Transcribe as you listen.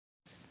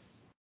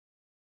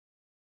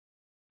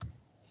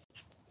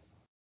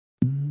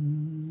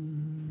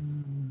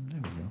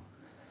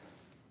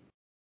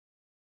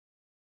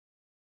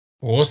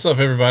Well, what's up,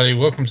 everybody?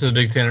 Welcome to the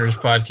Big Tanners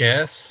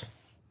podcast.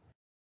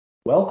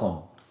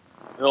 Welcome.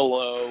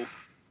 Hello.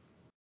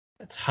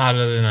 It's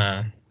hotter than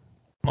a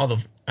mother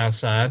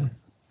outside,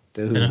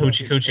 Dude. than a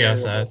hoochie coochie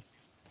outside.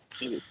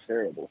 It is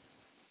terrible.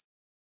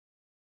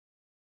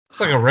 It's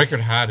like a record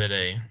high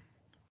today.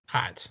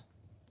 Hot.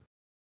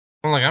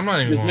 I'm not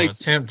even Just going to makes-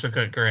 attempt to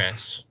cut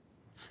grass.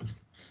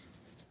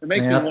 It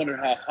makes Man, me wonder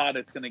how hot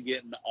it's going to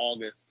get in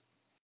August.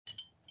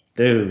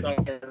 Dude.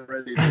 It's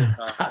already this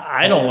hot.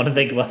 I don't want to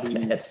think about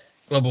that.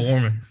 Global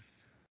warming.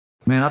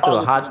 Man, I threw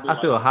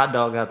August a hot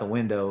dog out the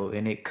window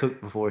and it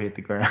cooked before it hit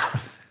the ground.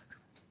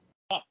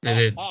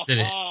 Did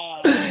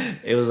it?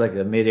 It was like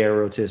a mid-air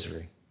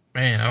rotisserie.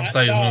 Man, I Hot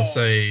thought he was going to dog.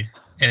 say,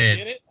 and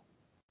Get it, it?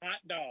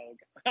 Hot dog.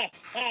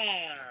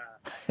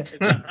 It's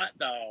a hot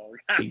dog.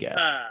 He got it.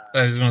 I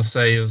thought he was going to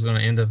say it was going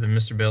to end up in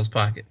Mr. Bell's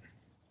pocket.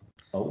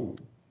 Oh.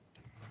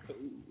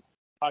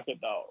 Pocket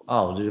dog.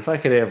 Oh, dude, if I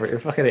could have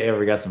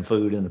ever got some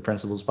food in the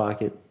principal's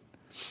pocket.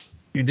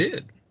 You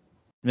did.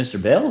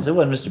 Mr. Bell's? It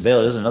wasn't Mr. Bell.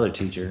 It was another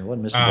teacher. It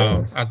wasn't Mr. Oh,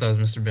 Bell's. I thought it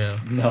was Mr. Bell.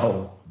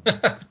 No.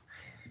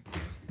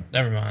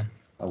 Never mind.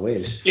 I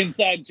wish.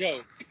 Inside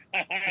joke.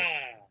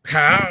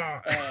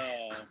 How?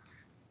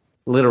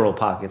 Literal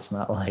pockets,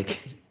 not like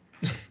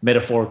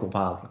metaphorical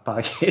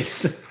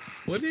pockets.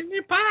 What in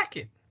your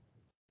pocket?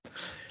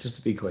 Just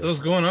to be clear. So what's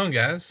going on,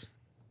 guys?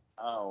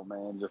 Oh,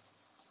 man. Just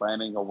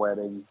planning a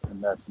wedding,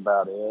 and that's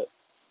about it.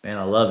 Man,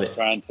 I love it.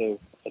 Trying to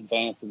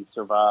advance and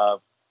survive.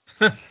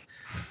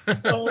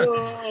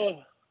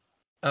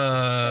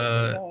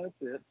 Oh,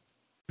 that's it.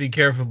 Be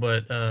careful,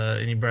 but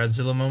any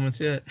Bridezilla moments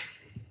yet?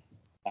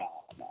 No.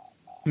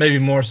 Maybe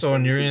more so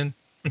on your end.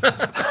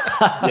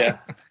 Yeah.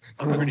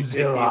 I'm pretty picky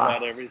Groomzilla.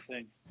 about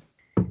everything.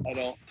 I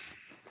don't.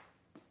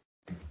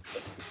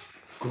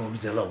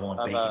 Groomzilla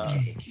want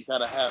bacon cake. You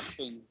gotta have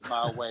things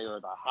my way or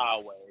the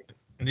highway.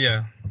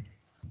 Yeah.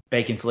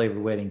 Bacon flavored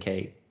wedding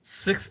cake.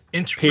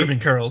 6-inch ribbon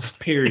curls.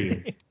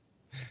 Period.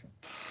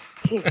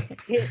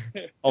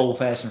 Old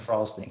fashioned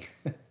frosting.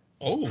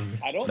 Oh.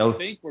 I don't No.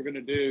 think we're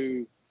gonna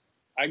do.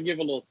 I can give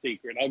a little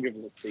secret. I'll give a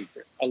little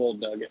secret, a little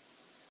nugget.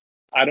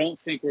 I don't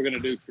think we're gonna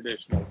do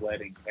traditional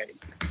wedding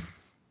cake.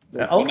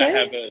 We're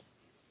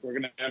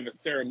gonna have a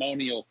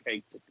ceremonial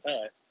cake to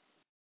cut,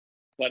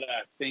 but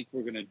I think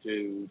we're gonna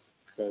do,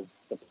 because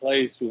the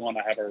place we want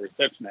to have our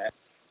reception at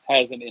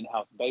has an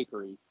in-house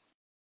bakery,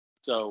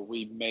 so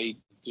we may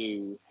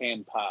do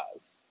hand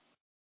pies.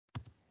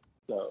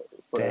 So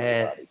for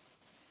everybody,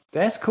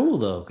 That's cool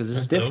though, because it's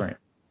That's dope. different.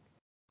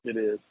 it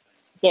is.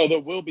 So there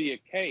will be a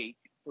cake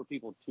for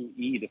people to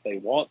eat if they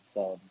want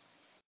some,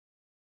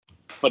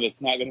 but it's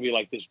not going to be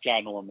like this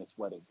ginormous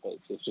wedding cake.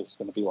 It's just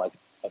going to be like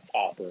a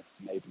topper,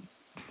 maybe.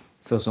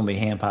 So it's gonna be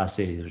hand pie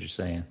city, is what you're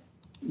saying.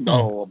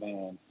 Oh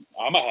man,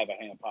 I'm gonna have a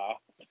hand pie.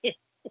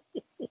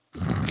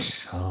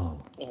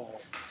 Oh. Oh.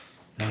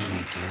 Oh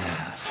my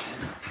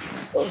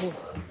Oh.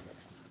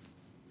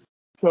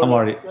 god.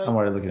 I'm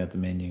already looking at the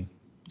menu.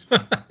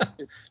 Of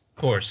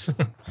course.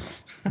 Oh,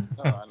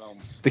 I don't.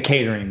 The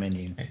catering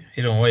menu.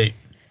 He don't wait.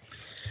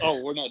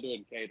 Oh, we're not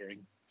doing catering.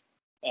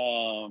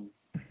 We're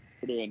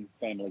doing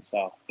family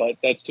style, but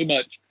that's too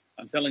much.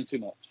 I'm telling too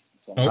much.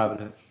 So,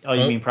 Oh.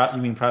 You mean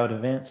private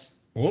events?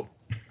 Whoop.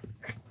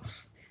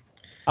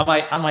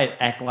 I might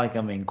act like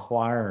I'm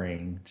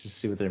inquiring to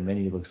see what their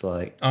menu looks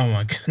like. Oh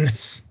my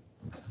goodness.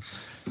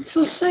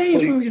 So say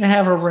if we were gonna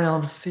have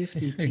around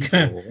 50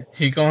 people,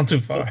 You're going too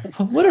far.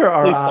 what are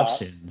our Please stop.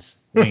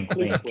 options? Wink,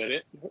 please wink. quit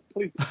it.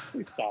 Please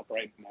stop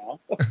right now.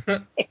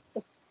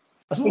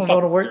 I just want to know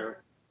what to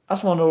work. I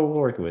just want to know what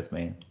we're working with,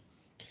 man.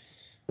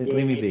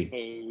 Leave me be.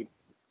 Food.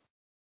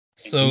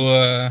 So,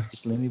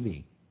 Just let me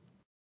be.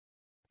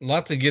 a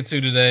lot to get to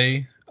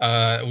today.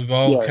 We've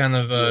all kind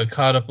of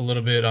caught up a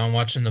little bit on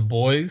watching The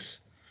Boys,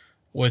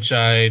 which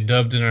I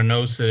dubbed in our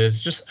notes that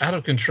it's just out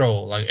of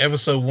control. Like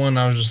episode 1,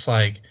 I was just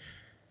like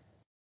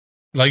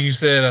you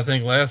said, I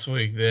think last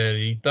week, that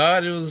you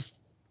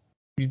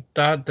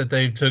thought that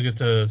they took it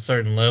to a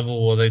certain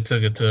level, well, they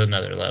took it to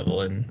another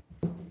level, and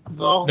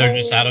they're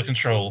just out of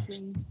control.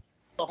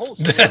 The whole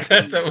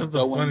That was the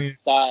go funniest.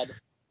 inside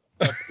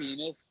the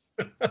penis.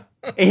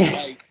 Yeah.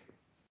 Like,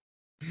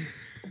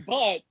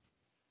 but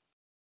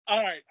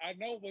all right, I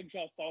know when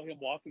y'all saw him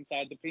walk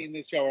inside the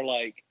penis, y'all were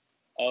like,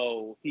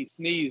 "Oh, he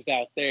sneezed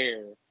out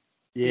there.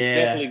 He's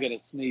definitely gonna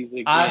sneeze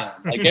again."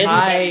 Like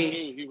everybody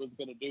knew he was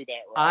gonna do that,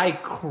 right? I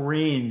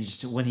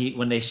cringed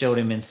when they showed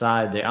him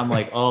inside there. I'm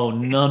like, oh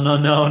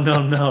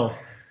no.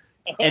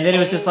 And then it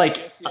was just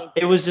like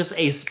it was just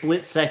a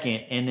split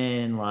second, and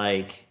then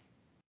like.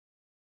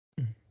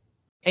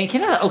 And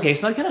can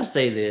I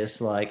say this,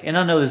 like, and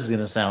I know this is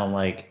gonna sound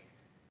like,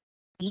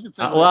 You can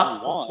say whatever you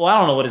want. well, I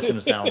don't know what it's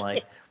gonna sound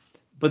like,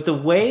 but the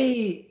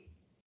way,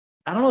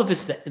 I don't know if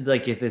it's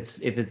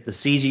if it's the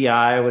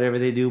CGI or whatever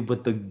they do,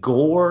 but the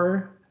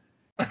gore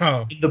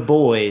Oh, in The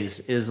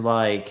Boys is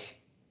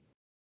like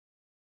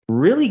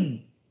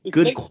really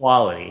good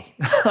quality.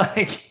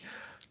 Like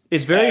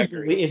it's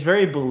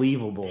very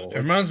believable. it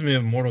reminds me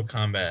of Mortal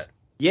Kombat.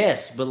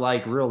 Yes, but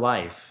like real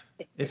life.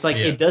 It's like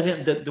it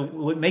doesn't.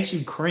 What makes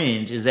you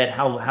cringe is that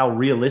how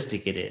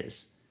realistic it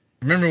is.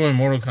 Remember when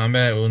Mortal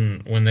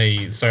Kombat when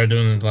they started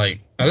doing it,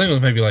 like I think it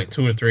was maybe like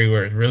 2 or 3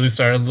 where it really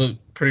started to look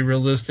pretty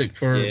realistic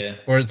for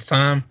its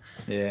time.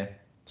 Yeah,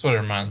 that's what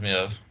it reminds me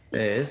of. Yeah,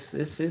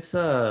 it's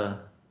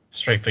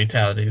straight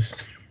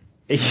fatalities.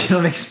 You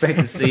don't expect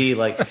to see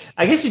like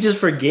I guess you just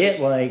forget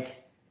like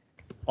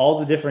all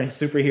the different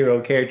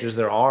superhero characters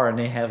there are, and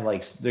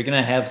they're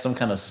gonna have some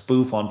kind of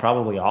spoof on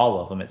probably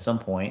all of them at some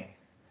point.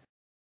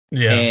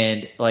 Yeah.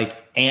 And like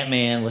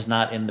Ant-Man was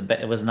not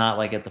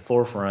like at the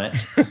forefront.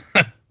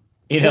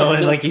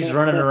 And like he's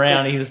running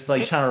around, he was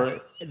like trying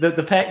to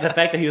the fact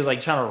that he was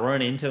like trying to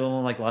run into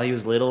him like while he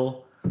was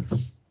little,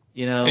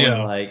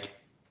 and like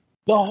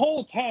the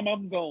whole time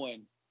I'm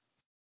going,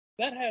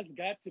 that has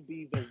got to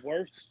be the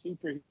worst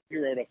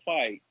superhero to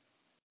fight.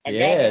 A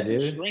guy that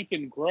can shrink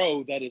and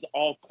grow that is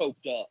all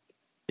coked up.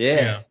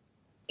 Yeah.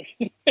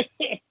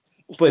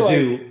 But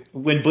dude,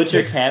 when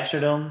Butcher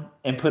captured him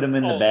and put him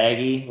in the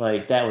baggie,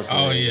 like that was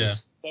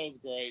hilarious. That was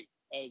great.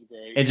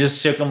 And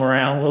just shook him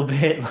around a little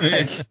bit.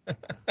 Like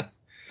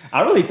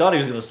I really thought he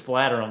was gonna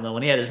splatter him though.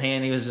 When he had his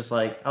hand, he was just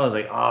like, I was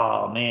like,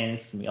 oh man,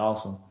 this is gonna be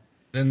awesome.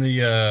 Then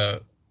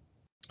the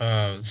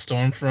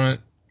Stormfront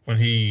when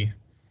he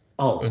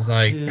was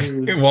like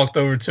walked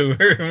over to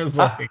her and was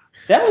like,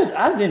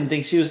 I didn't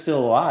think she was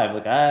still alive.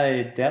 Like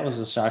that was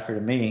a shocker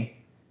to me.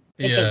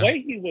 But the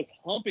way he was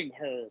humping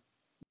her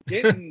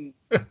didn't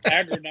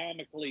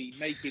agronomically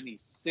make any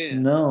sense.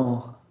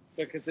 No.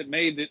 Because it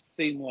made it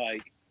seem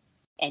like,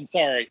 I'm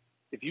sorry,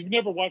 if you've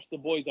never watched The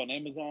Boys on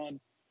Amazon,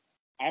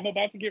 I'm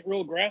about to get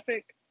real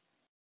graphic,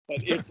 but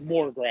it's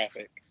more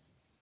graphic.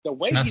 The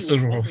way not he was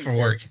suitable for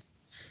work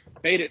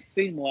made it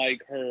seem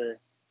like her.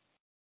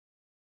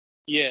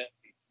 Yeah,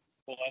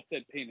 well, I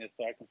said penis,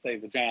 so I can say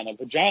vagina.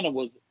 Vagina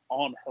was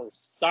on her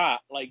side,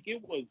 like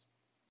it was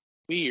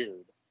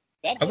weird.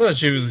 I thought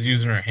she was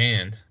using her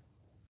hand.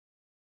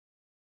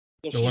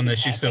 The one that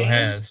she still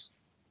has.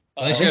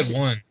 I think she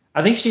had one.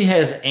 I think she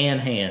has an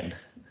hand.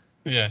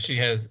 Yeah, she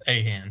has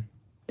a hand.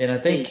 And I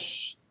think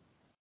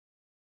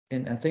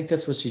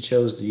that's what she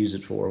chose to use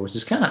it for, which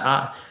is kind of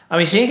odd. I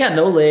mean, she ain't got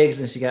no legs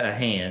and she got a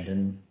hand,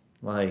 and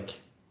like.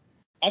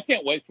 I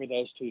can't wait for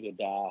those two to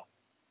die.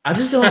 I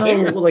just don't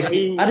know. Like,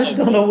 I just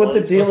don't know what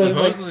the deal is.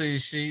 Supposedly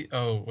she.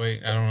 Oh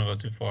wait, I don't want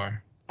to go too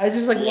far. I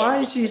just like, why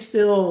is she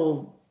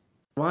still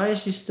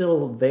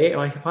there?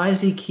 Like, why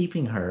is he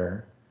keeping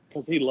her?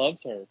 Because he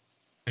loves her.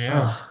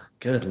 Yeah. Oh,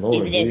 good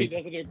lord. Even though he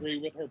doesn't agree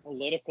with her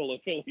political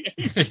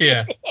affiliation.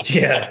 Yeah.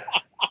 Yeah.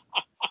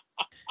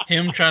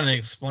 Him trying to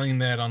explain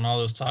that on all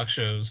those talk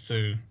shows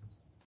too.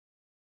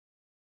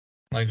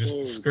 Like just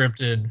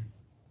scripted.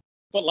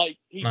 But like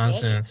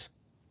nonsense.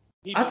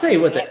 I'll tell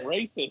you what. Not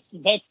racist.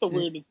 That's the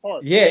weirdest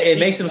part. Yeah, it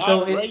makes him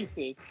so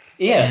racist.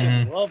 Yeah.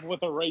 He's in love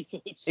with a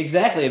racist.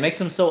 Exactly. It makes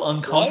him so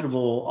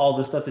uncomfortable. All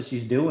the stuff that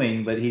she's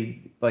doing, but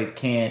he like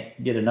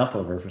can't get enough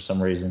of her for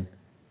some reason.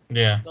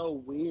 Yeah. So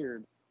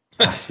weird.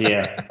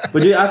 Yeah.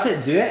 But dude, I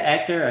said, dude, that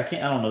actor, I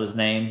don't know his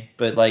name,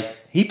 but like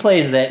he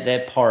plays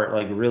that part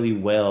like really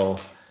well.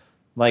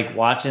 Like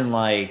watching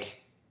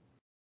like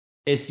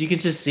you can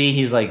just see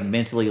he's like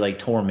mentally like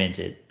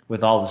tormented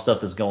with all the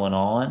stuff that's going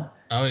on.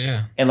 Oh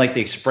yeah. And like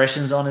the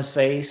expressions on his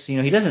face,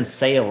 he doesn't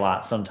say a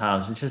lot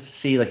sometimes. It's just to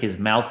see like his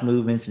mouth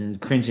movements and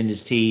clenching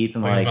his teeth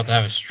and like he's about to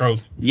have a stroke.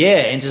 Yeah,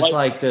 and just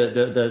like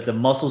the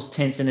muscles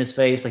tense in his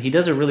face. Like he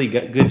does a really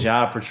good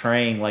job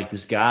portraying like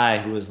this guy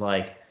who is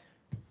like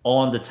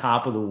on the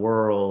top of the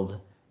world,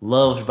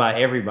 loved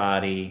by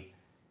everybody,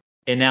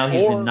 and now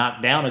he's been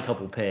knocked down a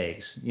couple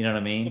pegs. You know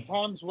what I mean? The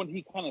times when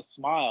he kind of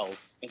smiles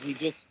and he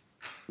just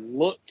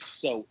looks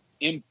so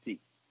empty.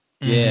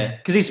 Yeah,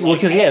 because it's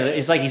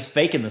like he's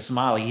faking the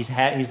smile. Like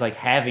he's like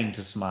having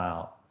to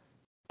smile.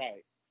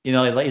 Right.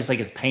 It's like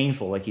it's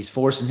painful. Like he's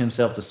forcing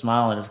himself to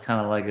smile, and it's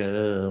kind of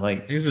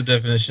like he's the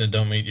definition of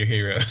don't meet your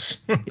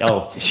heroes.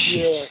 Oh,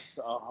 yes,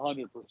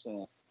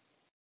 100%.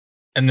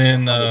 And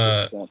then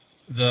 100%.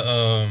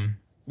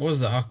 What was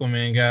the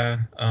Aquaman guy?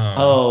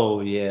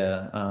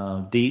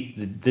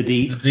 Deep. The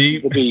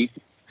Deep.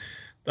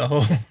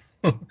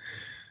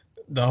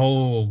 The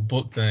whole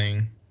book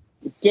thing.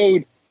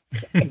 Dude,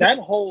 that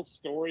whole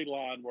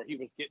storyline where he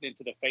was getting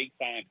into the fake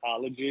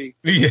Scientology.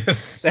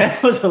 Yes.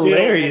 That was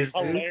hilarious.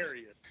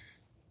 Hilarious.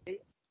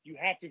 You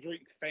have to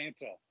drink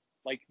Fanta.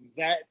 Like,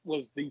 that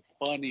was the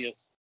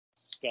funniest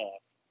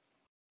stuff.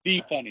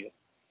 The funniest.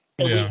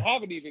 And we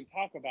haven't even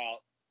talked about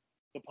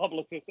the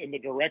publicist and the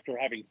director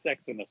having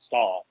sex in the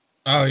stall.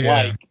 Oh,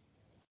 yeah.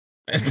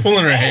 And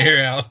pulling her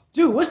hair out.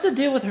 Dude, what's the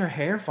deal with her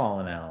hair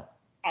falling out?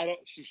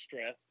 She's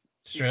stressed.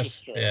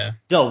 Stressed, yeah.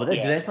 No,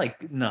 but that's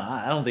like, no,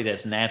 I don't think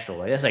that's natural.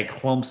 Like, that's like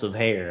clumps of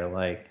hair.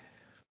 Like,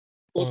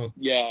 well,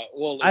 yeah.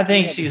 Well, I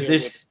think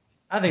there's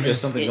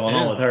something going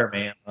on with her,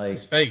 man. Like,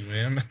 it's fake,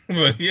 man.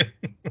 But yeah.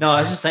 No,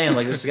 I was just saying,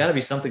 like, there's got to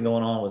be something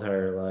going on with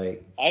her.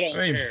 Like, I don't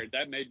care.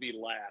 That made me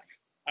laugh.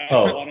 I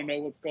don't want to know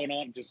what's going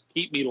on. Just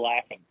keep me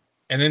laughing.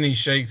 And then he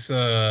shakes,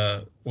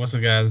 what's the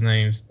guy's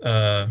name?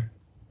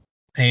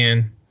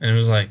 Hand, and it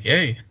was like,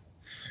 hey.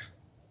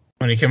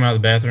 When he came out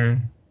of the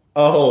bathroom.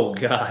 Oh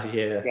God,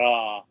 yeah.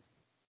 God.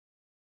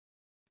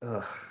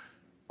 Ugh.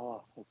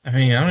 Oh, I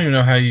mean, I don't even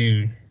know how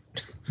you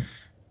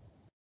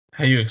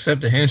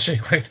accept a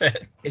handshake like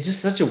that. It's just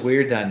such a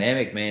weird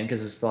dynamic, man,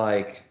 because it's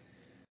like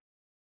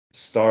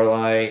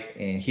Starlight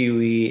and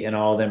Huey and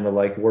all of them are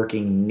like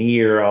working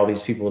near all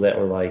these people that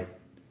were like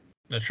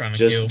They're trying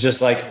to kill.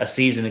 just like a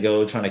season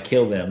ago trying to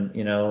kill them,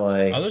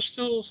 like. Oh, they're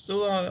still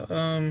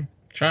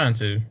trying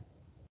to.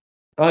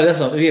 Oh, that's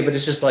not, yeah, but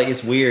it's just like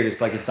it's weird. It's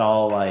like it's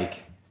all like.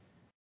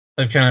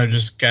 They've kind of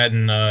just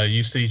gotten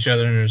used to each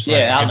other and just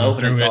like Out in the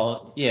getting open,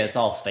 through it. it's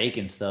all fake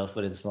and stuff,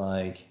 but it's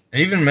like.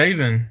 Even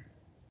Maven.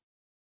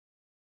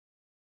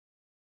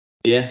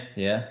 Yeah.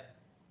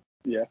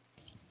 yeah.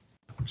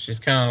 She's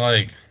kind of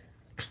like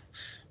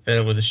fed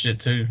up with the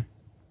shit too.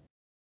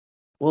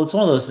 Well, it's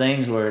one of those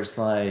things where it's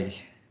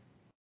like,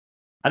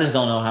 I just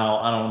don't know how.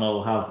 I don't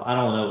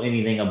know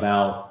anything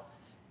about.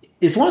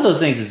 It's one of those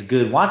things that's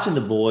good. Watching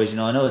The Boys,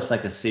 I know it's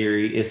like a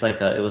series.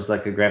 It was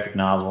like a graphic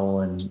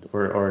novel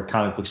or a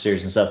comic book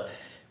series and stuff.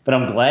 But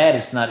I'm glad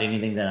it's not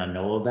anything that I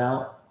know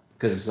about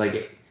because it's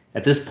like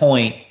at this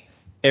point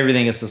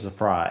everything is a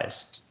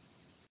surprise.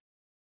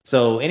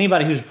 So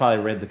anybody who's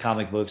probably read the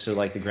comic books or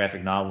like the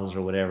graphic novels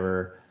or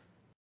whatever,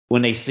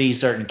 when they see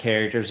certain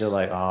characters, they're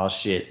like, "Oh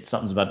shit,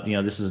 something's about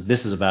this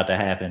is about to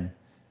happen."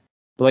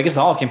 But like it's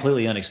all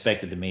completely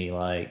unexpected to me.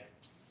 Like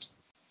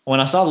when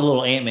I saw the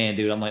little Ant-Man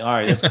dude, I'm like, all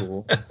right, that's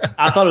cool.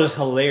 I thought it was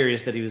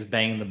hilarious that he was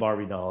banging the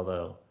Barbie doll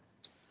though.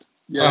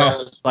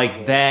 Yeah.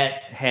 Like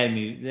that had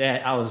me.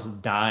 That I was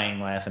dying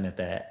laughing at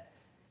that.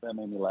 That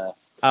made me laugh.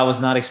 I was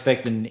not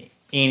expecting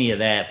any of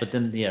that, but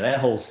then that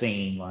whole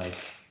scene, like,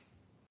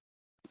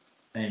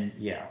 and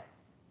yeah,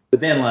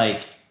 but then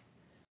like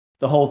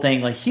the whole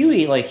thing, like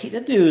Huey, like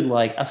that dude,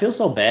 like I feel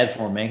so bad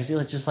for him, man, because he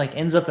just like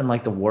ends up in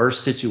like the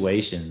worst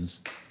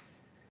situations.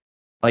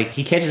 Like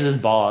he catches his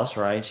boss,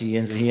 right? He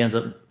ends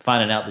up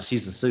finding out that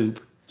she's a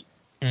soup,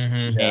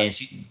 Mm-hmm. and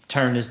she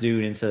turned this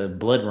dude into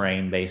blood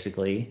rain,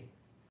 basically.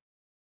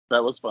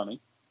 That was funny.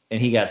 And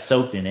he got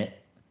soaked in it.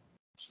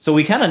 So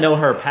we kind of know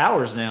her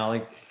powers now.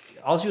 Like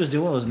all she was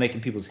doing was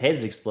making people's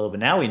heads explode, but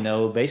now we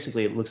know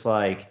basically it looks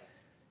like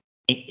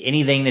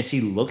anything that she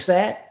looks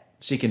at,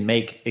 she can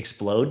make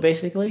explode,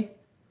 basically.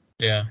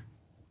 Yeah.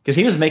 Because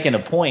he was making a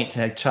point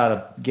to try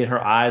to get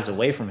her eyes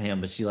away from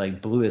him, but she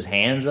like blew his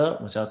hands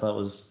up, which I thought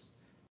was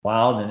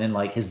wild, and then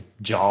like his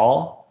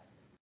jaw.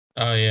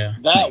 Oh yeah.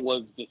 That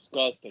was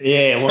disgusting.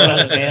 Yeah, it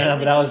was, man.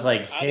 But I was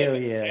like, hell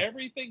yeah.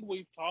 Everything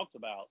we've talked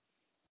about,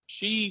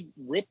 she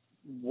ripped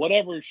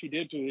whatever she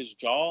did to his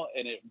jaw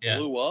and it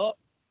blew up.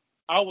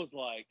 I was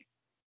like,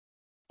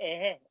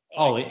 I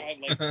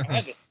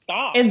had to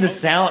stop. And the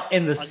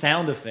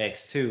sound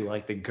effects too,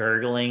 like the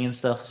gurgling and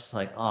stuff. It's just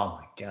like, oh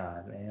my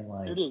god, man!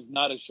 Like it is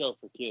not a show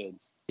for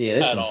kids. Yeah,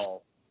 this at is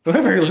all.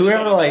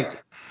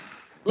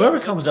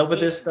 Whoever comes up with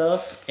this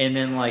stuff and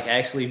then like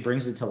actually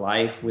brings it to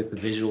life with the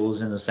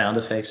visuals and the sound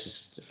effects,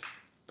 is just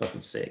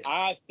fucking sick.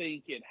 I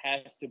think it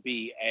has to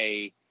be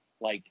a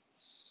like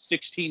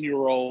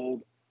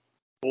 16-year-old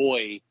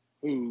boy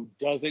who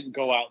doesn't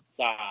go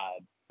outside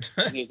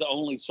and his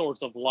only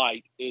source of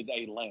light is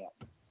a lamp.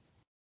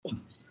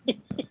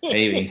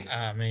 Maybe.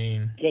 I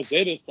mean, because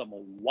it is some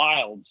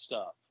wild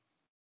stuff.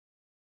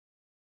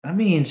 I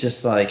mean,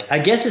 just like, I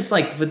guess it's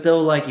like, but though,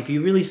 like, if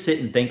you really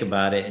sit and think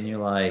about it and you're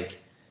like,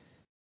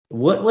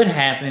 what would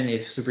happen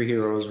if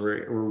superheroes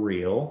were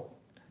real?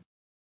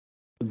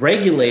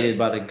 Regulated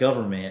by the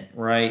government,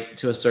 right,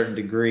 to a certain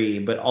degree,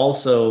 but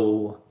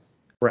also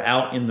we're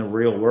out in the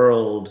real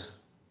world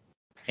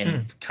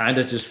and kind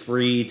of just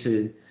free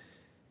to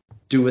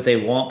do what they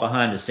want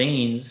behind the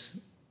scenes.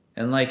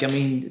 And like, I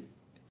mean,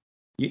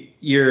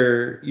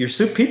 your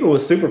people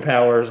with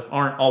superpowers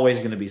aren't always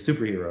going to be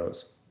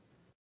superheroes.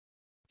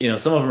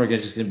 Some of them are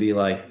just going to be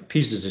like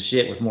pieces of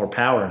shit with more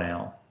power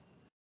now.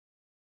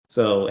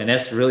 So, and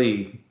that's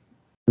really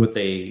what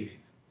they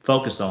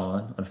focus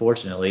on,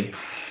 unfortunately.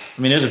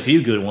 I mean, there's a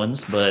few good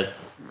ones, but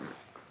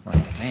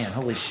like, man,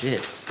 holy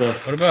shit,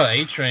 stuff. What about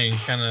A-Train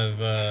kind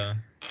of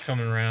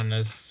coming around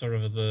as sort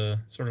of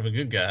a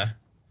good guy,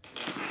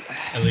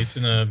 at least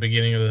in the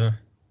beginning of the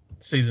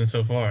season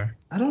so far?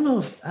 I don't know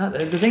if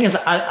the thing is,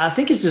 I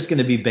think it's just going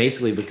to be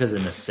basically because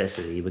of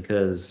necessity,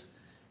 because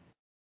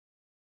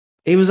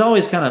he was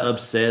always kind of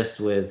obsessed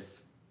with,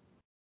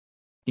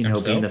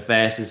 being the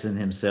fastest in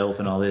himself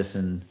and all this,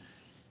 and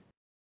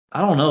I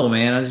don't know,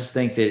 man. I just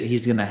think that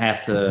he's gonna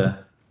have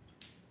to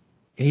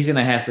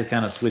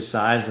kind of switch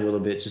sides a little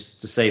bit just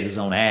to save his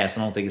own ass.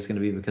 I don't think it's gonna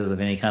be because of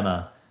any kind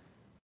of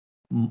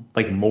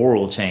like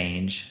moral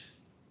change.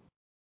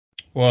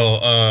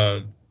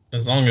 Well,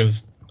 as long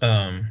as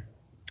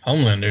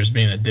Homelander's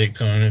being a dick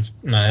to him, it's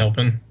not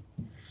helping.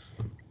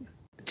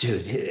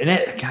 Dude,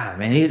 and God,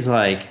 man, he's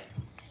like,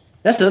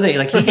 that's the other thing.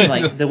 Like he can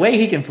like the way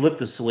he can flip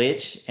the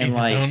switch and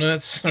like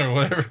donuts or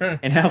whatever,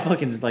 and how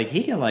fucking like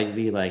he can like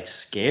be like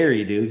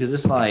scary, dude. Because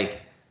it's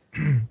like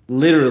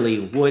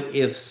literally, what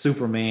if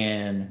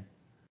Superman?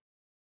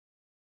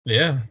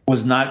 Yeah.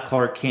 Was not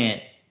Clark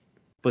Kent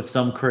but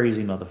some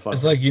crazy motherfucker.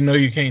 It's like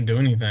you can't do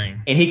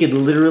anything. And he could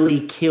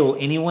literally kill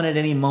anyone at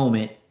any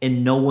moment,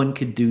 and no one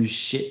could do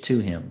shit to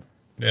him.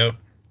 Yep.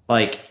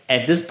 Like,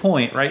 at this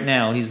point, right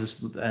now,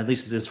 he's, at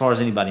least as far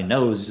as anybody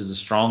knows, he's the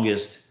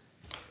strongest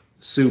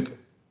soup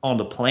on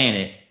the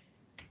planet,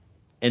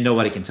 and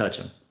nobody can touch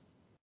him.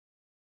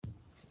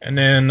 And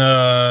then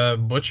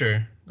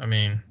Butcher. I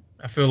mean,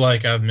 I feel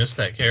like I've missed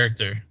that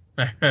character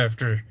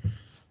after.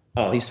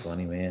 Oh, he's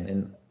funny, man,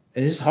 and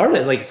it's hard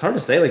to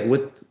say like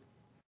what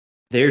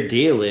their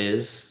deal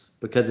is,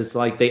 because it's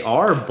like they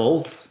are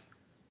both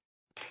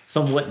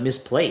somewhat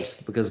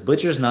misplaced, because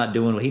Butcher's not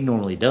doing what he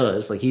normally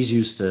does. Like, he's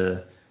used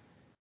to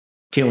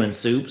killing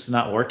soups,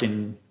 not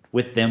working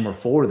with them or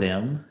for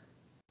them.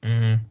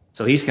 Mm-hmm.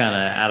 So he's kind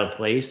of out of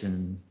place,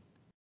 and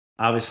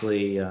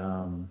obviously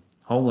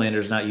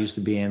Homelander's not used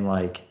to being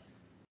like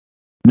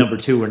number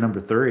 2 or number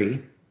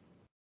 3,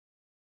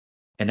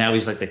 and now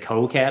he's like the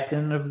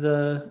co-captain of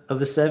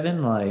the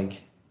 7.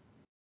 Like,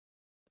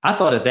 I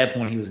thought at that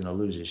point he was gonna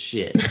lose his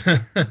shit,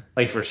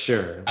 like, for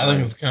sure. I think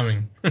it's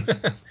coming.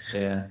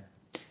 Yeah.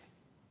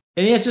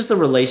 And yeah, it's just the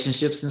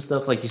relationships and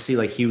stuff. Like, you see,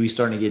 like, Huey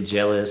starting to get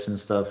jealous and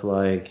stuff,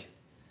 like,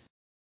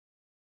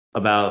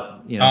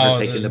 about, her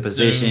taking the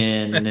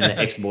position, and then the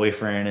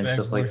ex-boyfriend and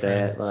stuff like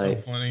that. Like,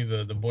 so funny,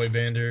 the boy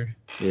bander.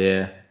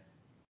 Yeah.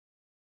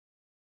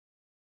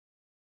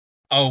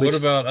 Oh, what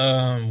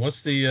about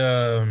what's the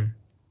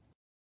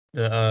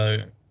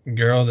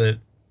girl that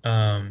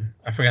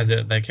I forgot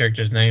that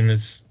character's name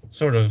is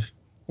sort of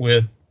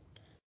with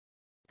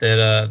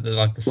that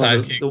like the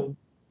sidekick.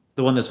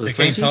 The one that's with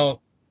Frenchie?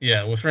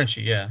 Yeah, with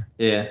Frenchie, yeah.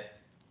 Yeah.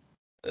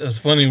 It was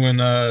funny when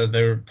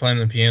they were playing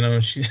the piano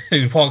and she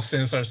walks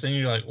in and starts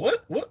singing. You're like,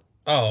 what?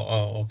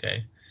 Oh,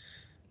 okay.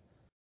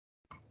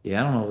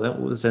 Yeah, I don't know. I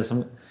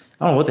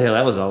don't know what the hell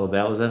that was all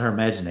about. Was that her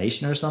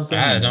imagination or something?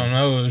 I don't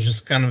know. It was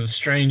just kind of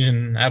strange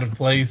and out of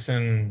place,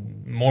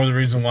 and more the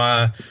reason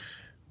why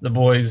The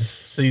Boys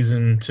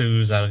season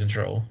 2 is out of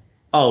control.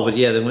 Oh, but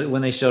yeah,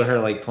 when they showed her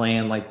like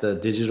playing like the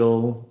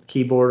digital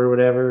keyboard or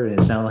whatever, and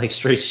it sounded like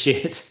straight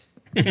shit.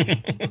 Yeah.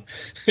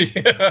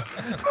 It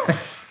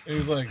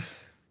was like,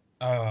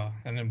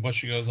 and then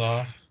Butcher goes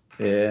off.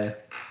 Yeah.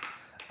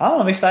 I don't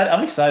know.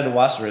 I'm excited to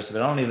watch the rest of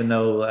it. I don't even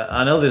know.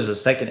 I know there's a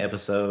second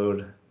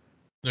episode.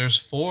 There's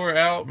 4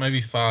 out, maybe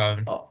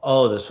 5.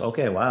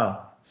 Okay.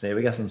 Wow. See,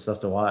 we got some stuff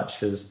to watch,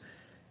 because,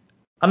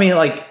 I mean,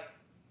 like,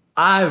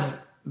 I've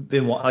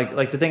been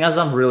like the thing is,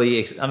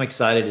 I'm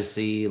excited to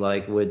see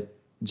like what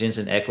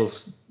Jensen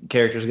Ackles'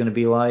 character is going to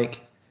be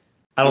like.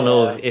 I don't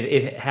know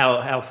if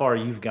how far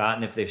you've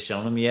gotten, if they've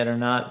shown him yet or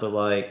not, but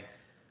like,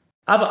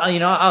 I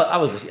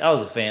was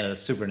a fan of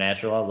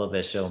Supernatural. I love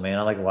that show, man.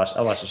 I watched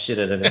the shit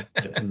out of it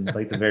from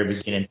like the very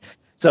beginning.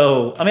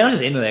 So, I mean, I'm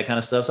just into that kind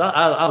of stuff. So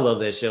I love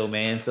that show,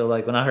 man. So,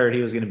 like, when I heard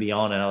he was going to be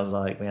on it, I was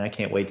like, man, I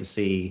can't wait to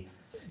see,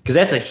 because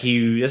that's going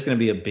to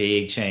be a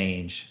big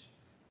change.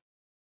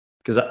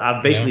 Because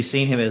I've basically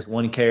seen him as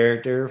one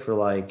character for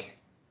like,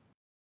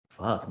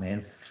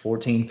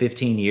 14,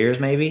 15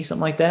 years, maybe,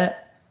 something like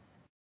that.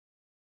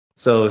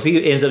 So if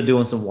he ends up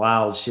doing some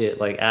wild shit,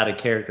 like out of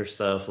character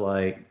stuff,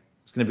 like,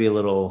 it's going to be a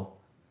little,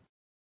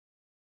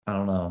 I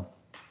don't know.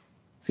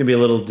 It's going to be a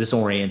little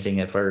disorienting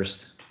at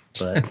first.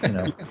 But,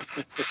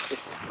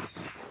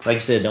 like you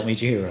said, don't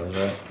meet your heroes,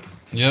 right?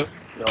 Yep.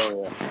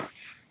 Oh, yeah.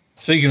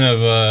 Speaking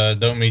of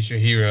don't meet your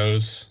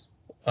heroes,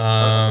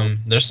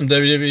 there's some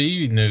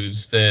WWE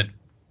news that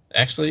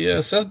actually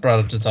Seth brought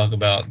up to talk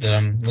about that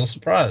I'm a little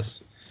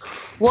surprised.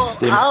 Well,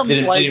 did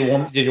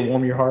it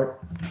warm your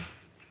heart?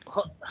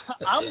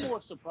 I'm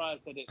more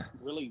surprised that it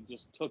really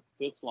just took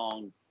this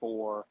long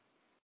for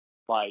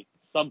like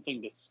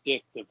something to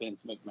stick to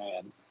Vince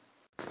McMahon.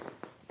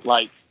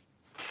 Like,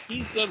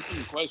 he's done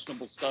some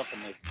questionable stuff in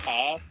his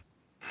past,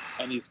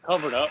 and he's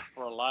covered up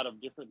for a lot of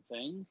different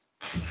things.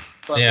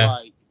 But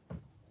like,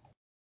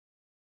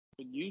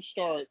 when you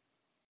start,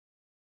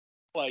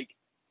 like,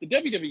 the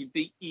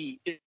WWE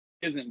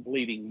isn't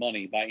bleeding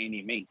money by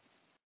any means.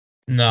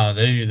 No,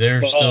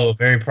 they're still a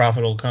very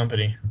profitable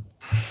company.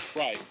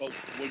 Right, but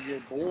when your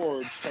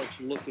board starts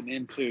looking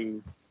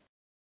into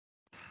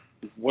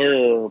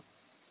where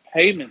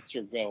payments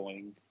are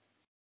going,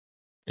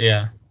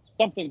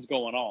 something's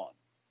going on.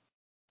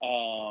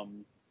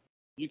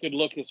 You could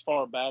look as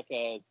far back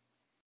as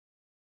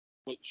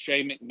with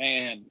Shane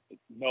McMahon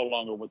no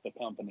longer with the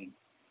company,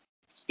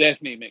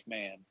 Stephanie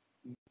McMahon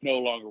no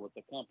longer with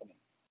the company.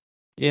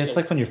 Yeah, it's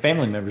like when your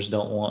family members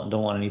don't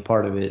want any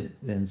part of it,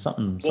 then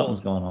something's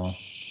going on.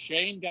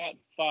 Shane got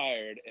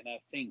fired, and I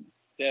think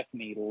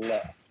Stephanie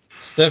left.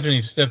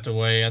 Stephanie stepped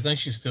away. I think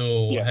she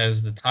still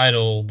has the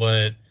title,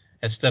 but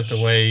has stepped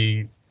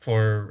away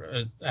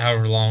for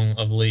however long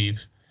of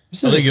leave.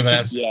 It's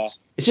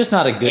just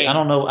not a good. I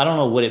don't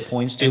know what it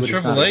points to, but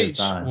Triple it's not H a good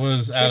sign.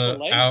 Was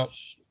out.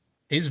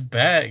 He's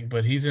back,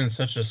 but he's in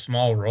such a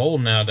small role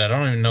now that I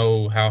don't even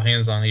know how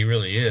hands-on he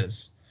really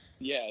is.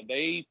 Yeah,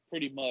 they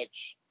pretty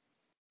much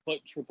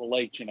put Triple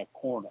H in a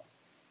corner.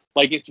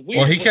 Like, it's weird.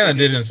 Well, he kind of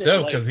did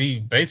himself, because he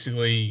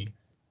basically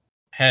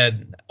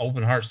had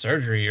open heart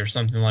surgery or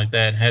something like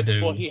that. And had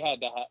to. Well, he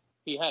had to.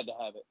 He had to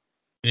have it.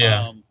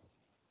 Yeah.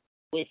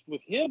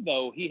 With him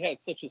though, he had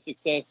such a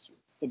success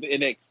with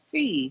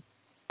NXT.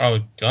 Oh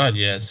God,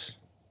 yes.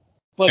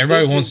 But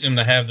everybody wants him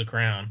to have the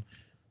crown,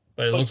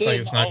 but it looks like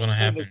it's not going to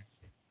happen.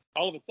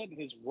 All of a sudden,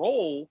 his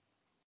role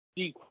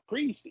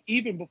decreased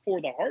even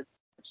before the heart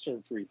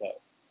surgery,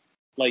 though.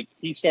 Like,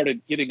 he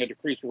started getting a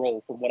decreased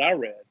role from what I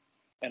read.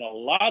 And a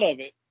lot of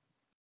it,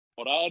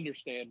 what I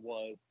understand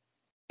was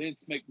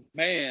Vince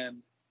McMahon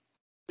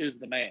is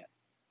the man.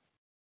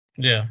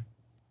 Yeah.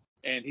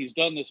 And he's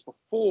done this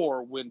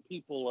before when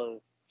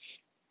people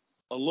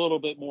are a little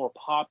bit more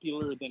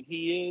popular than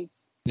he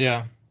is.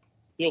 Yeah.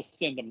 He'll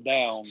send them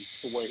down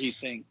to where he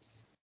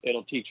thinks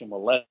it'll teach them a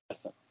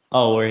lesson.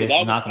 Oh, where he's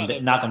knock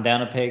him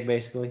down a peg,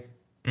 basically?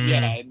 Mm-hmm.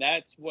 Yeah, and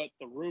that's what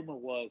the rumor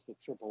was with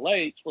Triple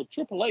H. Well,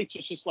 Triple H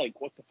is just like,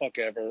 what the fuck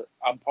ever.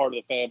 I'm part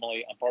of the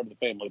family. I'm part of the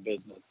family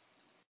business.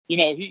 You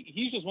know,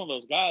 he's just one of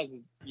those guys.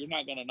 You're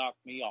not going to knock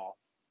me off.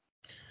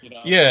 You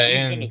know, yeah,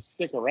 he's going to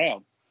stick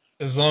around.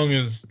 As long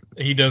as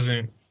he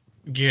doesn't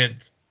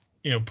get,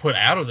 put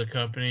out of the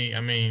company.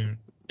 I mean,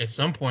 at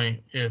some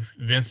point, if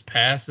Vince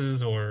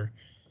passes or,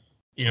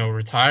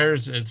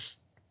 retires, it's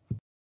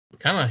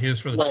kind of his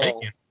for the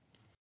taking.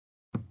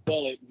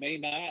 Well, it may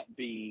not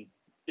be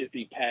if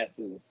he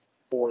passes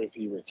or if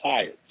he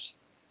retires.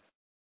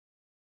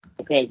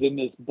 Because in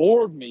this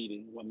board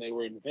meeting, when they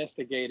were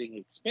investigating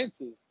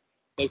expenses,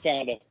 they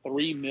found a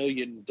 $3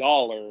 million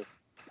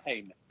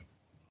payment.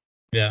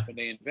 Yeah. When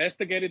they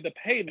investigated the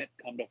payment,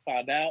 come to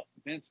find out,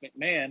 Vince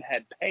McMahon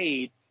had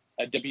paid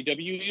a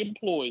WWE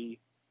employee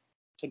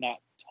to not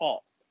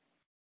talk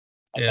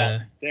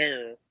about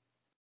their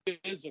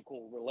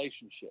physical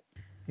relationship.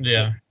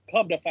 Yeah. But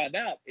come to find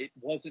out, it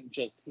wasn't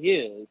just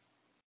his.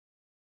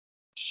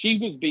 She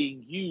was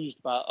being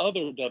used by other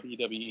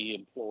WWE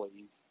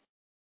employees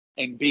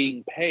and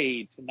being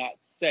paid to not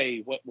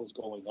say what was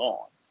going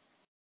on.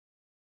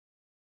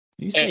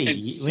 When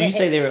you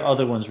say there were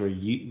other ones where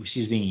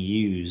she's being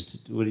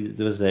used, what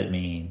does that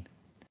mean?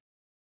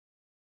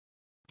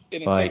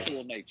 In a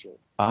sexual nature.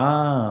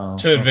 Oh.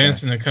 To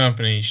advance in the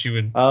company, she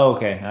would. Oh,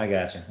 okay. I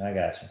got you.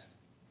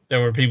 There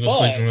were people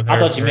sleeping with her. I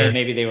thought you meant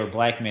maybe they were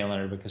blackmailing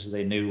her because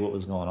they knew what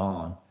was going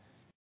on.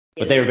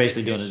 But they were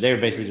basically doing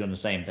the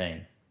same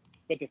thing.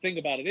 But the thing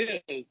about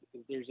it is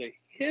there's a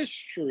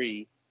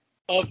history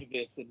of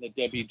this in the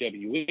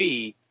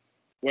WWE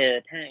where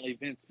apparently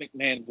Vince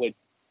McMahon would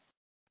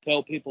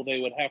tell people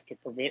they would have to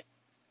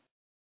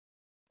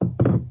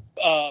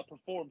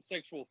perform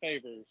sexual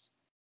favors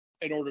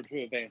in order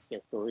to advance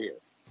their career.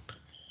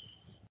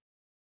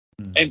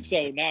 Mm-hmm. And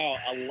so now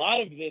a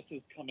lot of this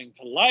is coming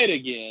to light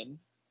again,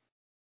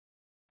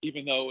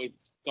 even though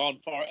it's gone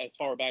as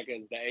far back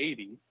as the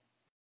 80s.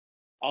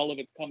 All of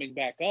it's coming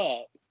back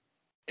up.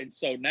 And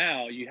so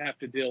now you have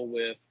to deal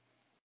with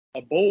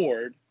a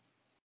board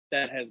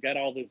that has got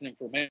all this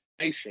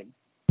information.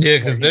 Yeah,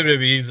 because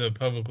WWE is a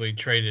publicly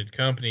traded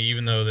company,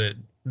 even though that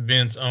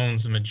Vince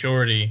owns the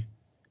majority.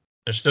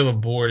 There's still a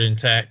board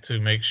intact to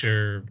make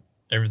sure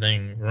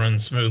everything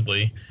runs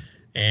smoothly.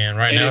 And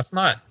now it's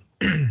not.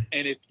 And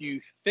if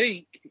you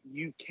think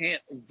you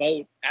can't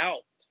vote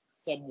out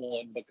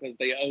someone because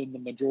they own the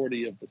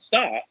majority of the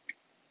stock,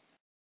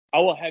 I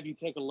will have you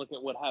take a look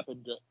at what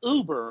happened to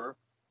Uber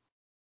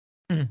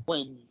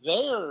when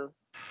their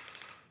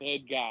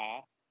head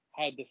guy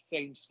had the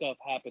same stuff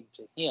happen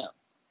to him.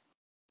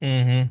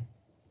 Mm-hmm.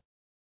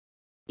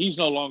 He's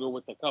no longer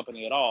with the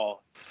company at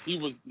all. He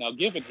was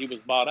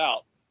bought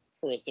out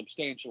for a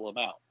substantial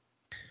amount.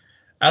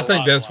 I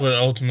think that's what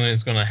ultimately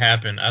is going to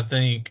happen. I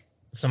think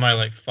somebody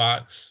like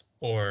Fox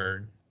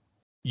or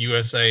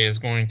USA is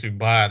going to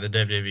buy the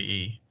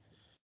WWE,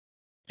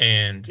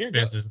 and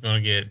Vince is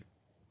going to get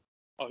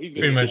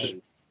pretty much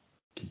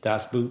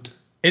Das Boot.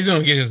 He's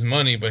going to get his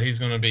money, but he's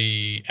going to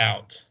be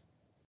out.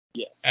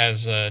 Yes.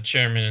 As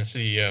chairman and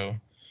CEO.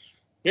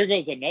 Here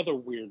goes another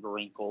weird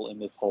wrinkle in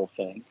this whole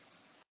thing.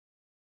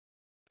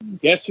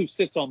 Guess who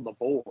sits on the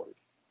board?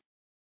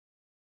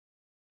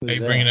 Are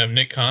you bringing up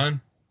Nick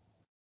Khan?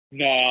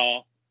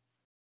 No.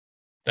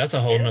 That's a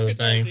whole nother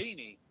thing.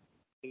 Nardini.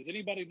 Does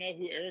anybody know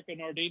who Erica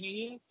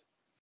Nardini is?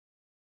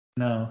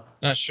 No.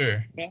 Not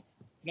sure.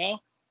 No?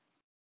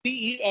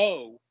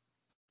 CEO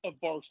of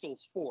Barstool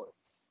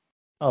Sports.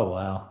 Oh,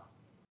 wow.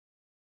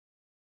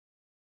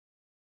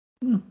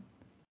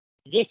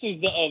 This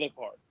is the other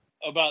part.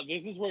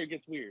 This is where it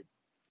gets weird.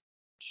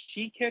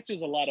 She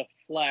catches a lot of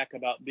flack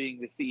about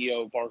being the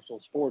CEO of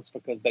Barstool Sports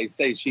because they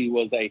say she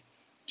was a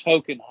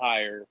token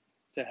hire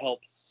to help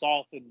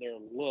soften their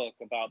look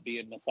about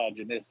being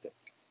misogynistic.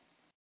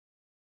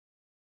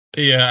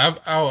 Yeah,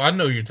 I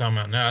know what you're talking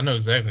about now. I know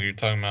exactly what you're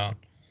talking about.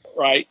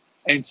 Right?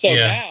 And so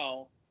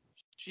now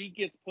she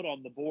gets put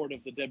on the board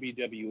of the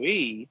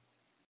WWE.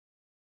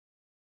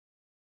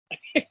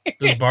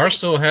 Does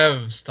Barstool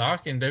have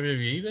stock in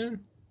WWE then?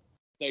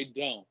 They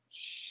don't.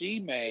 She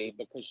may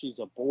because she's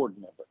a board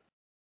member.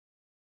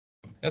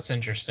 That's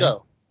interesting.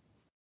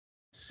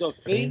 So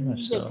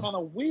things are kind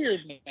of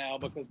weird now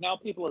because now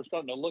people are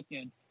starting to look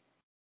in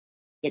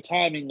the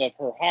timing of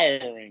her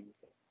hiring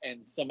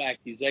and some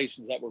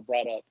accusations that were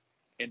brought up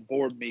in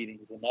board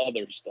meetings and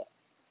other stuff.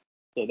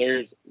 So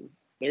there's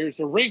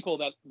a wrinkle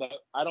that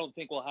I don't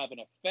think will have an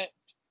effect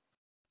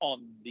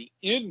on the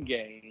end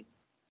game,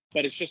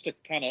 but it's just a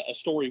kind of a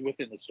story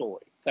within the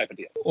story type of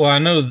deal. Well, I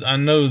know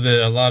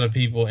that a lot of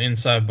people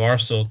inside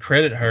Barstool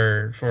credit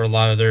her for a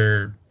lot of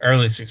their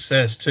early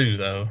success too,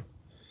 though.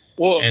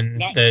 Well,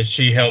 and that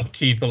she helped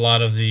keep a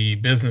lot of the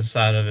business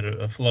side of it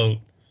afloat.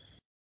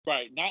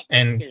 Right, not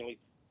necessarily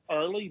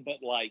early,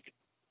 but like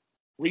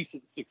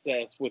recent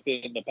success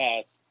within the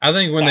past. I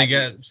think when they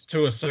got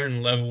to a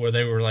certain level where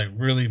they were like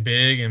really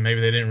big and maybe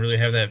they didn't really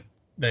have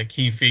that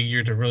key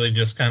figure to really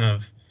just kind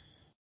of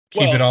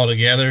keep it all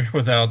together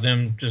without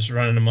them just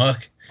running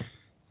amok.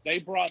 They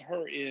brought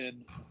her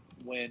in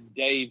when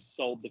Dave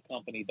sold the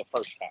company the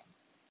first time.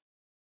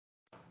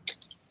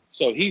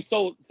 So he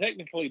sold,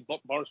 technically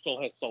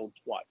Barstool has sold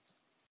twice.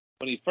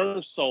 When he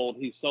first sold,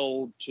 he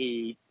sold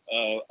to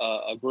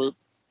a group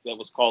that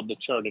was called the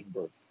Churton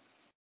Group.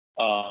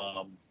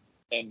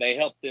 And they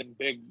helped them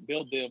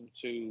build them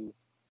to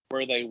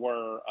where they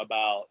were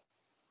about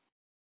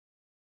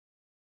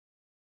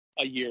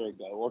a year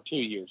ago or 2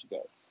 years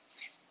ago.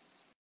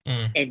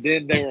 And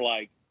then they were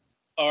like,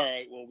 all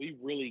right, well, we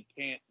really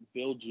can't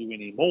build you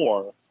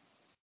anymore.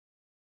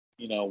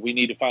 You know, we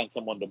need to find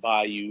someone to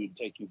buy you and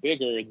take you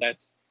bigger. And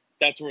that's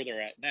where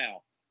they're at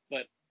now.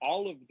 But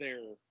all of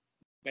their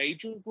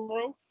major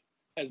growth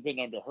has been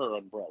under her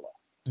umbrella.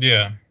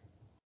 Yeah.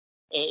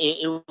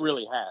 It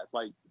really has.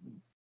 Like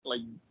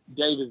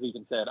Dave has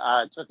even said,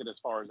 I took it as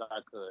far as I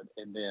could,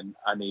 and then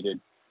I needed,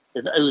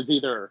 it was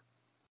either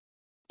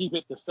keep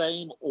it the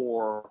same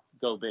or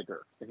go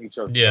bigger, and he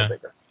chose to go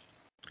bigger.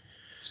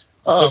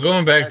 So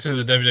going back to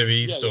the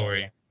WWE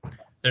story,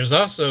 there's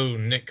also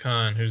Nick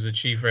Khan, who's the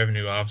chief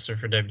revenue officer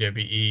for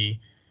WWE,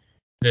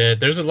 that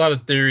there's a lot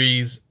of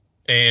theories,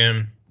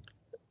 and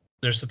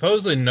there's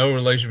supposedly no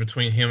relation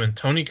between him and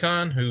Tony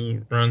Khan,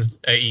 who runs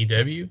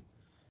AEW.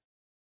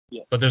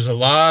 Yes. But there's a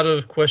lot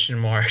of question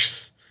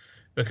marks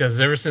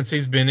because ever since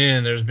he's been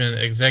in, there's been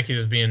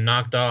executives being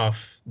knocked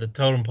off the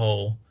totem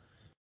pole,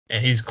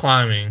 and he's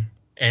climbing.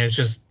 And it's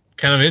just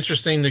kind of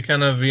interesting to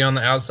kind of be on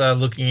the outside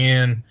looking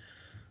in,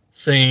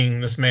 seeing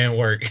this man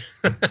work.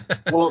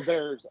 Well,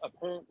 there's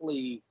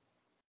apparently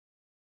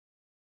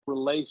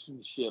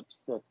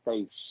relationships that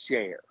they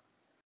share.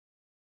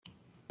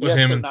 With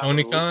him and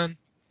Tony Khan?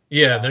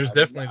 Yeah, there's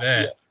definitely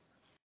that. Yeah.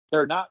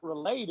 They're not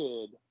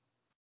related,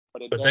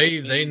 but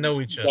they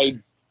know each other.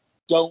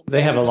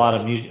 They have a lot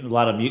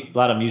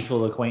of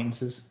mutual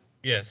acquaintances.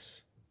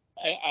 Yes.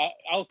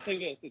 I'll say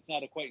this: it's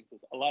not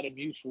acquaintances. A lot of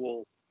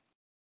mutual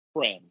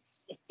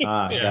friends.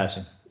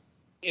 Gotcha.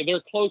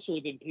 They're closer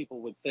than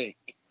people would think.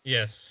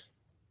 Yes.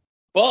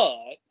 But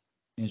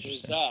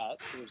there's that.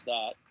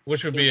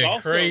 Which would be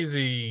a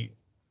crazy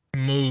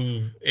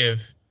move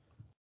if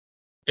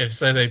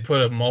say they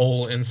put a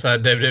mole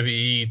inside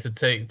WWE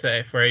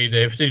for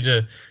AEW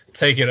to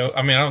take it.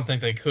 I mean, I don't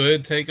think they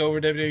could take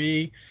over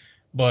WWE,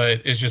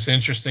 but it's just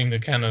interesting to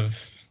kind of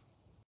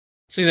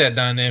see that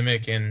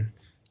dynamic and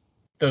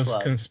those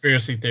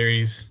conspiracy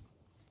theories.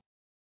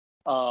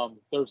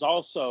 There's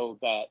also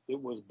that it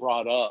was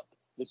brought up.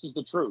 This is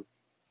the truth.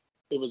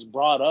 It was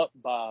brought up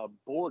by a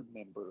board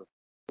member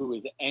who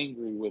is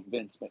angry with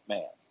Vince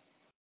McMahon.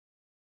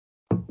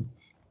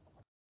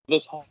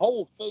 This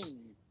whole thing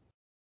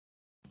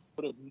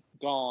would have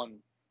gone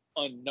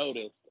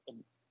unnoticed,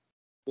 and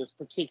this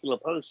particular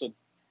person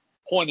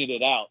pointed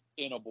it out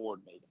in a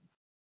board meeting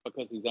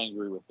because he's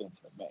angry with Vince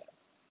McMahon.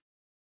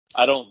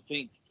 I don't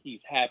think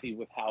he's happy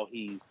with how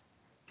he's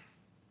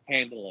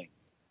handling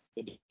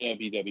the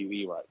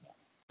WWE right now.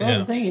 Well,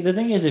 the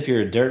thing is, if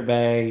you're a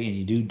dirtbag and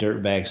you do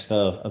dirtbag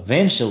stuff,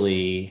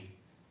 eventually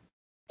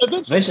you're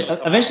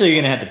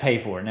gonna have to pay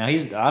for it. Now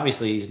he's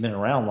been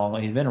around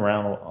long. He's been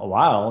around a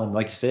while, and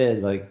like you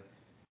said, like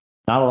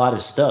not a lot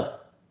is stuck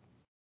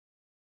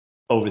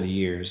over the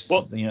years.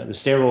 Well, the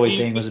steroid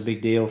thing was a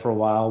big deal for a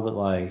while, but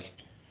like.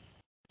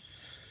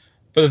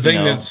 But the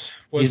thing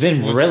he's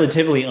been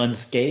relatively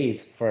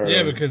unscathed for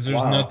because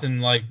there's nothing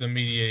like the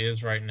media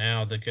is right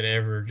now that could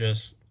ever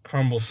just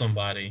crumble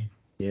somebody.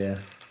 Yeah.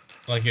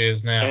 Like it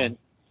is now. And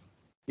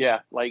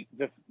like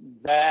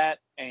that,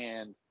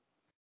 and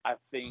I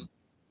think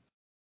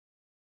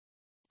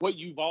what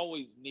you've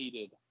always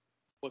needed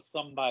was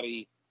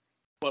somebody,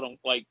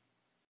 like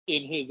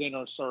in his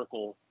inner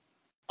circle.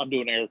 I'm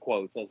doing air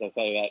quotes as I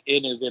say that,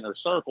 in his inner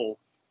circle,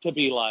 to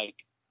be like,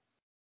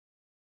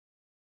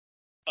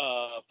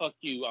 fuck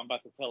you, I'm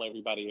about to tell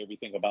everybody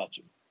everything about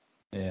you.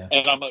 Yeah.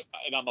 And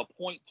I'm a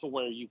point to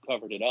where you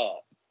covered it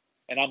up,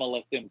 and I'm gonna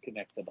let them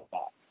connect the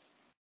dots.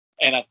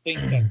 And I think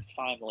that's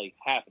finally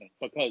happening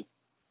because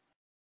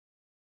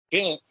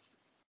Vince,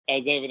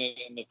 as evident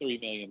in the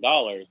 $3 million,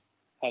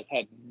 has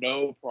had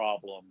no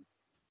problem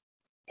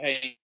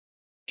paying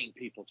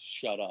people to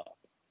shut up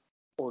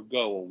or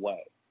go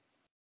away.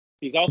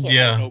 He's also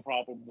had no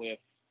problem with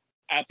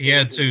he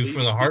had to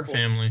for the Hart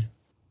family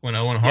when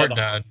Owen Hart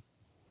died.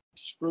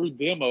 Screwed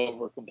them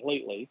over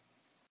completely.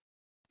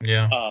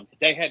 Yeah.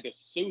 They had to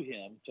sue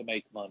him to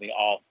make money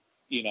off,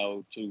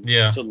 to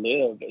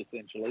live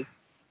essentially.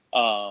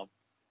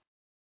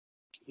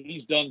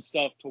 He's done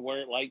stuff to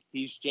where like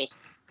he's just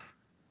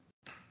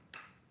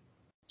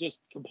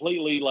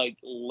completely like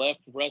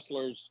left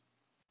wrestlers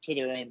to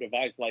their own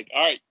device. Like,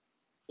 all right,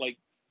 like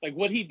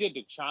what he did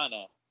to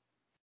China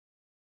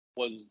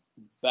was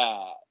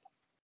bad.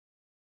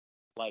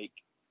 Like,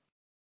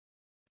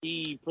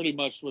 he pretty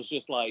much was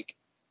just like,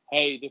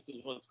 hey, this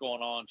is what's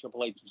going on.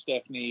 Triple H and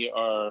Stephanie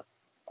are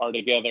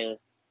together.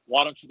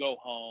 Why don't you go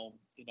home,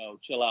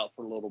 chill out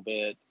for a little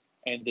bit,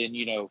 and then,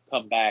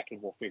 come back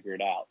and we'll figure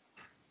it out.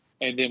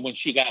 And then when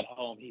she got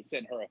home, he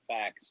sent her a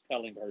fax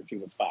telling her she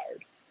was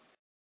fired.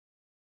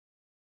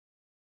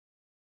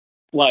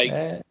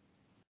 Like,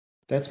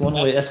 that's one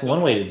way. That's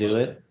one way to do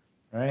it,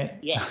 right?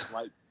 Yeah,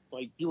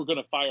 like you were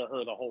gonna fire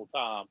her the whole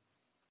time.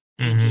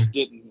 Mm-hmm. You just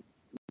didn't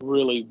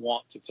really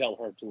want to tell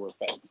her to her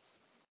face.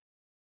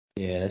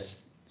 Yeah,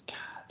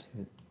 God,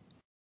 dude.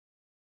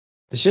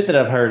 The shit that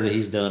I've heard that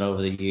he's done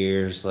over the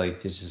years,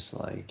 like, it's just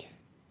like,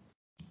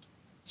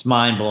 it's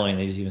mind blowing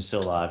that he's even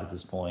still alive at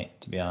this point,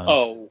 to be honest.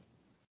 Oh,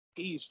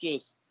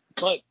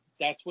 but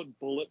that's what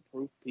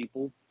bulletproof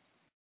people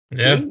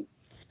do.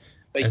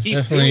 They that's keep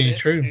definitely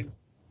true.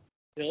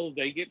 Until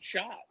they get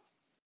shot.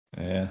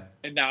 Yeah.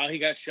 And now he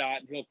got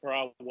shot, and he'll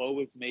cry, woe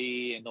is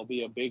me, and there'll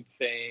be a big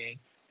thing.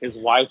 His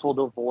wife will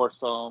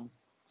divorce him,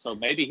 so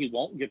maybe he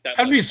won't get that.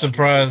 I'd be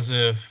surprised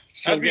if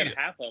she'll get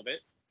half of it.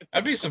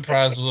 I'd be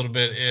surprised a little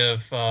bit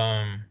if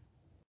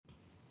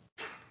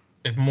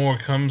more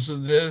comes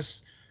of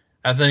this.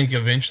 I think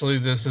eventually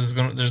there's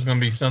gonna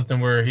be something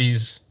where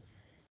he's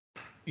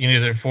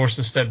either forced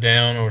to step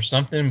down or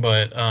something,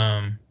 but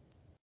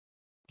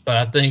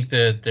I think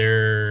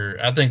that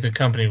I think the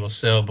company will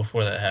sell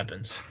before that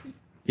happens.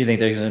 You think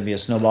there's going to be a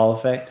snowball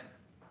effect?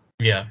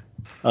 Yeah.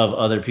 Of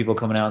other people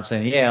coming out and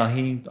saying, yeah,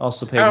 he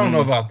also paid me. I don't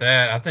know about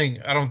that.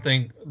 I don't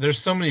think there's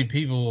so many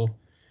people.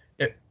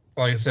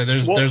 Like I said,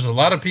 there's a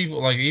lot of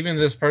people. Like, even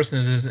this person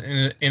is his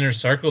inner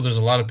circle. There's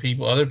a lot of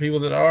people, other people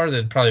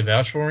that probably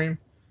vouch for him.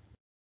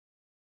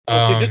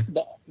 Well, see,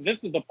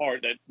 this is the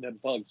part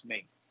that bugs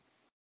me.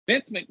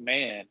 Vince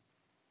McMahon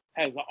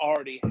has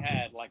already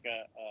had like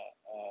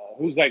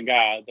who's that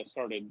guy that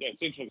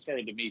essentially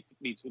started the Me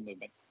Too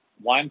movement?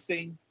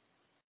 Weinstein?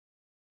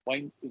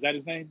 Is that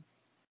his name?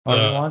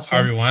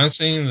 Harvey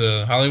Weinstein,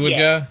 the Hollywood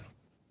guy?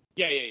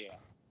 Yeah.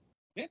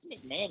 Vince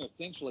McMahon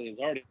essentially has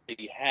already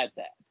had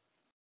that,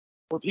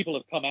 where people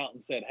have come out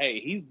and said, hey,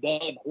 he's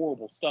done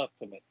horrible stuff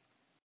to me.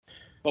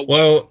 But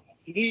what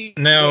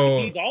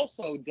he's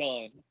also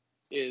done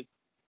is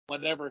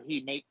whenever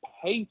he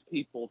pays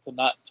people to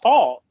not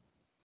talk,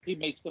 he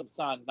makes them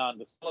sign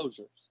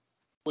non-disclosures,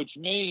 which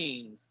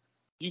means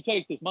you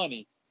take this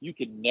money, you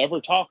can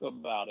never talk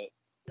about it,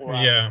 or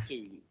I can sue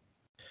you.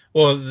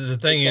 Well, the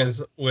thing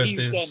is, with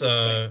this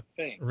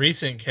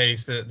recent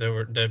case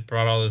that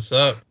brought all this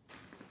up,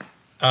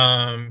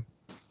 and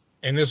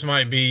this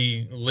might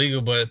be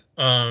legal, but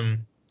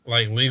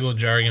like legal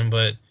jargon,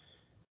 but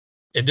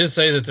it did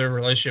say that their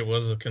relationship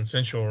was a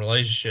consensual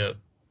relationship.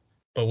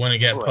 But when it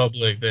got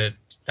public,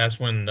 that's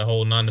when the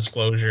whole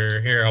non-disclosure,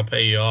 here, I'll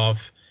pay you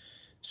off,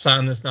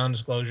 sign this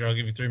non-disclosure, I'll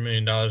give you $3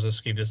 million, let's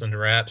keep this under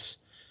wraps.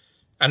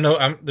 I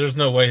know there's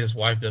no way his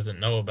wife doesn't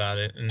know about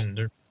it,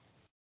 and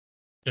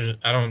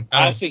I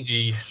don't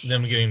see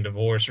them getting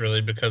divorced,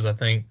 really, because I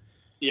think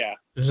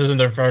this isn't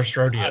their first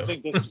rodeo. I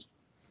think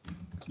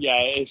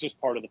it's just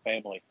part of the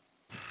family.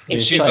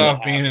 She's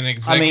off being an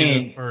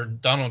executive for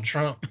Donald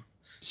Trump.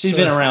 She's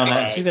been around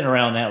that. She's been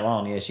around that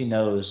long. Yeah, she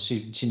knows.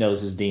 She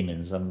knows his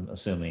demons. I'm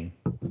assuming.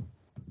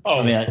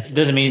 Oh, I mean, that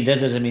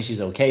doesn't mean she's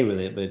okay with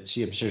it, but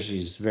I'm sure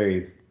she's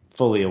very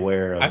fully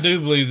aware of. I do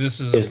believe this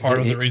is part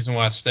of the reason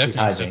why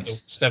Stephanie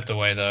stepped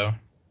away, though.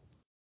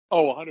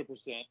 Oh, 100%.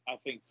 I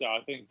think so. I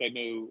think they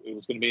knew it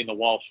was going to be in the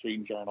Wall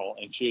Street Journal,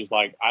 and she was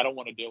like, "I don't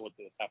want to deal with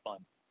this. Have fun."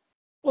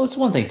 Well, it's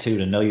one thing too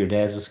to know your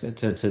dad's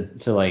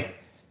to like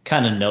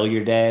kind of know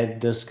your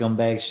dad does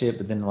scumbag shit,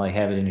 but then like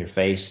have it in your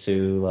face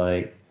too,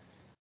 like.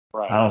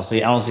 Right. I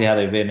don't see how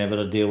they've been able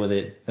to deal with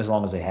it as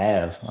long as they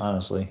have,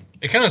 honestly.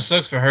 It kind of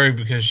sucks for her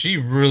because she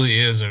really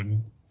is a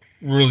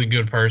really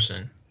good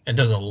person and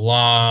does a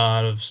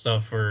lot of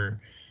stuff for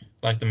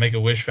like the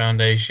Make-A-Wish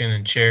Foundation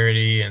and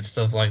charity and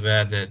stuff like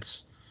that.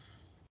 That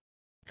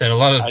a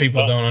lot of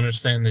people don't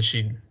understand that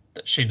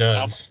she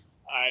does.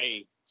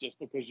 Just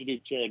because you do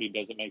charity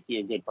doesn't make you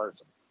a good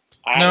person.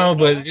 No,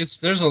 but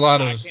there's a lot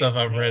of stuff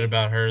I've read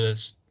about her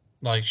that's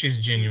like she's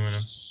genuine.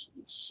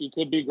 She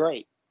could be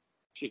great.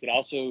 She could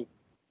also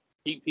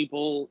keep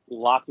people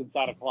locked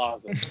inside a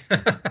closet.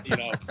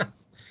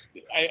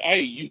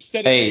 You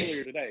said it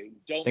earlier today.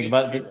 Don't think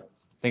about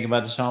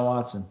Deshaun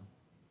Watson.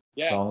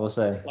 Yeah, that's all I'm gonna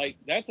say. Like,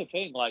 that's the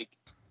thing. Like,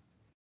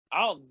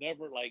 I'll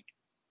never like.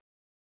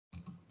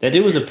 That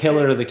dude was a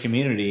pillar of the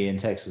community in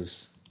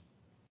Texas.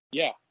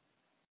 Yeah,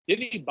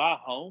 didn't he buy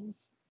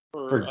homes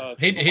for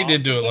he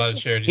did do a lot of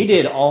charity. He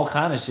did all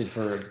kind of shit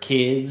for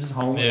kids,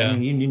 home. Yeah. I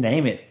mean, you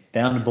name it,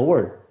 down the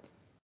board.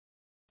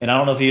 And I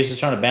don't know if he was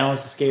just trying to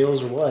balance the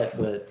scales or what,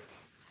 but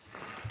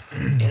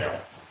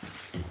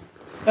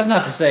That's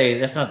not to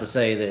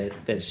say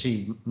that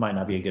she might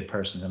not be a good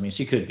person. I mean,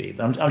 she could be.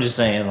 But I'm just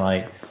saying,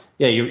 like,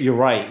 yeah, you're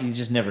right. You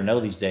just never know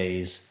these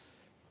days,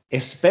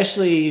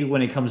 especially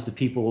when it comes to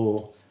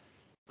people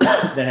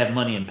that have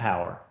money and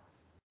power.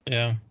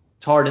 Yeah.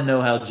 It's hard to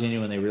know how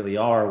genuine they really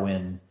are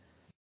when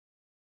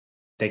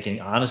they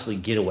can honestly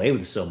get away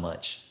with so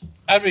much.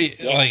 I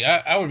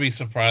would be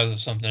surprised if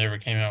something ever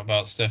came out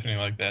about Stephanie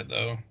like that,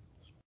 though.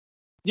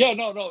 Yeah,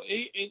 no.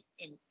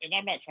 And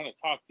I'm not trying to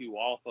talk you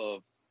off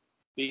of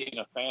being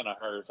a fan of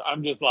hers.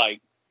 I'm just like,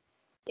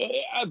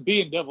 I'm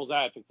being devil's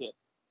advocate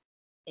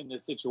in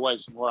this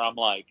situation where I'm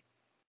like,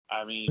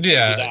 I mean, maybe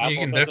the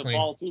apple doesn't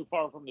fall too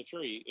far from the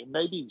tree. And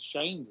maybe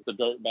Shane's the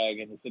dirtbag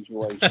in the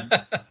situation.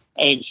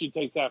 And she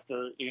takes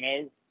after,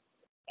 a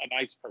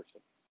nice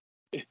person.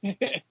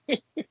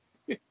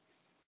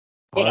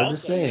 But Hard also, to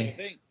say. I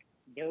think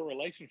their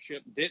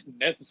relationship didn't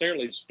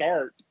necessarily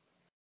start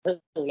her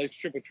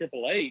relationship with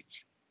Triple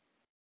H.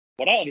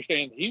 What I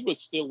understand, he was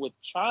still with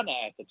China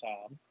at the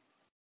time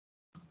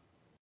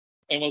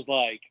and was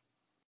like,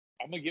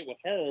 I'm going to get with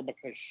her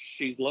because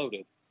she's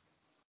loaded.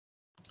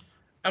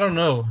 I don't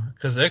know,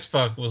 because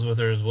X-Pac was with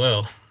her as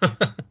well,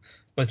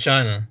 with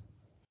China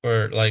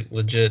for like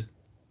legit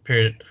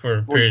period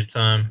of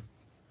time.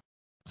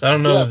 So I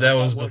don't know if that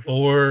was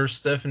before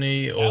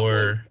Stephanie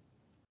or.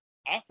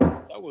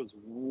 That was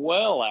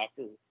well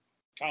after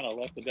China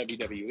left the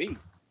WWE.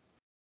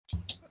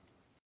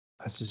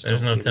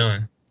 There's no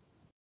telling.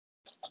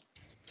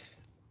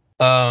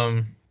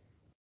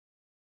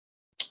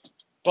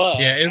 But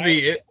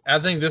yeah, I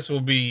think this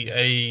will be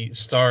a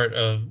start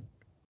of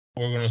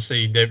we're going to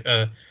see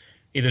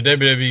either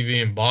WWE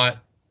being bought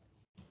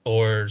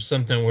or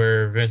something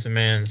where Vince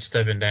McMahon's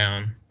stepping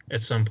down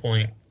at some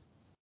point.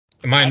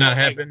 It might not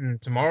happen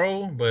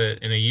tomorrow, but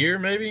in a year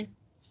maybe.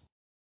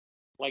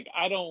 Like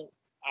I don't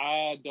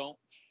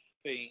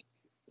think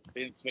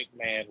Vince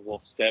McMahon will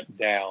step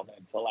down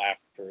until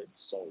after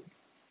it's sold.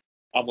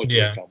 I'm with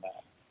Rich on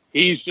that.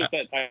 He's just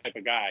that type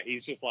of guy.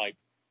 He's just like,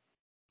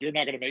 you're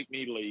not going to make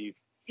me leave.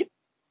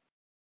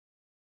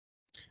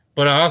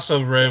 But I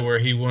also read where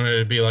he wanted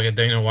to be like a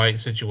Dana White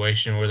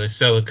situation where they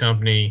sell the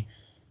company,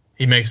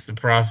 he makes the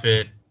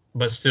profit,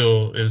 but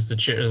still is the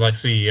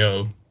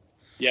CEO.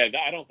 Yeah,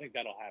 I don't think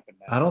that'll happen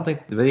now. I don't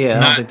think that.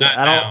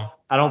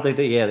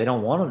 Yeah, they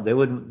don't want him. They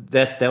wouldn't.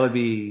 That would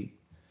be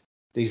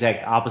the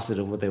exact opposite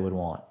of what they would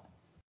want.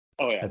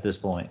 Oh yeah. At this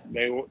point,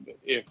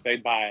 if they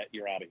buy it,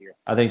 you're out of here.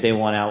 I think they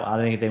want out. I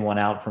think they want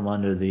out from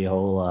under the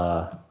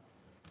whole.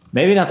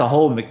 Maybe not the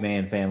whole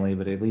McMahon family,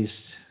 but at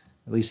least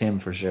him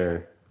for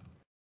sure.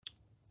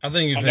 I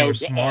think if they were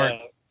smart,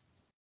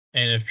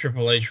 and if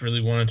Triple H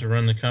really wanted to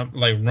run the company,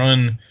 like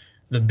run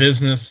the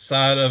business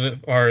side of it,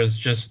 or as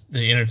just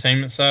the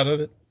entertainment side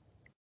of it,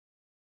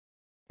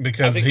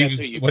 because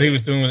what he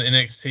was doing with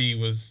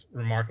NXT was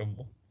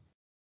remarkable.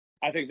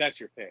 I think that's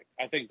your pick.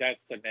 I think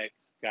that's the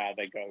next guy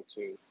they go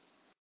to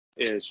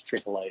is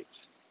Triple H.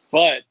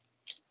 But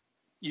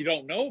you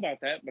don't know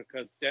about that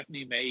because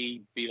Stephanie may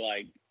be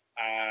like,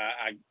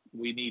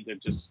 we need to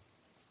just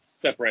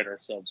separate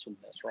ourselves from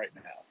this right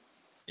now.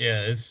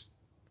 Yeah,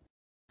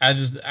 I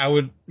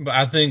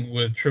think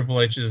with Triple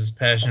H's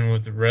passion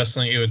with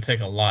wrestling, it would take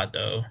a lot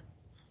though.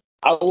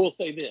 I will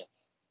say this.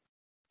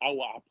 I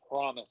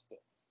promise this.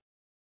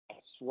 I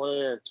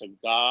swear to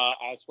God,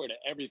 I swear to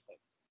everything.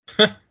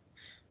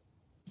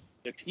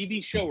 The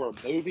TV show or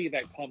movie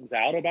that comes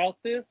out about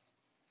this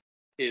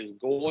is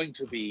going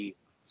to be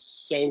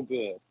so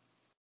good.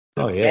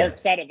 Yeah. Dark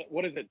Side of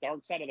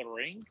the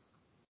Ring?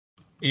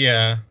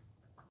 Yeah.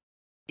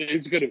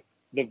 It's good.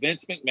 The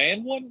Vince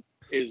McMahon one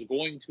is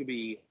going to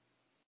be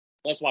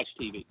let's watch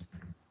TV.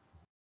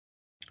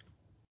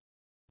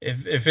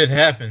 If it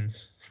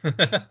happens.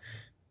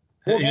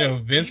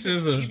 Vince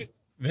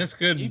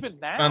could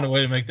find a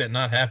way to make that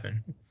not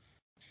happen.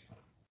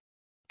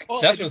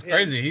 Well, that's what's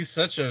crazy. He's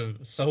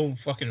so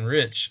fucking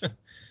rich.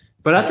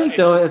 But I think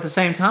though at the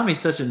same time he's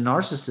such a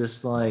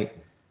narcissist. Like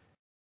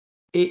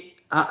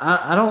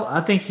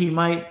I think he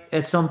might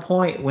at some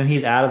point when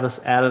he's out of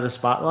the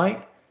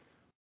spotlight,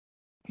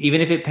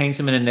 even if it paints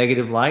him in a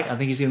negative light, I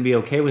think he's going to be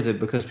okay with it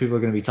because people are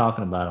going to be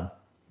talking about him.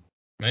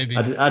 Maybe.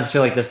 I just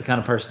feel like that's the kind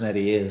of person that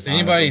he is. Did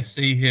anybody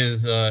see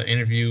his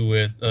interview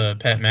with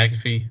Pat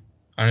McAfee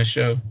on his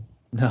show?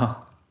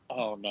 No.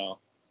 Oh no.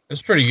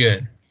 It's pretty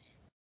good.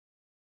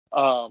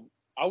 I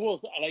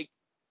will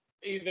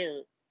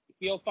either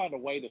he'll find a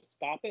way to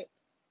stop it,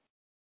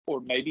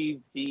 or maybe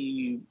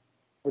the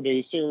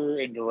producer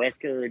and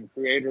director and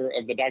creator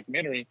of the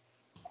documentary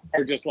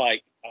are just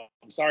like,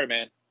 I'm sorry,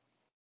 man,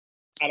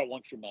 I don't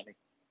want your money.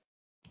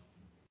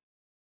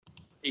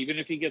 Even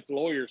if he gets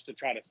lawyers to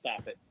try to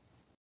stop it.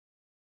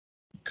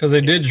 Because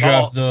they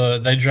dropped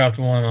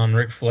one on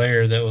Ric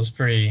Flair that was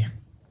pretty,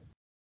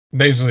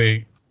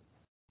 basically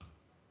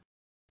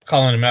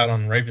calling him out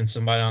on raping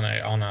somebody on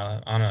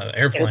a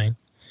airplane.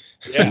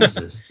 Yeah.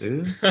 Jesus,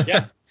 dude.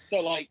 Yeah.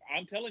 So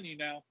I'm telling you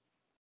now.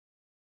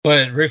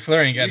 But Ric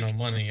Flair ain't got no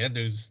money. That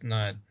dude's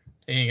not.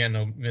 He ain't got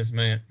no Vince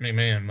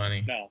McMahon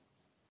money. No.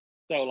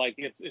 So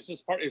it's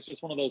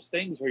just one of those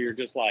things where you're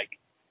just like,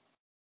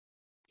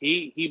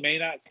 he may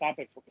not stop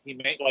it. He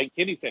may, like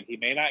Kenny said, he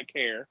may not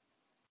care.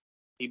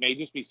 He may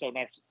just be so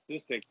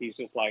narcissistic. He's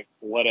just like,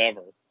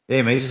 whatever. Yeah,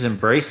 he may just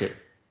embrace it,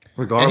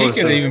 regardless. And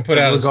he could even put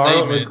out a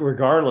statement,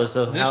 regardless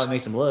of how it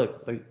makes him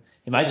look. Like,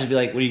 he might just be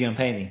like, "What are you gonna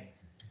pay me?"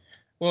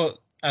 Well,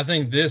 I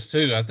think this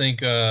too. I think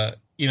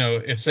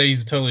if say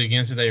he's totally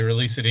against it, they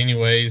release it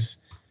anyways.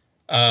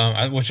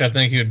 Which I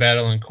think he would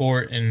battle in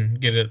court and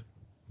get it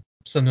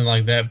something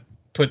like that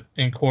put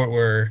in court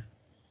where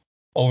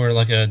over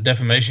like a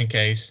defamation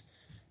case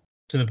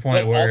to the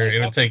point where it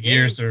would take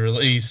years to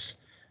release.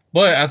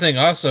 But I think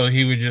also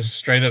he would just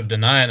straight up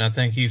deny it. And I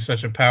think he's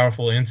such a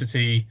powerful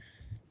entity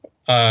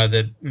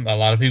that a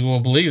lot of people will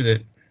believe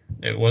that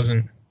it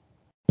wasn't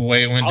the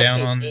way it went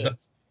down on.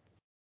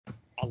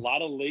 A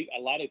lot of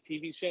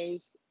TV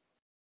shows,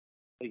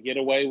 they get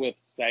away with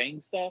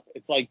saying stuff.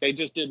 It's like they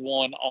just did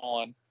one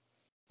on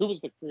who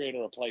was the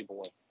creator of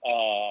Playboy?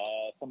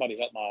 Somebody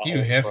help my Hugh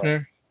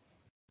Hefner.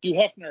 Hugh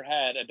Hefner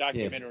had a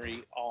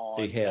documentary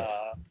on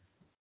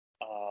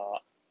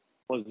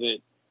was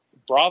it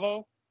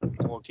Bravo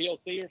or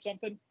TLC or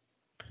something?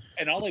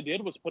 And all they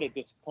did was put a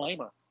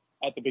disclaimer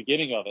at the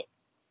beginning of it,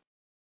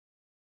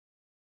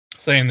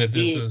 saying that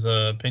this is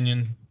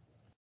opinion,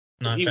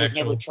 not he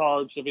factual. was never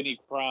charged of any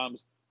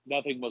crimes.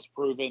 Nothing was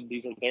proven.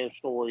 These are their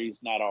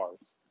stories, not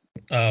ours.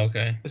 Oh,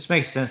 okay. This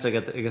makes sense. I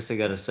guess they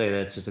got to say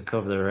that just to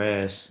cover their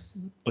ass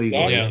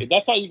legally. Exactly. Yeah.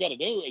 That's all you got to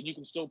do, and you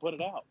can still put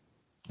it out.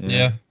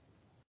 Yeah.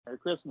 Merry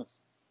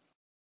Christmas.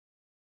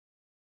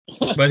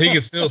 But he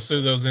could still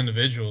sue those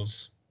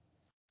individuals.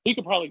 He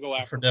could probably go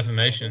after for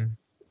defamation.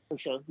 For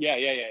sure. Yeah.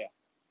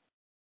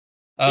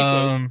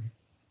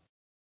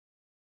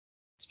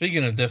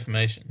 Speaking of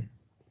defamation.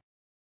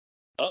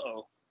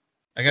 Uh-oh.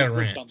 I got a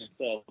rant.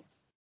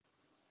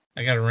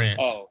 I got a rant.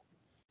 Oh,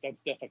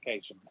 that's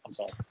defecation. I'm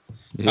sorry.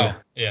 Yeah.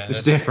 Oh, yeah.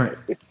 It's different.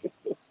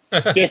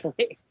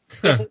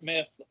 different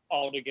mess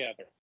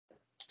altogether.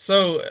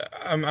 So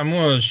I'm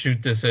going to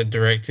shoot this at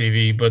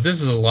DirecTV, but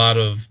this is a lot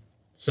of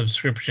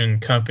subscription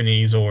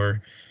companies,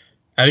 or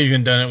I've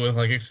even done it with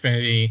like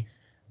Xfinity,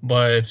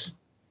 but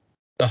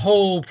the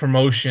whole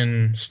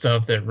promotion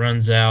stuff that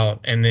runs out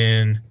and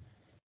then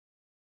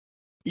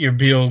your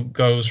bill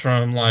goes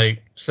from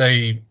like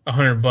say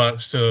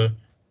 $100 to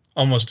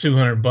almost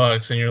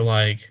 $200, and you're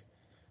like,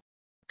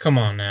 come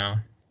on now.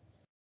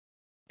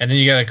 And then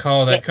you got to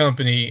call that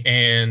company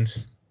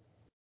and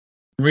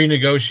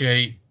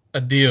renegotiate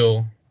a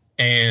deal,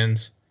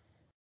 and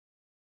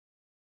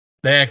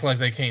they act like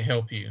they can't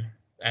help you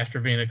after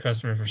being a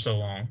customer for so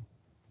long.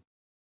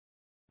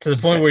 To the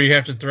point where you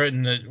have to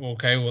threaten that,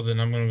 okay, well then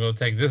I'm going to go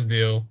take this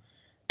deal.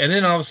 And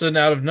then all of a sudden,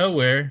 out of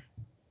nowhere,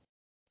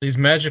 these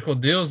magical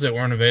deals that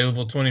weren't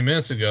available 20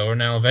 minutes ago are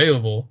now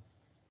available,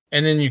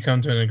 and then you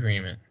come to an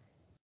agreement.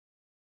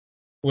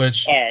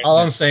 Which, all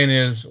I'm saying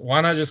is,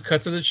 why not just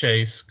cut to the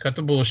chase, cut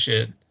the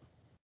bullshit.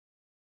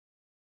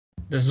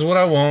 This is what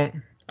I want.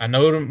 I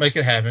know it'll make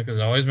it happen because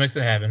it always makes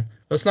it happen.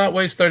 Let's not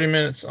waste 30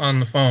 minutes on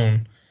the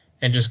phone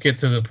and just get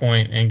to the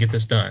point and get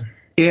this done.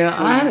 Yeah,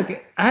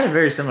 I had a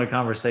very similar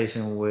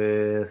conversation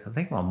with, I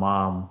think, my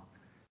mom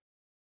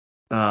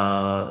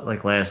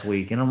like last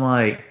week, and I'm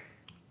like,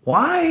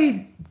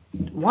 why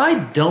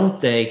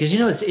don't they? Because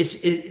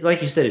it's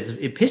like you said,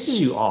 it pisses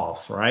you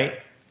off, right?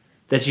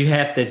 That you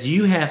have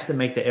to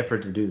make the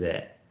effort to do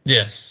that.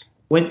 Yes.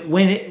 Why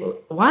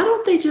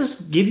don't they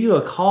just give you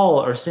a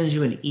call or send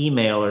you an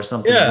email or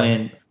something?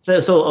 Yeah.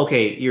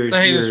 Okay,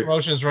 hey, this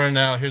promotion's running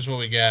out. Here's what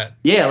we got.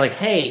 Yeah, like,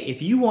 hey,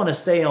 if you want to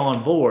stay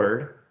on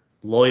board,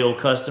 loyal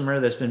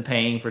customer that's been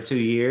paying for 2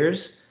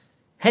 years,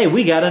 hey,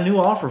 we got a new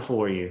offer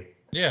for you.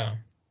 Yeah.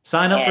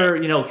 Sign up for,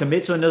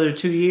 commit to another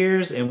 2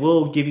 years, and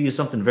we'll give you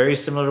something very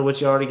similar to what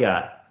you already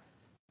got.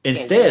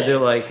 Instead, they're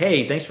like,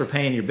 hey, thanks for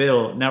paying your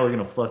bill. Now we're going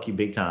to fuck you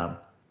big time.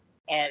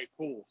 All right,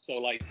 cool. So,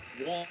 like,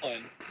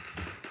 one,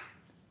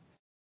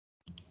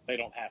 they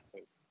don't have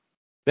to.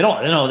 They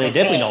don't. No, they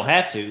definitely don't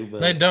have to. But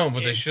they don't,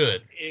 but they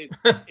should.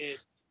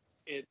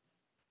 It's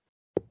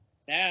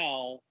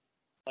now,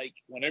 like,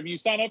 whenever you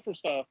sign up for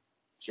stuff,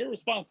 it's your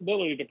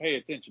responsibility to pay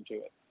attention to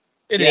it.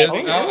 It is.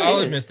 I'll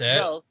admit that.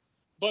 No,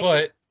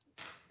 but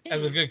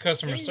as a good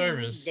customer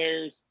service,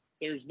 there's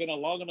been a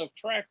long enough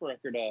track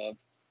record of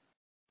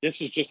this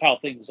is just how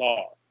things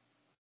are.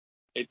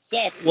 It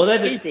sucks. Well,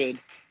 it's stupid,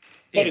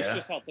 but it's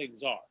just how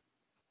things are.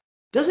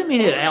 Doesn't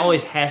mean it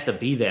always has to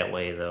be that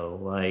way, though.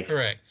 Like,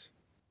 correct.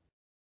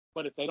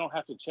 But if they don't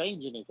have to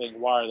change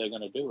anything, why are they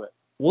going to do it?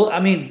 Well,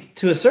 I mean,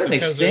 to a certain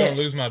extent, they're going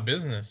to lose my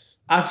business.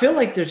 I feel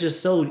like they're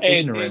just so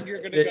ignorant.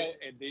 And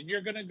then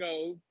you're going to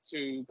go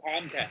to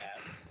Comcast.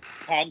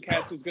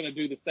 Comcast is going to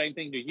do the same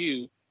thing to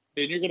you.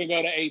 Then you're going to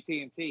go to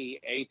AT&T.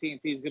 AT&T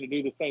is going to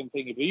do the same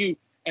thing to you,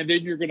 and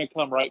then you're going to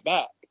come right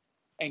back.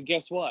 And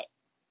guess what?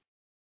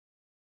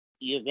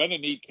 You're going to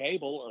need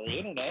cable or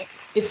internet.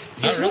 It's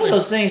one of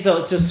those things,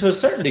 though, just to a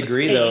certain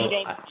degree, though. Hold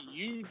on,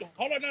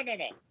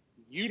 no.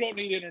 You don't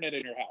need internet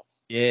in your house.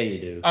 Yeah, you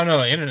do. Oh,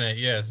 no, internet,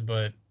 yes,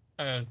 but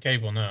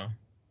cable, no.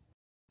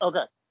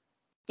 Okay.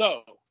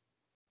 So,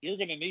 you're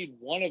going to need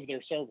one of their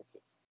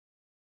services.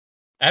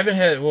 I haven't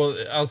had. Well,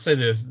 I'll say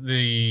this: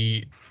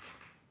 the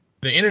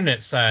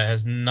internet side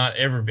has not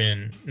ever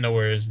been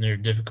nowhere as near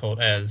difficult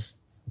as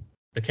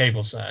the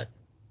cable side.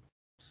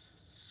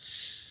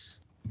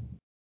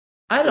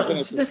 I don't.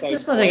 This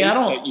my thing. I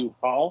don't. You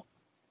call.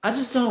 I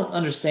just don't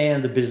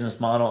understand the business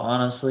model,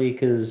 honestly,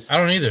 because I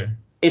don't either.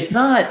 It's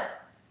not.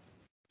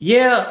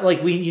 Yeah,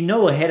 like you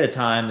know ahead of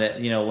time that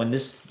when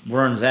this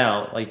runs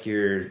out, like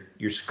you're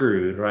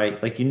screwed,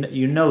 right? Like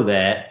you know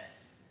that,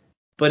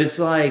 but it's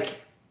like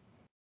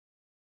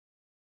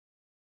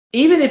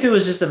even if it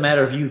was just a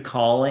matter of you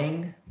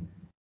calling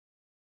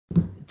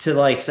to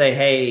like say,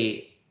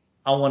 hey,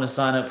 I want to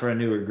sign up for a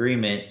new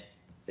agreement.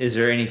 Is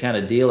there any kind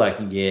of deal I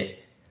can get?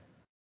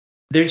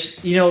 There's,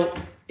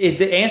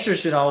 the answer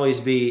should always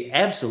be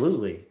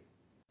absolutely.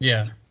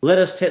 Yeah.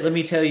 Let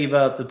me tell you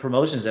about the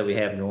promotions that we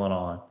have going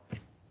on.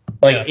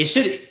 Like it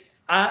should.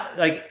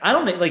 I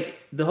don't like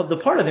the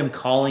part of them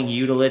calling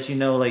you to let you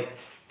know, like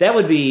that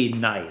would be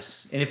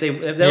nice. And if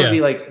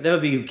that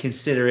would be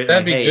considerate.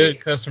 That'd like, be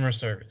good customer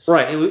service.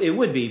 Right. It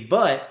would be.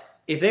 But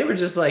if they were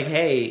just like,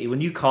 hey,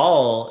 when you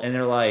call and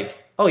they're like,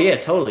 oh yeah,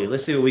 totally,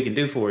 let's see what we can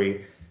do for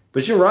you.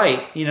 But you're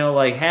right.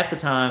 Like half the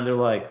time they're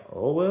like,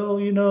 oh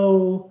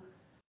well,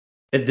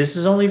 this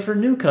is only for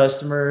new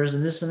customers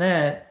and this and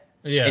that.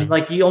 Yeah. And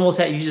like you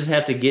just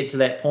have to get to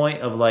that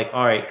point of like,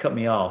 all right, cut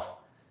me off.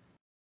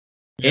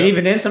 Yep. And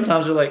even then,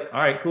 sometimes they're like, all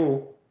right,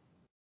 cool.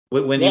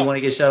 When do you want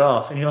to get shut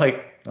off? And you're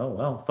like, oh,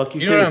 well, fuck you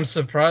too. You know what I'm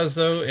surprised,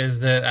 though, is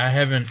that I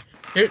haven't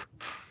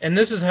 – and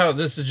this is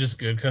just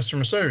good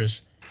customer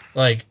service.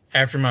 Like,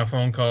 after my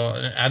phone call,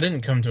 I didn't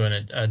come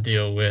to a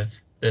deal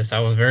with this. I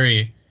was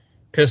very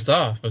pissed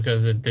off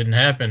because it didn't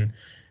happen.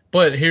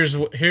 But here's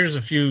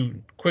a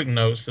few quick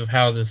notes of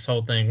how this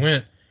whole thing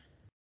went.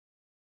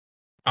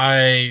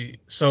 I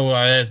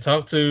had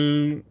talked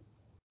to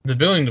the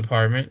billing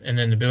department, and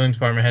then the billing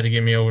department had to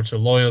get me over to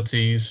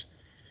loyalties.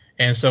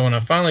 And so when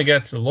I finally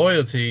got to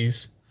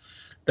loyalties,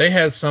 they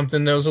had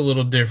something that was a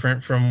little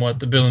different from what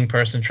the billing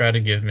person tried to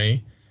give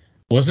me.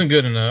 Wasn't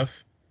good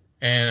enough.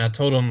 And I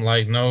told them,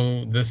 like,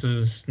 no, this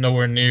is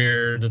nowhere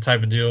near the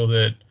type of deal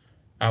that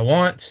I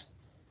want.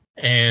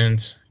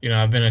 And,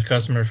 I've been a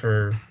customer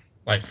for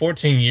like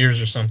 14 years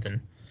or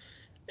something.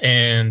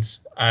 And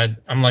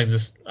I'm like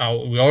this,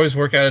 we always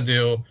work out a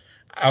deal.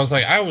 I was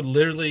like, I would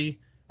literally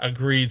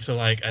agree to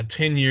like a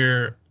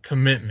 10-year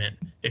commitment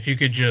if you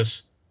could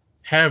just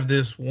have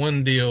this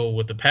one deal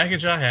with the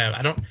package I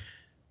have.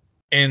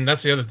 And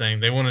that's the other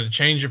thing. They wanted to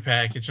change your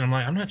package, and I'm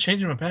like, I'm not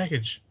changing my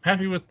package. I'm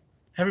happy with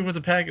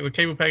the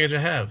cable package I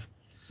have.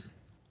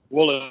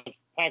 Well, if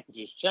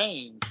packages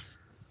change,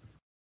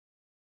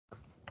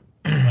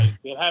 like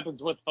it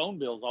happens with phone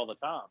bills all the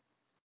time.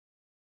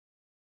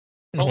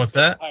 What's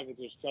that?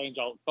 Packages change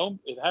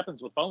it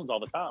happens with phones all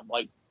the time.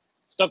 Like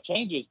stuff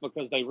changes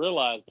because they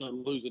realize they're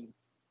losing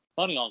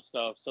money on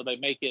stuff, so they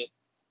make it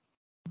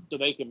so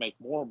they can make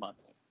more money.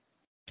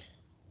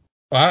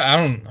 Well, I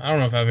don't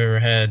know if I've ever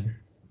had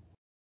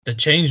to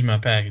change my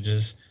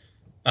packages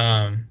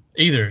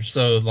either.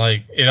 So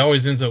like it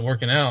always ends up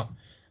working out.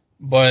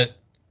 But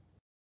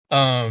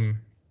and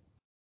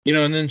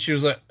then she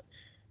was like,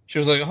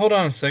 hold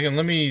on a second,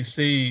 let me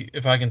see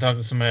if I can talk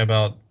to somebody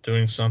about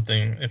doing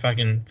something, if I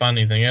can find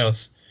anything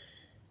else.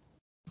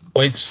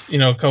 Waits, a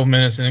couple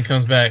minutes and then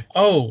comes back.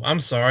 Oh, I'm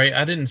sorry,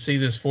 I didn't see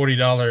this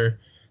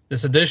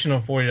additional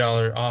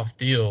 $40 off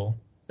deal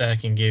that I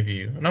can give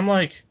you. And I'm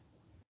like,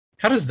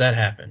 how does that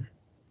happen?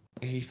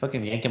 Are you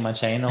fucking yanking my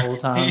chain the whole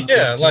time?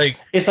 Yeah,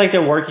 it's like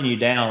they're working you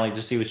down, like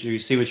to see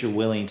what you're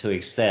willing to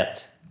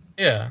accept.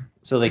 Yeah.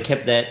 So they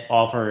kept that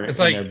offer in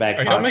their back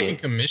pocket. Are y'all making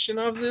commission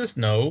off this?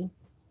 No.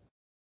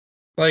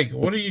 Like,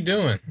 what are you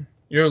doing?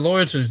 You're a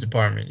loyalties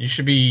department. You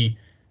should be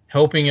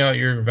helping out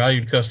your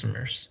valued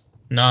customers,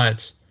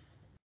 not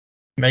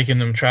making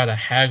them try to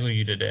haggle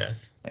you to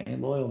death.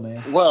 Ain't loyal,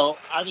 man. Well,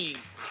 I mean,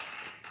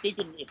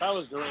 if I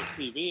was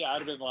DirecTV, I'd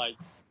have been like,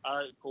 all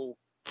right, cool.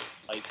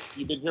 Like,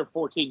 you've been here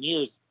 14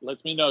 years.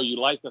 Lets me know you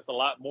like us a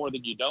lot more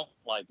than you don't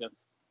like us.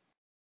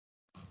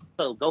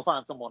 So go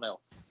find someone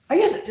else. I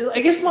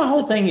guess my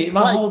whole thing,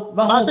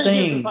 whole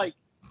thing is like,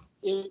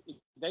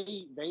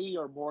 they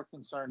are more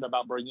concerned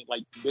about bringing,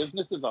 like,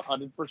 businesses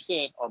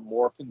 100% are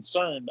more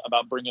concerned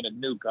about bringing in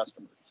new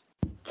customers.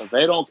 So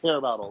they don't care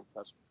about old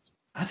customers.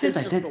 I feel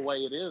like that's the way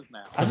it is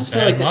now. I just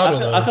feel like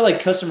I feel like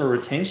customer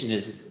retention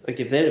is like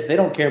if they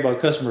don't care about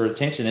customer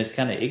retention, it's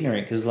kind of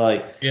ignorant because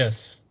like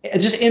yes,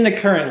 just in the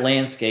current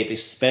landscape,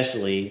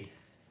 especially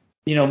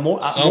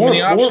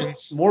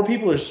more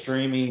people are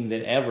streaming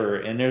than ever,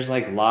 and there's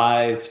like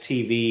live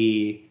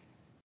TV,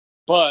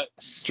 but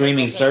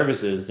streaming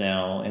services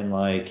now, and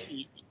like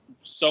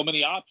so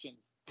many options,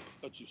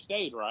 but you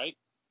stayed, right?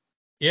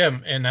 Yeah,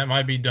 and that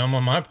might be dumb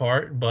on my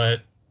part, but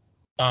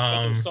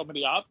there's so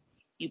many options.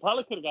 You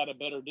probably could have got a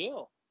better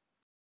deal.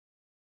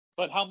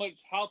 But how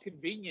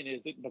convenient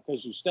is it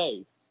because you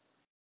stayed?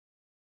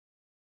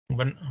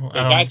 But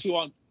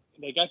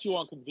they got you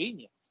on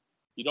convenience.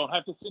 You don't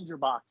have to send your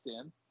box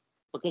in,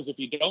 because if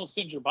you don't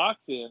send your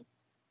box in,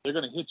 they're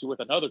going to hit you with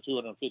another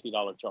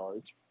 $250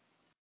 charge.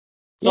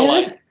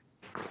 So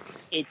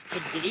it's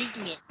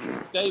convenient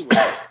to stay with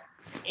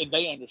it, and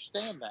they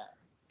understand that.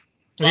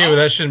 Yeah, but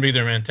that shouldn't be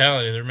their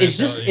mentality. It's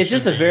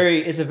just a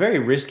very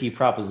risky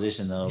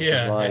proposition though.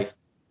 Yeah.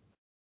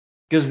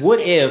 Because what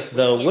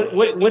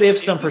if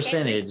some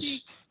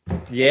percentage?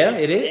 Yeah,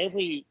 it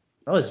is.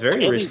 It's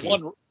very risky.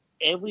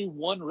 Every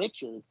one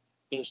Richard,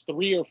 there's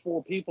 3 or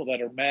 4 people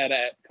that are mad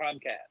at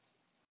Comcast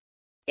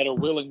that are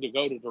willing to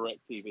go to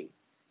DirecTV.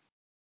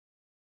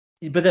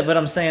 But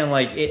I'm saying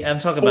I'm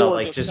talking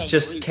about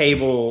just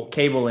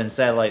cable and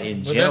satellite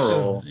in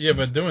general.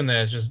 But doing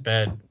that is just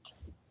bad.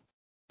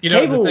 You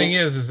know, the thing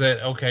is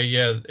that okay,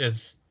 yeah,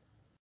 it's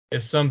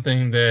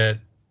something that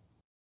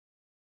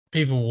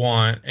people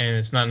want and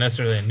it's not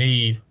necessarily a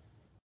need,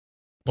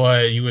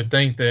 but you would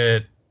think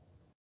that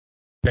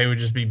they would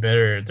just be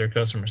better at their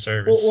customer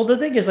service. Well, the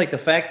thing is, the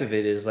fact of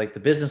it is, the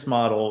business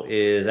model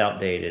is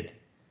outdated.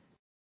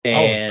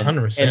 And,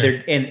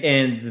 100%.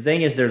 And the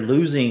thing is, they're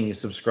losing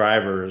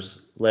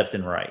subscribers left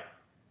and right.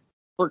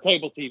 For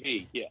cable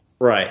TV, yes.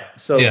 Right.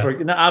 So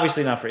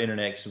obviously not for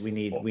internet, because we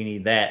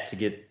need that to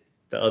get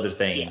the other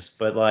things.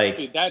 Yeah. But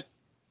see, that's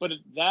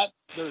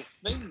their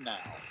thing now.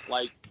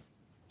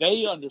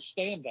 They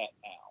understand that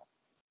now.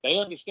 They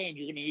understand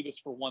you're going to need us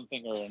for one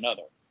thing or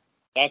another.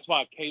 That's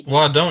why cable.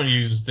 Well, I don't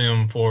use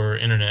them for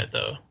internet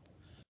though.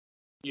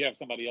 You have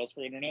somebody else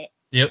for internet?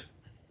 Yep.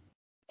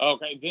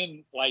 Okay,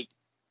 then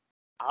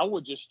I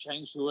would just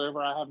change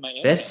whoever I have my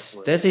internet.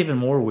 That's even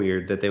more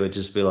weird that they would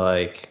just be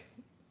like,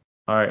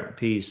 all right,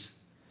 peace.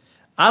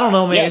 I don't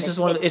know, man. Yeah, it's just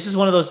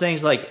one of those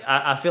things.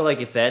 I feel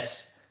like if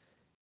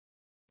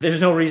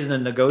there's no reason to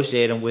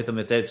negotiate them with them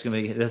if that's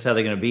how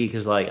they're gonna be.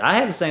 Because I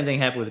had the same thing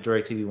happen with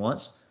DirecTV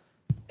once,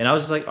 and I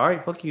was just like, all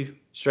right, fuck you,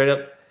 straight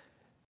up.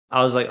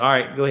 I was like, all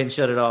right, go ahead and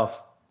shut it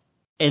off.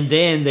 And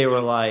then they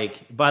were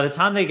like, by the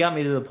time they got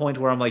me to the point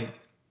where I'm like,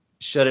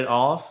 shut it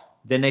off,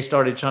 then they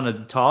started trying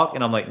to talk,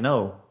 and I'm like,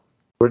 no,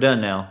 we're done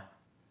now.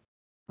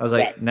 I was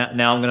like,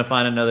 now I'm gonna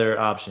find another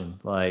option.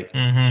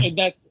 And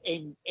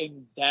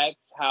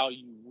that's how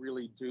you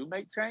really do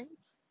make change.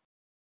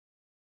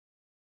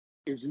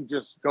 Is you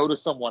just go to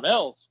someone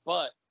else,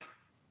 but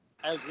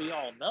as we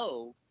all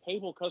know,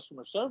 cable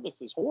customer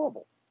service is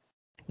horrible.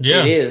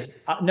 Yeah, it is.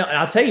 No,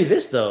 I'll tell you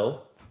this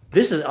though.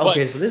 This is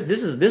okay. So this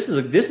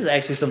is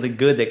actually something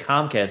good that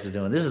Comcast is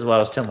doing. This is what I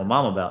was telling my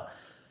mom about.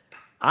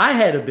 I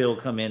had a bill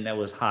come in that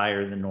was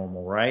higher than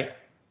normal, right?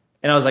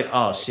 And I was like,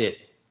 oh shit,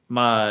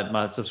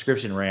 my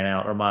subscription ran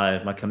out, or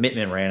my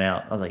commitment ran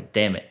out. I was like,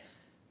 damn it.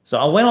 So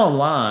I went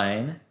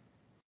online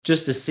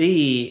just to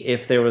see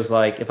if there was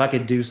if I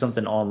could do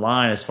something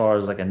online as far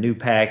as a new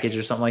package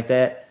or something like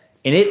that.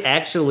 And it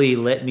actually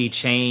let me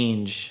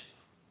change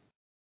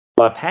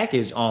my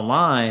package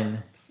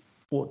online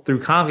through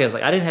Comcast.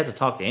 I didn't have to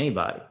talk to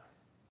anybody.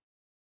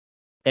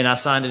 And I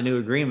signed a new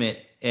agreement,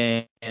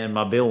 and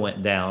my bill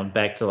went down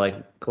back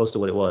to close to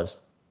what it was.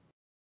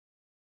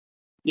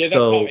 Yeah, that's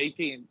how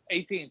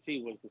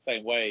AT&T was the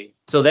same way.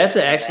 So that's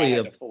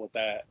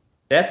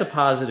that's a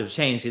positive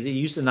change. It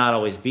used to not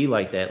always be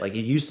like that. It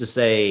used to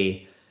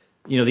say,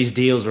 these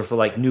deals are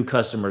for new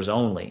customers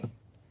only.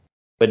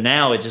 But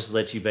now it just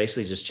lets you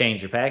basically just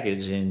change your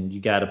package, and you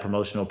got a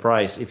promotional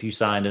price if you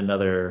signed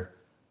another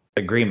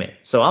agreement.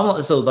 So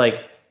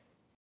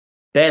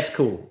that's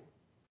cool.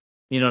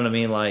 You know what I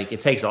mean? It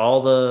takes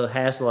all the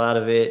hassle out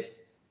of it.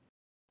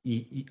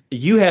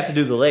 You have to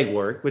do the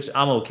legwork, which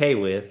I'm okay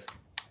with.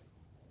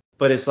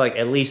 But it's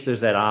at least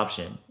there's that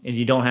option, and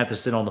you don't have to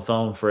sit on the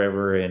phone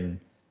forever and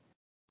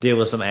deal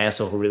with some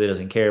asshole who really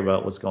doesn't care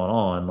about what's going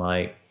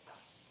on.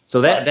 So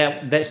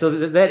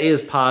that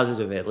is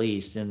positive at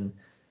least. And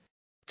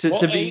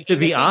to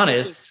be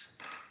honest,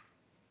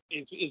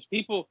 is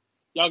people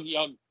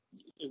y'all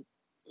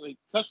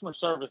customer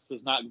service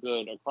is not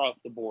good across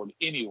the board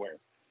anywhere.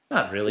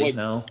 Not really, What's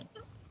no.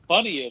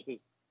 Funny is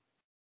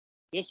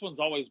this one's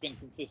always been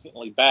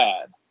consistently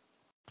bad.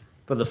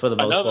 For the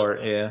most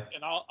part, yeah.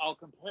 And I'll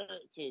compare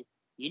it to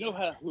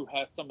who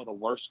has some of the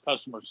worst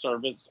customer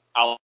service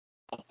out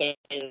there.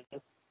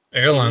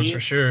 Airlines for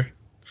sure.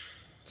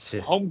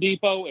 Home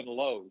Depot and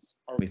Lowe's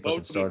are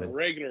voted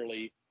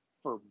regularly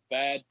for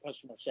bad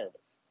customer service.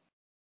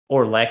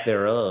 Or lack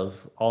thereof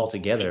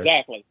altogether.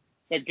 Exactly.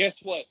 But guess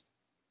what?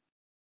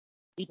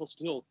 People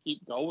still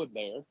keep going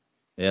there.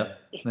 Yeah,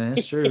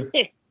 that's true.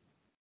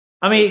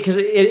 I mean, because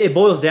it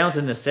boils down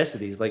to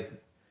necessities.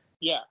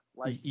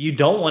 You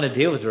don't want to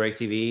deal with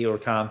DirecTV or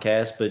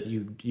Comcast, but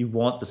you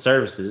want the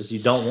services. You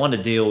don't want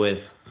to deal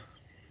with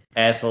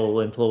asshole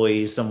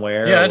employees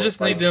somewhere. Yeah, I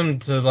just need them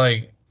to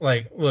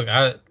look.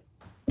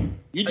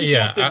 You just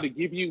want them to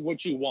give you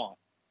what you want.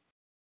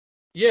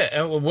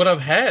 Yeah, what I've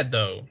had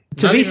though.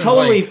 To be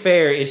totally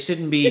fair, it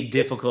shouldn't be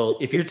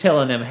difficult if you're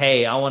telling them,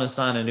 "Hey, I want to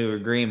sign a new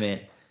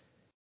agreement."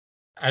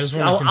 I just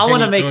want to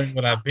continue doing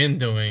what I've been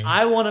doing.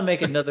 I want to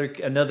make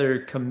another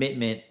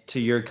commitment to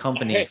your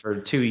company for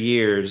 2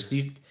 years.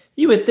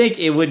 You would think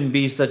it wouldn't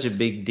be such a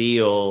big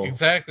deal.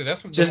 Exactly,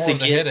 that's what just to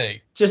get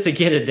headache. Just to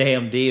get a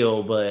damn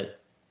deal, but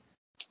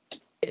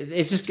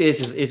it's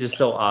just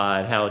so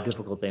odd how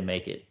difficult they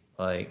make it.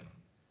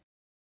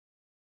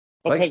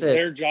 Because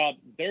their job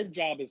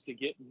is to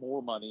get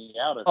more money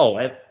out of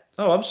you.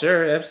 I'm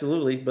sure,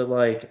 absolutely, but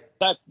like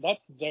that's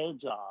their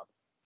job.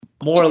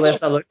 More or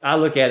less, I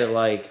look at it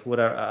like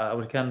I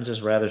would kind of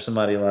just rather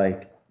somebody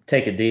like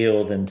take a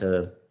deal than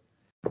to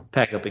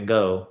pack up and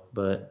go.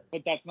 But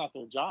that's not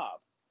their job.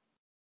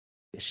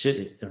 It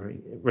should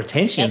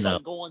retention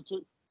that's though.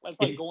 Like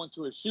going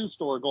to a shoe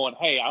store, going,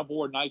 "Hey, I've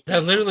worn Nike."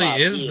 That literally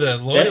is years.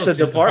 the loyalty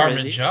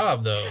department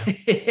job, though.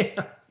 Yeah.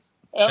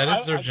 That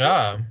is their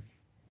job.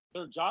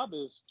 Their job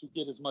is to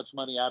get as much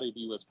money out of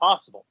you as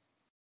possible.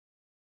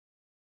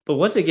 But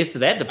once it gets to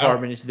that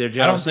department, it's their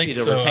job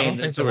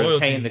to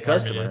retain the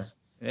customer.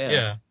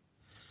 Yeah.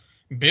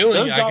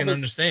 Billing, I can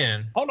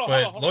understand,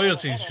 but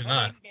loyalty should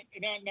not.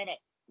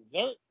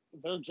 No.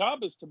 Their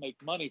job is to make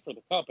money for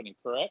the company,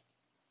 correct?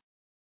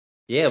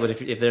 Yeah,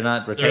 but if they're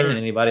not retaining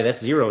anybody,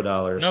 that's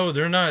 $0. No,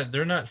 they're not.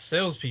 They're not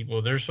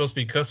salespeople. They're supposed to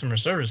be customer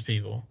service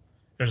people.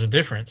 There's a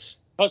difference.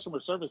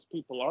 Customer service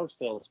people are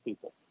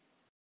salespeople.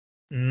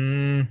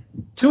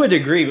 To a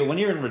degree, but when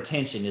you're in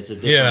retention, it's a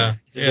different.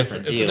 It's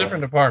a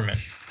different department.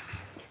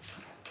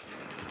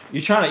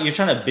 You're trying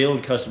to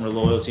build customer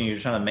loyalty. And you're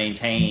trying to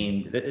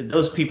maintain.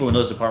 Those people in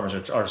those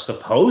departments are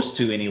supposed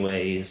to,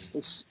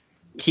 anyways.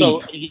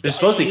 They're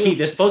supposed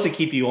to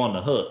keep you on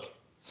the hook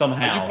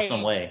somehow,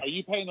 some way. Are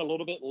you paying a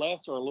little bit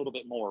less or a little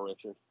bit more,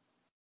 Richard,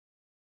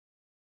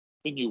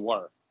 than you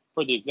were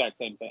for the exact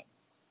same thing?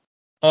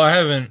 Oh, I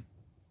haven't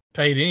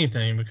paid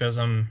anything because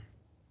I'm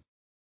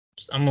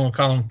gonna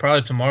call them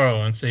probably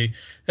tomorrow and see.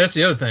 That's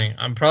the other thing.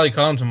 I'm probably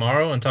calling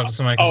tomorrow and talk to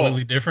somebody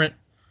completely different.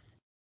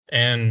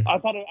 And I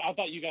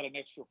thought you got an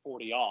extra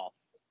 40 off.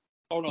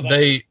 Oh no,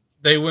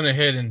 they went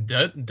ahead and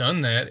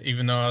done that,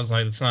 even though I was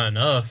like, it's not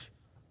enough.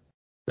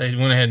 They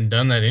went ahead and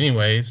done that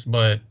anyways,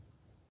 but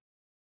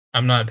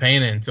I'm not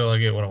paying it until I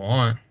get what I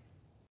want.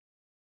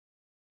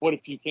 What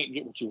if you can't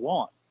get what you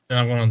want? Then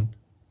I'm going to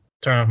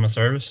turn off my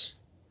service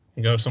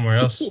and go somewhere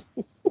else.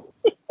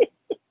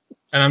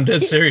 And I'm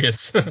dead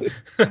serious.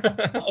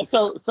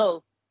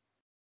 So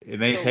it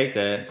may take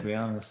that, to be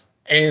honest.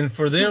 And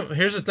for them,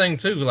 here's the thing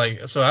too.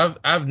 Like, so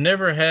I've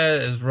never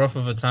had as rough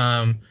of a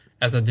time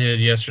as I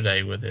did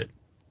yesterday with it.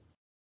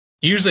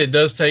 Usually, it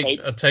does take like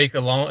a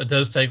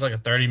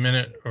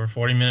 30-minute or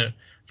 40-minute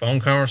phone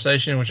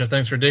conversation, which I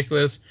think is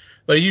ridiculous.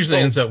 But it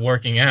usually ends up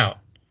working out.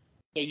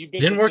 So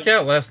didn't work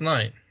out last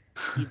night.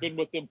 You've been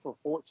with them for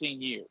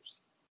 14 years.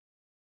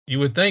 You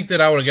would think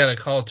that I would have got a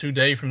call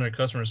today from their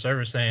customer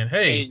service saying,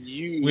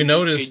 "Hey, we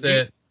noticed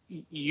that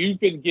you've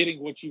been getting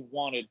what you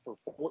wanted for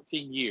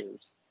 14 years."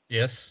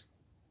 Yes.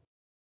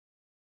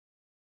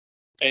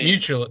 And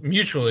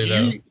mutually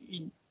though.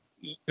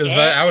 Because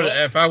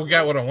if I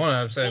got what I wanted,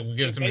 I'd say, "Well,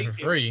 give it to me for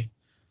free."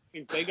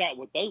 If they got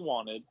what they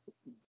wanted,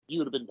 you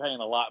would have been paying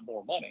a lot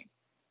more money.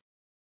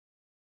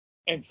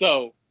 And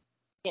so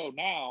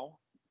now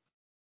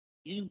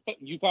you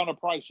found a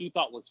price you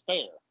thought was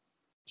fair.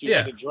 You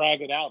had to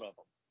drag it out of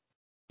them.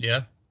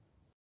 Yeah.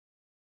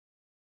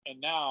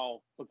 And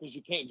now, because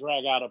you can't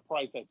drag out a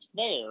price that's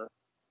fair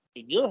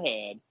in your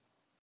head,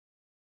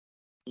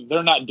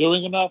 they're not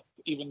doing enough,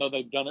 even though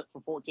they've done it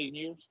for 14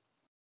 years.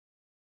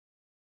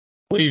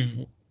 Wait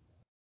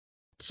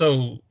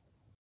a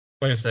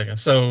second.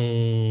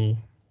 So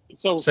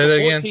say that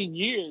again.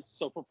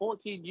 For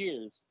 14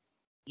 years,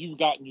 you've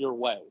gotten your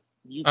way.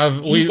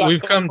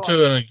 We've come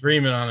to an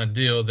agreement on a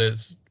deal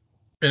that's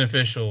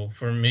beneficial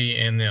for me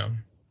and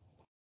them.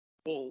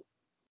 Well,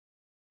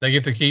 they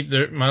get to keep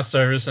my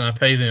service, and I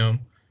pay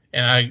them,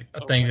 and I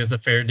think it's a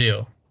fair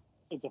deal.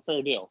 It's a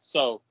fair deal.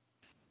 So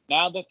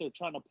now that they're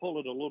trying to pull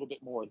it a little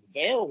bit more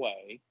their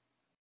way,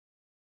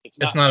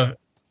 it's not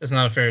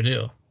a fair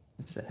deal.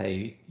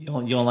 Hey, you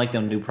don't like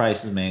them new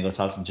prices, man? Go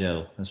talk to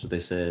Joe. That's what they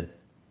said.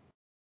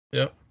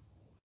 Yep.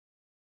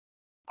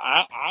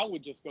 I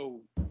would just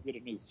go get a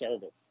new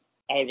service.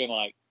 I would have been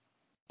like,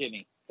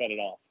 Kenny, cut it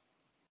off.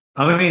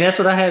 I mean, that's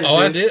what I had.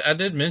 I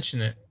did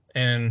mention it,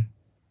 and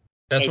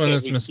that's when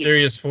this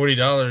mysterious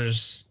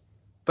 $40.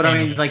 But I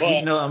mean,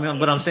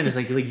 what I'm saying is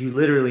like you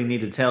literally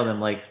need to tell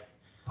them like,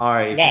 all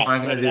right, if you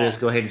aren't going to do this,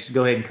 go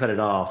ahead and cut it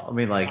off. I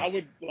mean, like, I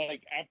would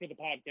after the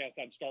podcast,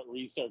 I'd start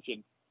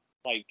researching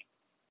like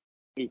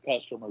new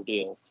customer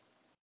deals.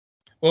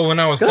 Well, when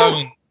I was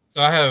talking,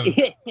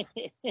 I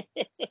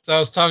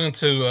was talking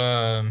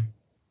to,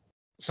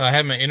 so I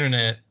had my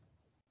internet.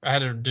 I had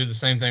to do the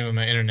same thing with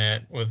my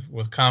internet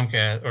with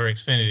Comcast or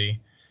Xfinity,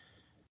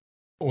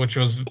 which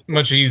was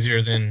much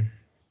easier than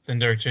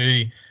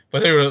DirecTV.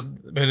 But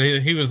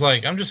he was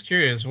like, I'm just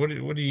curious, what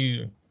are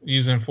you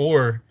using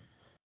for?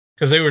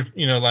 Because they were,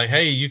 like,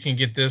 hey, you can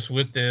get this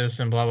with this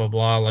and blah blah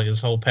blah, like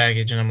this whole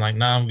package. And I'm like,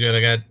 nah, I'm good.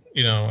 I got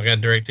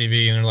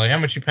DirecTV. And they're like, how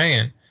much you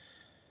paying?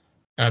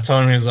 And I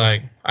told him, he was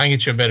like, I can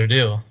get you a better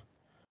deal.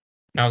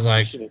 And I was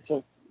like,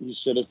 you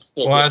should have.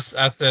 Well,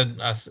 I said,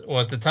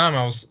 at the time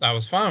I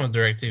was fine with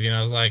DirecTV, and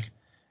I was like,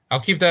 I'll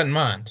keep that in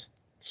mind.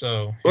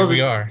 So here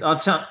we are.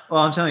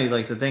 I'm telling you,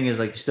 like, the thing is,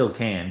 like, you still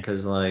can,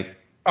 because, like,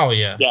 oh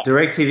yeah,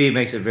 DirecTV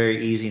makes it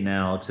very easy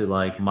now to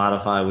like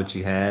modify what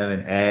you have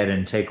and add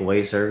and take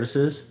away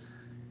services.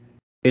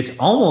 It's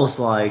almost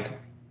like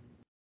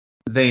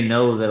they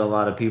know that a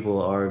lot of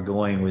people are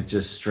going with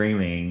just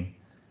streaming,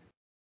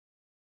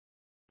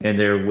 and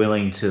they're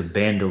willing to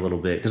bend a little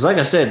bit. Because like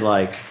I said,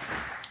 like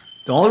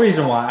the only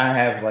reason why I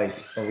have like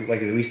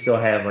we still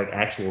have like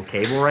actual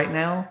cable right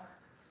now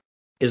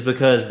is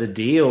because the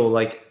deal,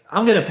 like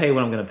I'm gonna pay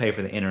what I'm gonna pay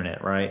for the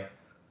internet, right?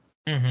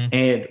 Mm-hmm.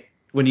 And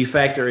when you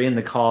factor in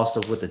the cost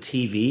of what the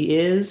TV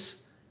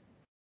is,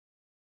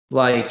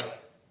 like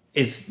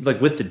it's like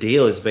with the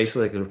deal, it's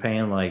basically like we're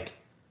paying like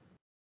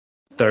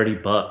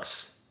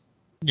 $30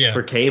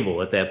 for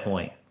cable at that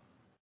point.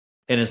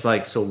 And it's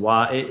like, so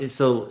why?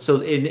 So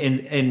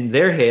in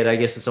their head, I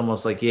guess it's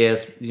almost like, yeah,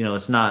 it's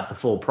it's not the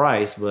full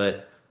price,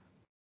 but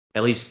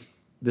at least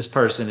this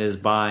person is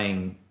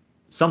buying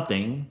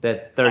something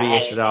that $30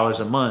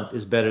 extra a month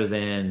is better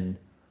than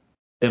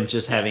them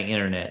just having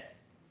internet.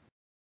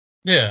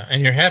 Yeah,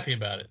 and you're happy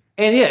about it.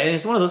 And yeah, and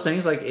it's one of those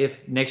things like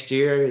if next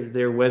year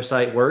their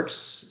website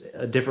works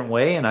a different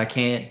way and I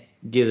can't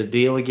get a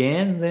deal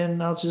again,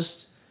 then I'll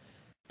just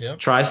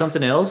try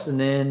something else, and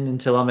then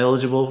until I'm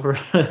eligible for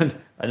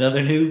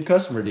another new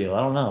customer deal. I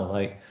don't know.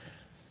 Like,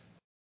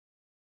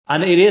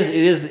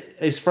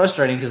 it's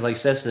frustrating because like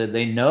Seth said,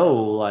 they know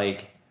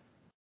like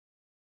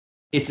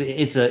it's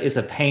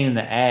a pain in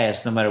the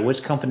ass. No matter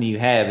which company you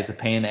have, it's a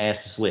pain in the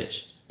ass to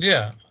switch.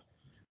 Yeah.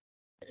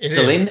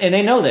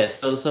 They know this,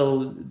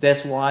 so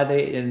that's why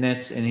and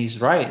he's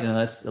right.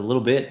 That's a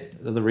little bit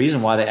of the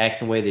reason why they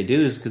act the way they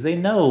do is because they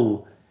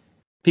know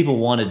people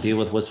want to deal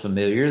with what's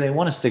familiar. They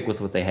want to stick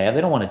with what they have.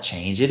 They don't want to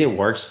change it. It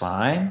works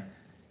fine,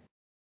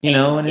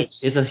 and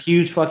it's a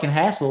huge fucking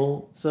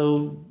hassle.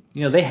 So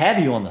they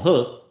have you on the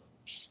hook.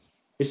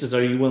 It's just,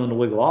 are you willing to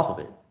wiggle off of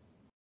it?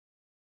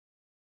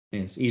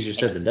 And it's easier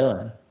said than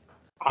done.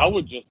 I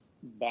would just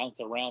bounce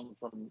around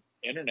from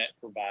internet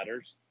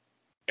providers.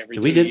 Every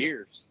 2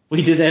 years.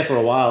 We did that for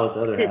a while at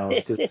the other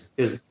house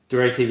because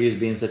DirecTV was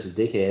being such a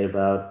dickhead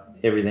about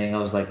everything. I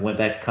was like, went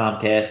back to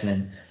Comcast, and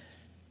then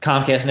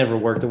Comcast never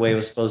worked the way it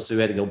was supposed to.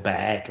 We had to go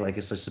back. Like,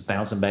 it's just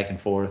bouncing back and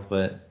forth.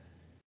 But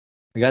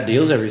we got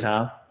deals every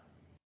time.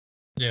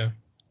 Yeah.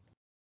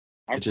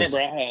 I remember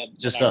I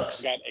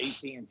got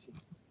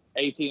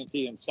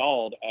AT&T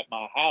installed at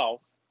my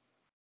house.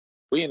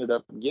 We ended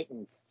up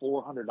getting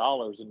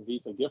 $400 in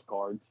Visa gift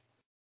cards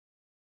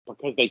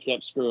because they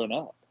kept screwing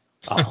up.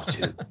 Oh,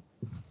 dude.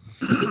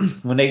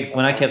 when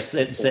I kept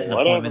setting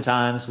appointment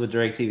times with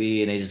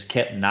DirecTV and they just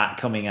kept not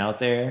coming out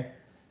there,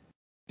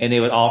 and they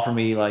would offer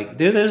me like,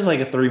 dude, there's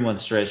like a 3-month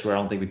stretch where I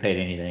don't think we paid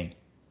anything.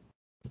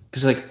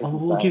 Because like,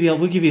 we'll give you a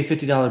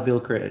 $50 bill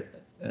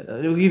credit.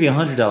 We'll give you a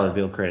 $100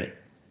 bill credit.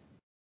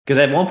 Because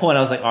at one point I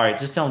was like, all right,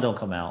 just tell them don't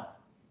come out.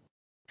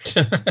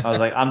 I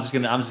was like, I'm just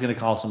gonna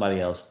call somebody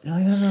else. They're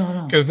like,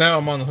 no. Because now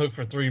I'm on the hook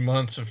for 3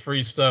 months of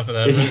free stuff that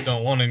I really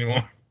don't want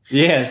anymore.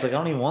 Yeah, it's like I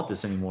don't even want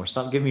this anymore.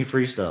 Stop giving me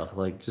free stuff.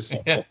 Like just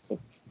go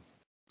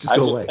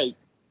away.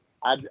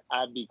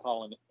 I'd be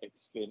calling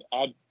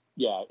Xfinity.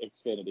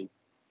 Xfinity.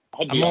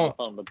 I'd be on the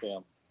phone with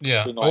them.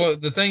 Yeah. Like, well,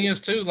 the thing is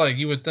too, like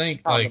you would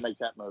think like to make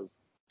that move.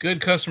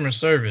 Good customer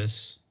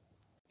service.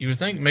 You would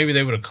think maybe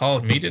they would have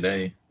called me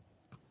today.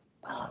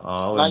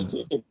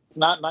 It's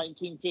not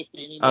 1950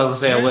 anymore. I was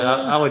gonna say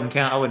I wouldn't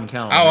count. I wouldn't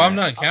count. Oh, I'm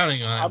not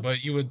counting on it,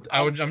 but you would.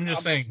 I'm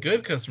just saying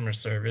good customer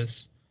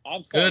service.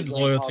 Good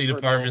loyalty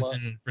departments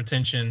and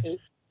retention.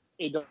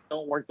 It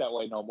don't work that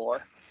way no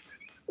more.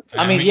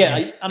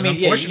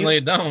 Unfortunately,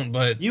 it don't.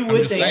 But you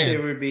would think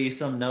there would be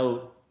some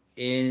note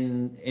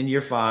in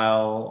your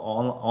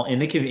file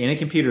in a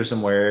computer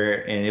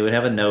somewhere, and it would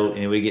have a note,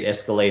 and it would get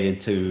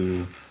escalated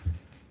to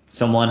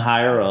someone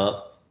higher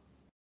up,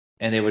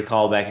 and they would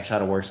call back and try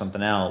to work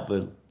something out.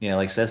 But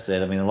like Seth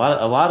said, I mean, a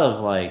lot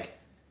of like,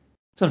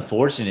 it's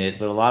unfortunate,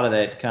 but a lot of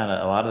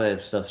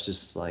that stuff's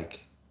just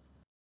like,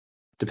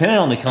 depending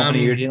on the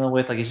company you're dealing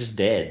with, like it's just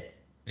dead.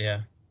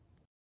 Yeah.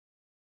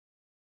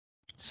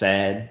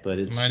 Sad, but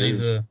it's true.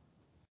 Needs to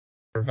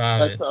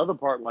revive That's the other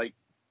part. Like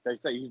they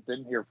say, he's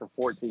been here for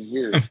 14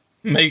 years.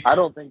 I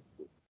don't think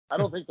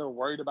they're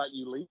worried about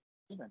you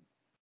leaving.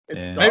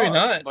 Maybe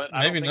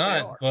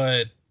not.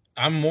 But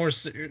I'm more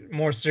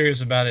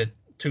serious about it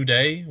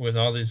today with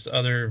all these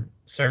other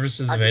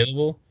services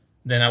available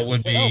than I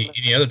would be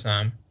any other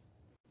time.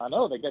 I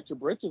know they got your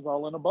britches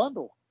all in a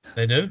bundle.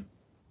 They do.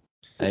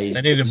 Hey,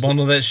 they need to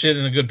bundle that shit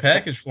in a good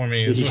package for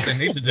me. Is what they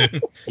need to do.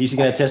 You just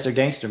gotta test their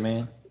gangster,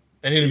 man.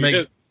 They need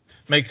to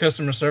make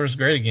customer service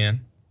great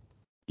again.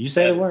 You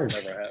say the word.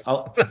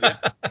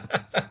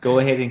 Go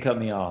ahead and cut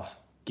me off.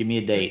 Give me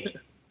a date.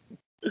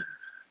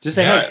 Just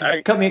say,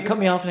 hey, cut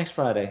me off next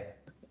Friday.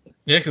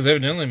 Yeah, because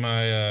evidently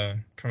my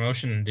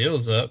promotion deal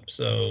is up,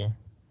 so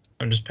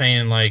I'm just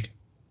paying like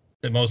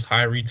the most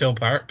high retail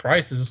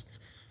prices,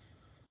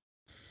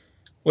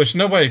 which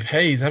nobody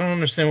pays. I don't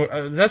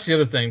understand. That's the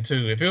other thing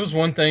too. If it was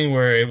one thing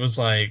where it was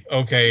like,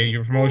 okay,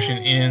 your promotion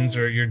ends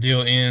or your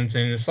deal ends,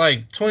 and it's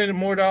like $20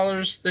 more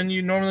than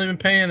you normally been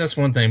paying, that's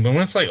one thing. But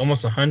when it's like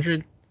almost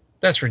 $100,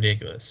 that's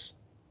ridiculous.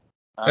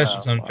 That's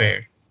just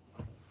unfair.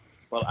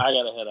 Well, I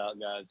gotta head out,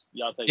 guys.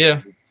 Y'all take it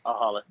easy. I'll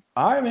holler.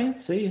 All right, man.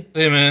 See you.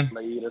 See you, man.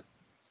 Later.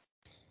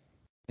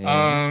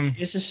 Yeah,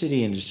 it's a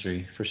shitty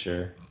industry for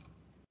sure.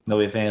 No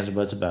ifs, ands, or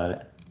buts about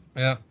it.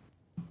 Yeah.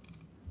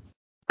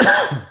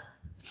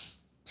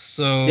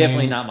 So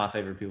definitely not my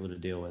favorite people to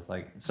deal with.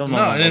 Like some of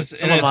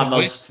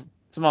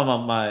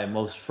my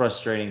most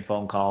frustrating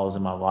phone calls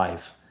in my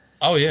life.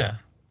 Oh yeah,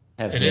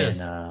 have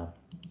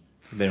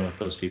been with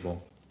those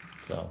people.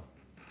 So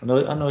I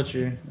know what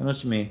you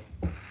mean.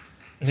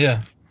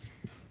 Yeah.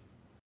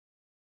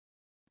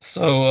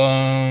 So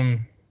I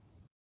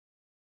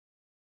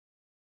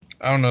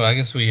don't know. I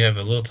guess we have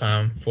a little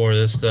time for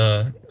this.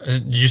 Did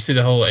you see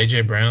the whole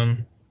AJ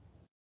Brown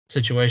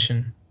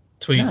situation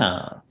tweet?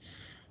 Nah.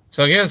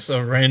 So I guess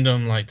a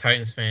random like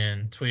Titans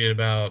fan tweeted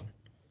about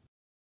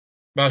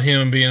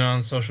him being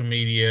on social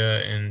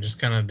media and just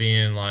kind of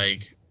being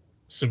like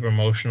super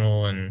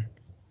emotional and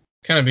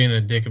kind of being a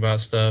dick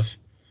about stuff.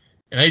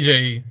 And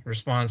AJ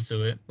responds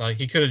to it like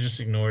he could have just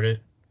ignored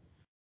it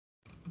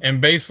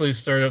and basically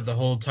stirred up the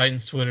whole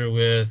Titans Twitter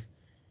with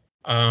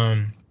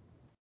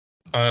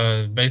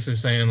basically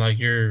saying like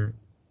you're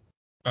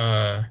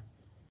don't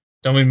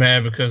be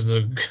mad because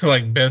the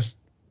like best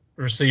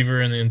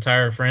receiver in the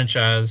entire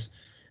franchise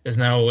is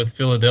now with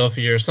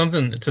Philadelphia or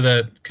something to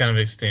that kind of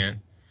extent,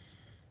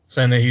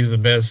 saying that he's the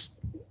best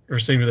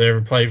receiver that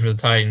ever played for the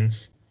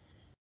Titans,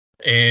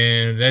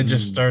 and that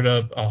just stirred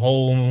up a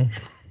whole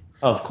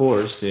of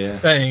course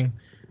thing.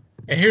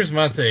 And here's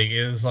my take: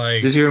 is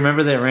like, did you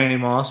remember that Randy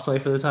Moss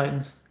played for the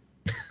Titans?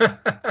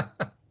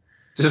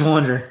 Just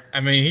wondering. I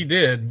mean, he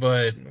did,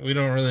 but we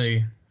don't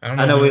really.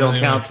 I know we don't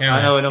count.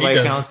 I know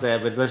nobody counts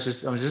that, but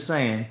I'm just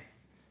saying,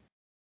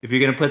 if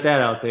you're gonna put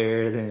that out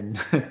there, then.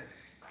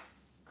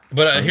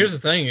 But here's the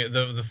thing: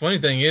 the funny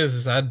thing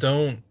is I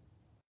don't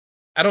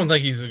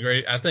think he's a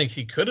great. I think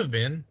he could have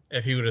been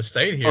if he would have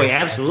stayed here. Oh,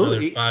 yeah,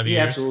 absolutely. For 5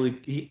 years.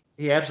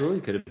 He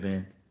absolutely could have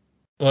been.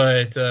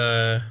 But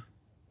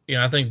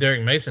I think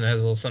Derek Mason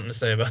has a little something to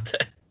say about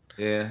that.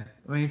 Yeah,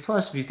 I mean,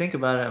 plus if you think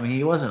about it, I mean,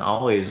 he wasn't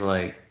always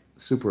like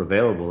super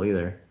available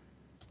either.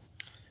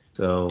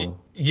 So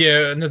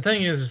yeah, and the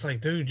thing is, it's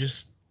like, dude,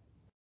 just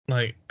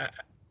like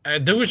I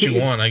do what you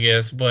want, I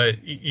guess,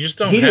 but you just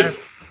don't have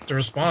to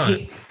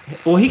respond.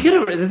 He could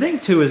have. The thing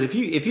too is if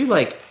you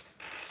like,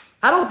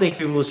 I don't think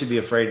people should be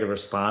afraid to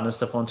respond to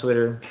stuff on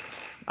Twitter.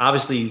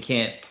 Obviously, you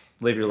can't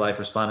live your life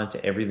responding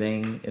to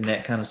everything in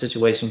that kind of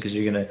situation because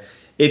you're gonna,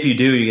 if you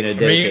do, you're gonna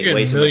dedicate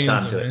way too much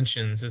time to it.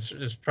 Mentions.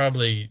 It's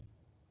probably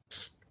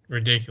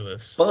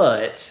ridiculous.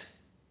 But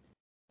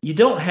you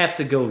don't have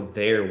to go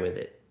there with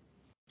it.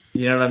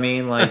 You know what I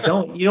mean? Like,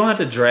 you don't have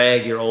to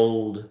drag your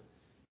old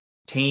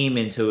team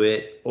into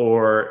it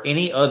or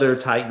any other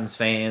Titans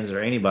fans or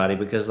anybody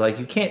because like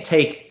you can't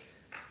take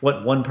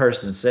what one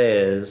person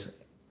says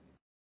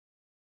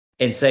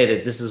and say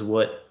that this is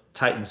what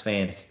Titans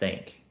fans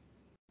think.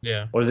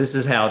 Yeah. Or this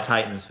is how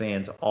Titans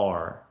fans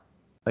are.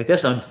 Like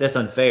that's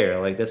unfair.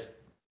 Like that's,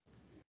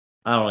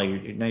 I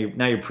don't know.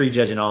 Now you're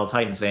prejudging all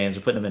Titans fans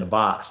or putting them in a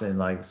box and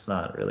like it's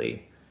not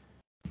really.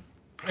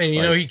 And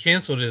you know he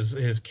canceled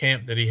his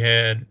camp that he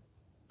had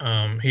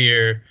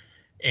here,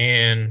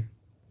 and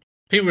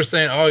people were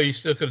saying, "Oh, you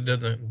still could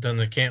have done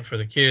the camp for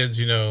the kids,"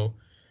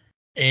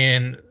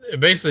 And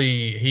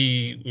basically,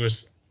 he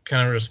was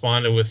kind of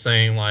responded with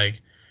saying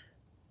like,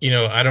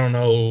 I don't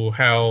know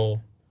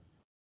how.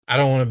 I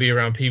don't want to be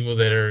around people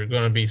that are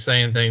going to be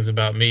saying things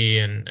about me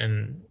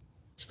and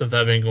stuff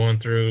that I've been going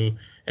through.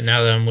 And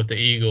now that I'm with the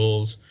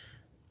Eagles,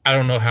 I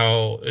don't know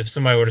how, if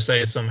somebody were to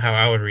say something, how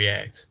I would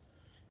react.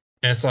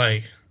 And it's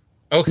like,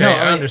 okay,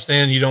 I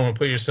understand you don't want to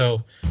put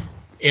yourself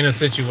in a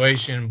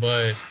situation,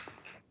 but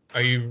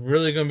are you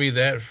really going to be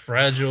that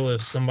fragile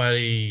if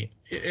somebody,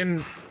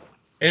 and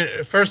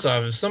first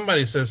off, if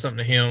somebody says something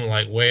to him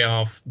like way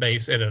off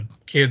base at a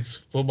kid's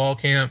football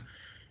camp,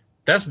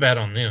 that's bad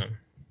on them.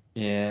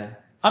 Yeah.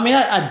 I mean,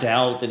 I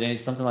doubt that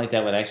something like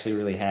that would actually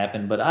really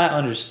happen, but I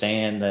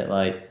understand that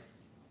like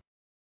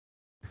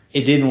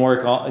it didn't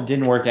work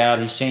out.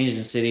 He's changed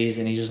the cities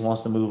and he just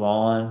wants to move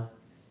on.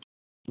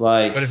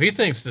 Like, but if he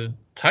thinks the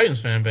Titans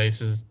fan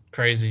base is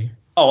crazy,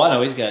 oh, I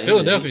know he's got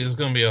Philadelphia is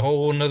going to be a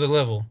whole nother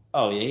level.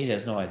 Oh yeah, he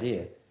has no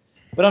idea.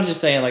 But I'm just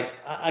saying, like,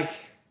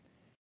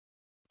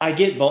 I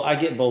get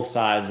both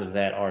sides of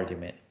that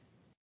argument.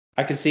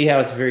 I can see how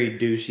it's very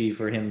douchey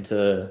for him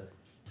to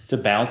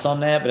bounce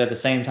on that, but at the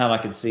same time, I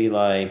could see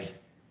like,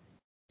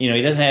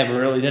 he doesn't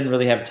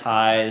really have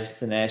ties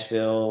to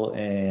Nashville,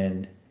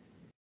 and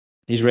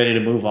he's ready to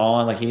move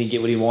on. Like he didn't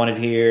get what he wanted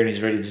here, and he's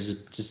ready to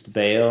just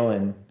bail,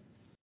 and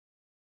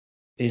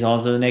he's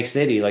on to the next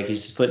city. Like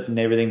he's just putting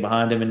everything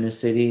behind him in this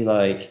city,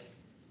 like.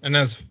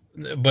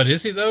 But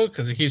is he though?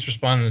 Because he keeps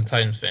responding to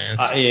Titans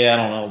fans. Yeah, I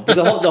don't know.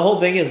 But the whole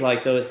thing is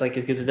like though, it's like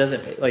because it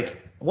doesn't like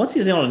once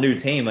he's in on a new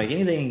team, like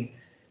anything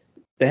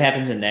that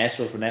happens in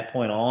Nashville from that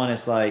point on,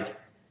 it's like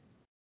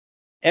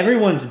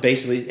everyone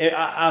basically.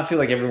 I feel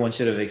like everyone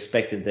should have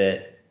expected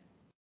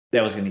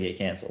that was going to get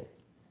canceled.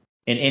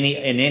 And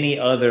any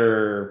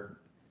other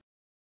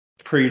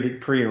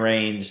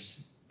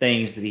prearranged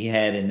things that he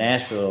had in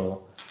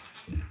Nashville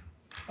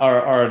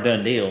are a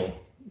done deal.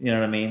 You know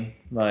what I mean?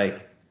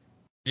 Like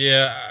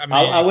Yeah, I mean,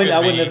 I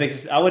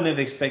wouldn't have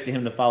expected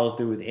him to follow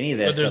through with any of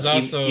that but stuff,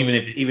 there's also, even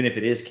if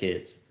it is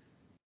kids.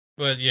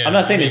 But yeah, I'm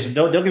not saying this.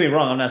 Don't get me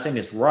wrong. I'm not saying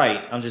it's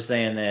right. I'm just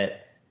saying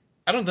that.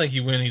 I don't think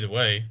you win either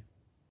way.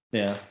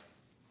 Yeah.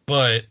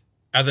 But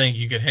I think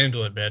you could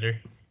handle it better.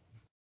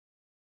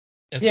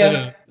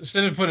 Instead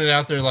of putting it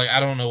out there like I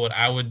don't know what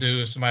I would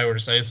do if somebody were to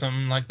say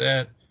something like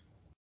that.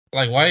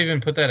 Like why even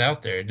put that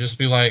out there? Just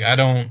be like I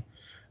don't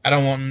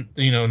want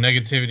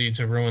negativity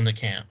to ruin the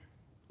camp.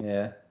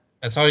 Yeah.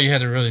 That's all you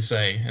had to really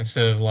say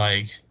instead of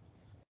like.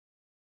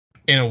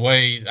 In a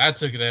way, I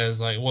took it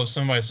as like, well, if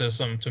somebody says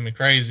something to me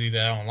crazy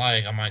that I don't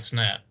like, I might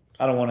snap.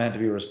 I don't want to have to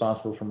be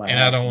responsible for my actions.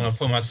 actions. I don't want to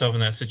put myself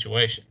in that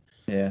situation.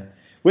 Yeah.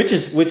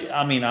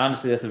 I mean,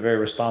 honestly, that's a very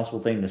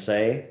responsible thing to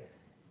say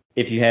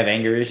if you have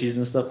anger issues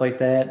and stuff like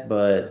that,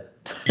 but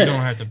you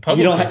don't have to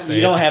publicly say it.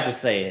 You don't have to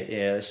say it.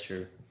 Yeah, that's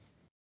true.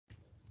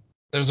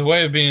 There's a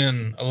way of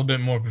being a little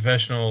bit more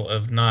professional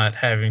of not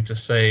having to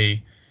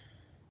say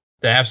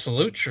the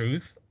absolute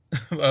truth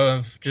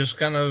of just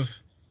kind of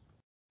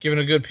giving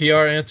a good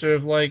PR answer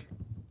of like,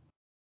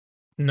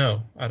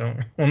 no, I don't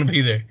want to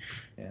be there.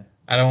 Yeah.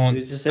 I don't want.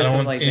 It just says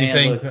something like,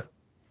 man, look,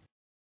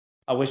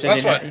 I wish I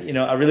didn't.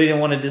 I really didn't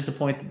want to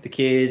disappoint the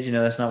kids.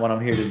 That's not what I'm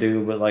here to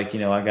do. But like,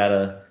 I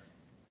gotta.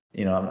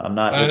 I'm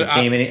not with the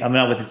team. I'm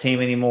not with the team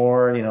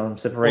anymore. I'm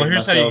separating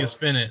myself. Well, here's how you can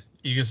spin it.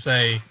 You can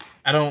say,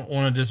 I don't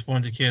want to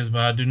disappoint the kids,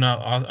 but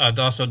I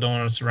also don't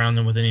want to surround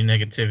them with any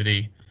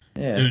negativity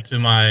due to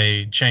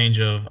my change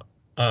of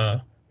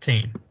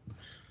team.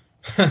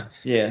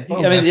 Yeah.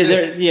 I mean,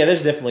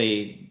 there's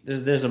definitely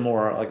there's a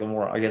more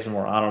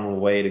honorable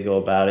way to go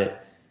about it.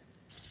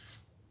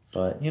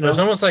 But it's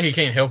almost like he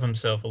can't help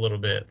himself a little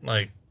bit.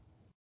 Like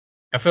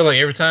I feel like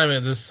every time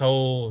this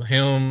whole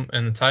him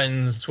and the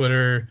Titans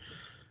Twitter,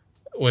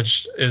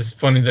 which is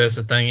funny that it's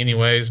a thing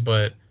anyways,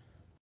 but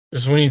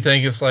just when you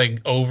think it's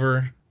like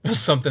over,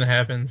 something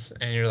happens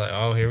and you're like,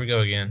 oh, here we go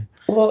again.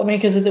 Well, I mean,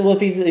 because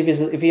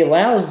if he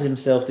allows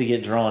himself to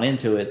get drawn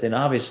into it, then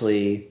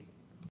obviously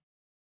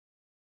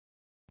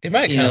he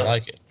might kind of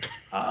like it.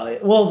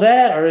 Well,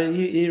 that or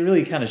it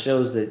really kind of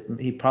shows that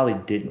he probably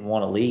didn't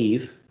want to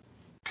leave.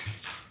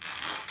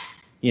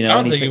 I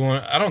don't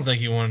think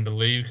he wanted to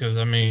leave because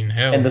I mean,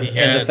 hell, and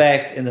the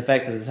fact that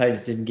the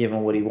Titans didn't give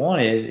him what he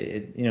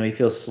wanted, he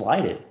feels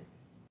slighted.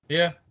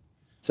 Yeah.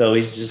 So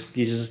he's just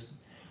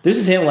this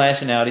is him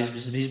lashing out.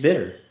 He's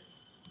bitter.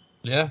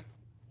 Yeah.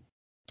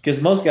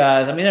 Because most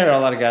guys, I mean, there are a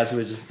lot of guys who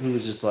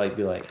would just like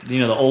be like,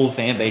 the old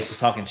fan base is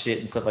talking shit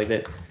and stuff like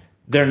that.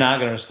 They're not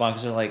gonna respond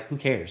because they're like, who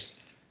cares?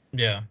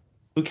 Yeah.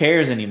 Who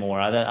cares anymore?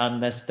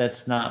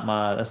 That's not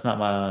my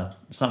spot.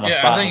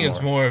 I think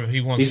it's more of he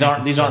wants.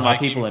 These aren't my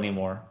people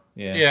anymore.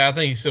 Yeah. Yeah, I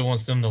think he still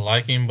wants them to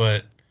like him,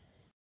 but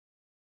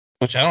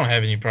which I don't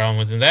have any problem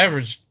with. And the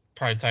average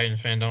probably Titans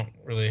fan don't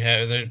really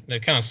have.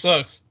 That kind of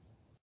sucks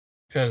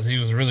because he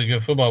was a really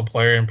good football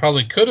player and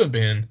probably could have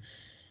been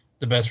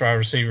the best wide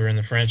receiver in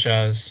the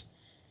franchise.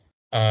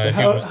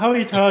 How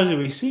many times have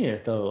we seen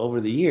it though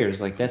over the years?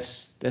 Like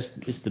it's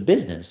the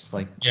business.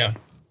 Like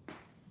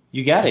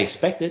you got to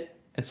expect it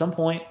at some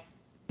point.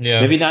 Yeah.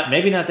 Maybe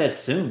not that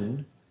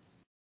soon.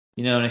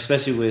 And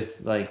especially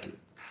with like,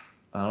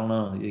 I don't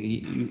know,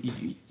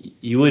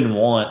 you wouldn't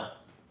want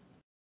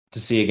to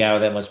see a guy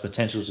with that much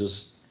potential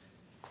just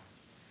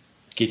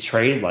get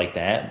traded like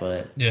that.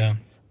 But yeah.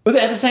 But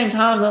at the same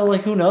time though,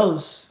 like who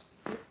knows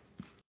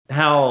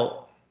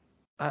how,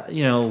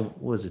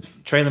 was it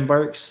Traylon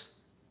Burks?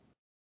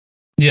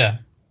 Yeah.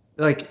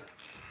 Like,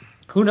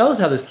 who knows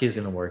how this kid's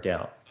gonna work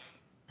out?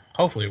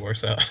 Hopefully it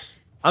works out.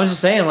 I'm just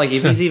saying, like,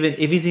 if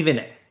he's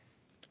even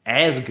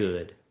as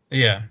good,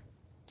 yeah,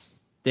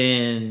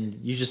 then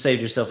you just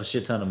saved yourself a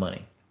shit ton of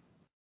money.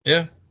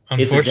 Yeah,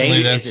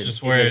 unfortunately, that's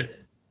just where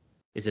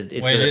it's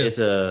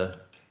a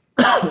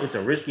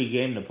risky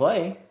game to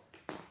play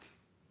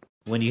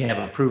when you have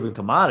a proven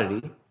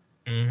commodity.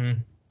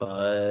 Mm-hmm.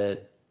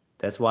 But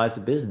that's why it's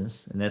a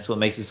business, and that's what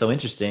makes it so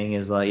interesting.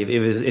 Is like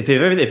if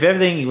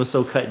everything was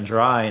so cut and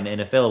dry in the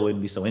NFL, it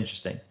wouldn't be so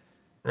interesting.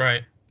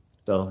 Right.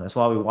 So that's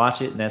why we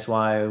watch it, and that's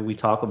why we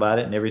talk about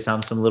it. And every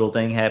time some little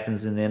thing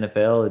happens in the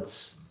NFL,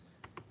 it's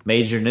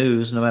major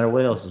news, no matter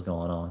what else is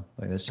going on.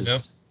 Like that's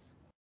just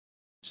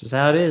it's just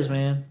how it is,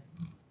 man.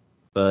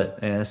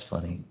 But that's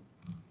funny.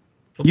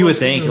 Football you would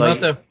think like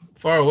not that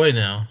far away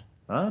now.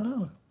 I don't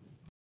know.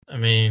 I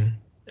mean,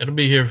 it'll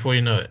be here before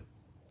you know it.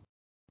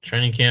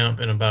 Training camp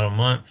in about a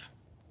month.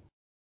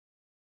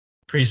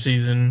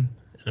 Preseason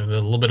in a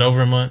little bit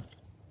over a month.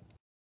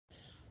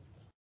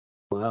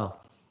 Wow.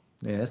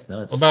 Yeah, that's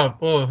nuts.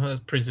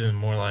 Preseason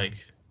more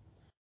like,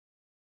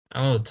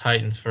 I know the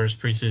Titans' first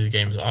preseason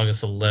game is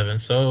August 11th,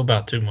 so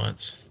about 2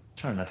 months. I'm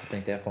trying not to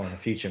think that far in the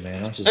future,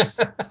 man.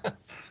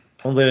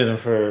 I'm living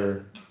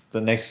for the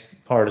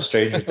next part of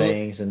Stranger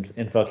Things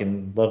and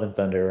fucking Love and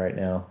Thunder right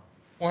now.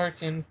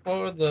 Working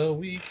for the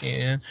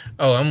weekend.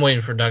 Oh, I'm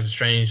waiting for Doctor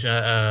Strange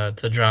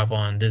to drop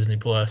on Disney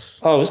Plus.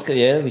 Oh, it's good.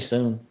 Yeah, it'll be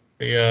soon.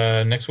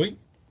 Next week.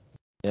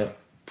 Yep.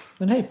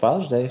 And hey,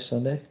 Father's Day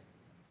Sunday.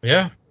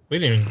 Yeah, we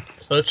didn't even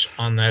touch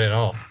on that at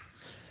all.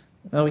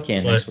 No, we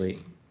can next week.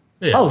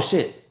 Yeah. Oh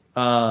shit.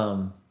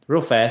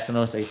 Real fast. I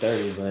know it's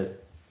 8:30,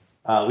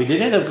 but we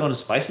did end up going to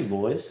Spicy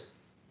Boys.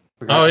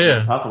 Forgot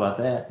to talk about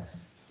that.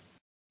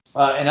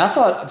 And I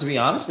thought, to be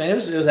honest, man, it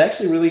was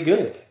actually really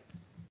good.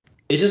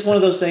 It's just one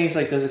of those things.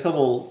 Like, there's a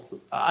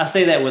couple. I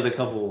say that with a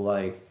couple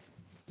like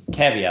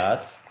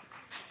caveats.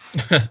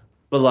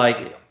 But like,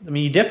 I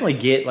mean, you definitely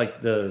get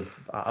like the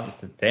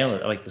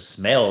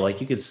smell.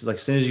 Like, you could, like,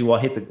 as soon as you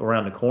hit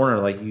around the corner,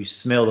 like, you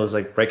smell those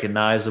like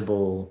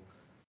recognizable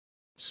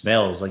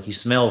smells. Like, you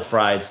smell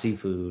fried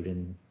seafood,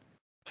 and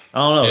I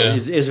don't know. Yeah.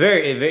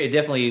 It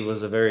definitely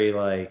was a very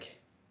like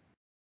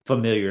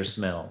familiar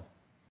smell.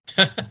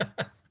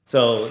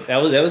 So that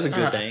was a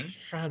good thing.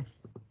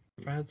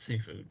 Fried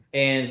seafood.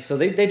 And so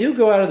they do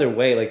go out of their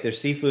way. Like, their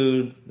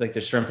seafood, like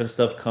their shrimp and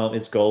stuff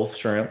it's Gulf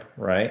shrimp,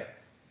 right?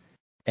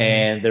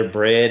 And their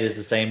bread is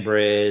the same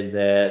bread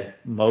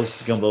that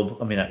most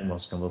not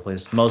most gumbo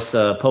places, most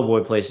po'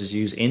 boy places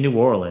use in New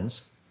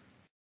Orleans.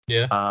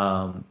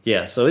 Yeah.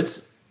 Yeah. So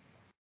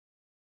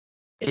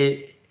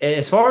it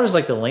as far as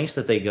like the lengths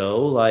that they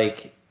go,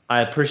 like,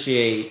 I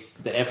appreciate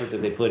the effort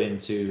that they put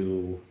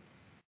into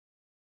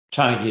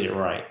trying to get it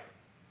right.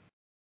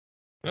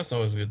 That's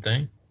always a good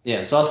thing.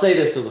 Yeah. So I'll say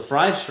this: so the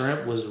fried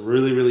shrimp was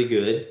really, really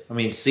good. I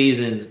mean,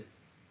 seasoned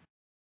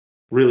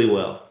really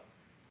well.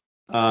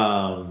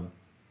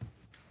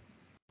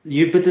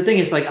 But the thing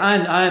is, like,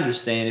 I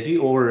understand if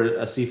you order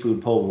a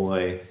seafood po'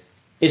 boy,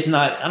 it's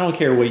not. I don't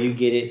care where you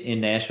get it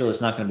in Nashville,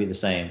 it's not going to be the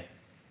same.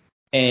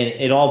 And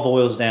it all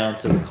boils down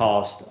to the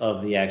cost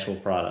of the actual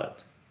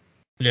product.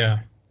 Yeah.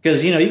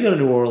 Because, you go to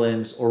New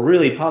Orleans, or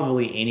really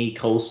probably any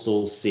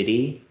coastal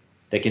city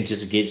that can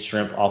just get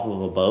shrimp off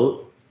of a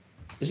boat,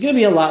 it's going to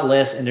be a lot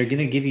less, and they're going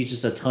to give you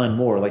just a ton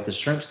more. Like, the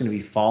shrimp's going to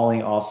be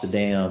falling off the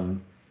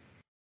damn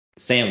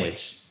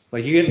sandwich.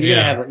 Like, you're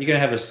probably gonna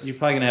have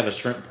a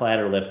shrimp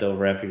platter left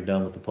over after you're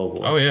done with the po'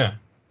 boy. Oh yeah.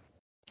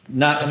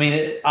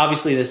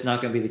 Obviously that's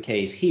not gonna be the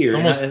case here.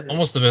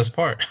 Almost the best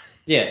part.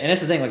 Yeah, and that's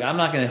the thing. Like, I'm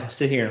not gonna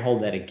sit here and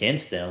hold that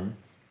against them,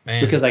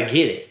 man, because I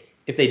get it.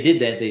 If they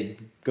did that, they'd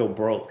go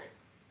broke.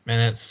 Man,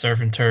 that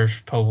surf and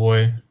turf po'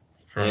 boy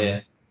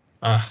from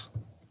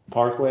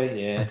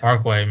Parkway, yeah. From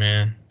Parkway,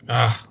 man.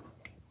 And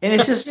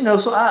it's just,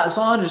 so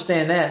I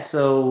understand that.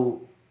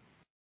 So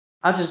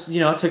I just,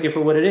 I took it for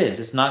what it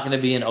is. It's not going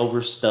to be an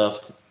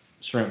overstuffed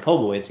shrimp po'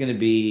 boy. It's going to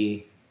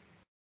be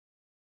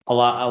a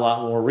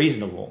lot more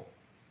reasonable,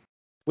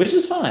 which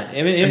is fine.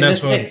 I mean, and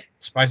that's what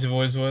Spicy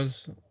Boys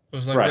was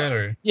like right. that,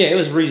 or yeah, it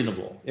was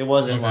reasonable. It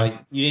wasn't like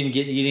you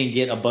didn't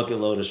get a bucket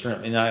load of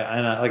shrimp. And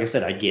I like I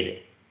said, I get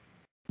it.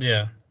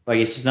 Yeah. Like,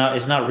 it's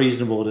not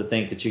reasonable to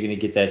think that you're going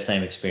to get that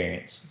same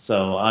experience.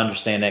 So I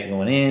understand that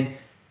going in.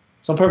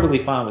 So I'm perfectly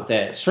fine with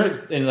that.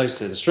 Shrimp, and like I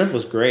said, the shrimp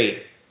was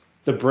great.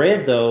 The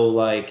bread, though,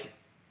 like,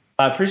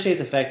 I appreciate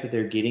the fact that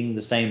they're getting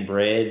the same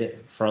bread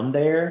from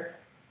there,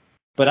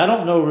 but I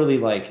don't know really,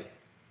 like,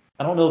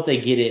 I don't know if they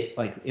get it,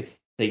 like, if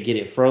they get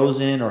it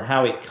frozen or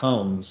how it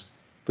comes,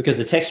 because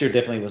the texture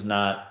definitely was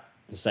not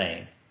the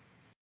same.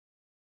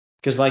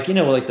 Because, like,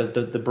 like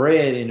the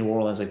bread in New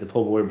Orleans, like the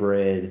po' boy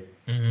bread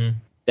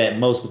that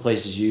most of the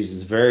places use,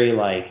 is very,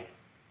 like,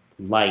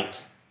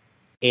 light,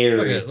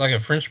 airy. Like a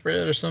French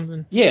bread or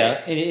something?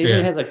 Yeah, and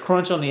it has a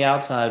crunch on the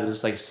outside, but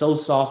it's, like, so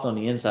soft on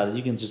the inside that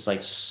you can just,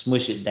 like,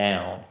 smush it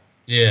down.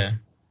 Yeah.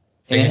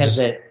 And it has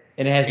that.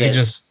 You can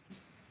just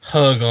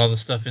hug all the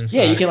stuff inside.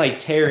 Yeah, you can, like,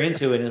 tear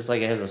into it, and it's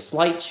like it has a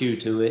slight chew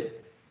to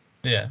it.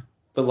 Yeah.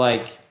 But,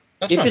 like,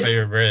 that's my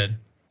favorite bread.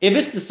 If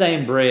it's the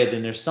same bread,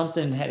 then there's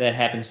something that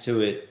happens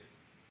to it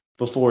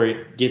before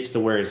it gets to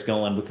where it's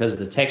going, because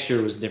the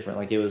texture was different.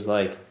 Like, it was,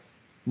 like,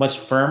 much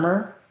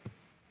firmer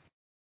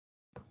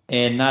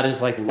and not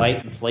as, like,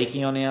 light and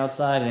flaky on the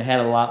outside, and it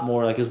had a lot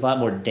more, like, it was a lot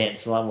more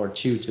dense, a lot more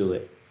chew to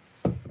it.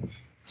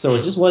 So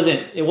it just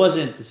wasn't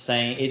the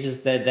same. It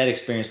just, that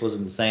experience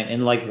wasn't the same.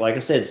 And like I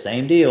said,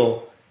 same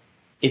deal.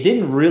 It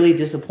didn't really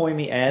disappoint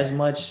me as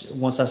much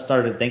once I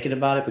started thinking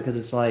about it, because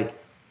it's like,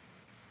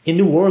 in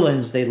New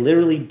Orleans, they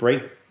literally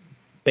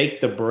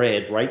bake the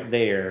bread right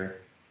there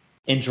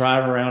and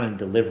drive around and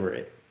deliver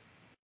it.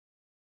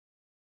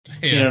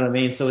 Yeah. You know what I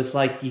mean? So it's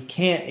like, you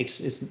can't,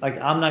 it's like,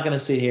 I'm not going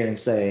to sit here and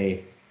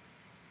say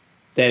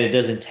that it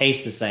doesn't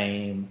taste the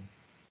same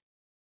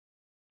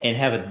and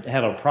have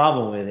a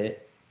problem with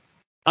it.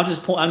 I'm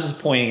just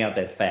pointing out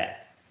that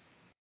fact.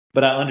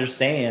 But I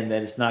understand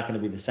that it's not going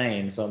to be the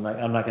same. So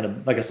I'm not going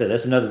to, like I said,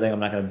 that's another thing I'm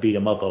not going to beat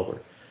them up over.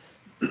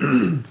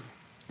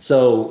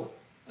 So,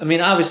 I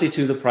mean, obviously,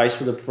 too, the price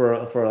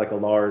for like a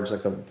large,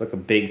 like a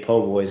big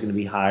po' boy is going to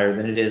be higher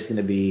than it is going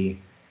to be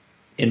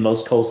in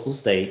most coastal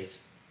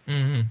states.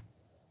 Mm-hmm.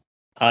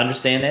 I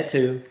understand that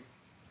too.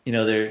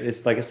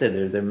 It's like I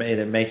said,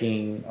 they're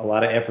making a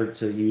lot of effort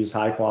to use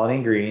high quality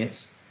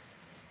ingredients.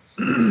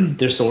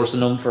 They're sourcing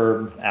them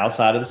from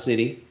outside of the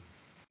city.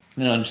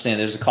 I understand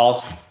there's a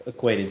cost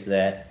equated to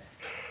that.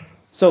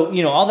 So,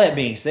 all that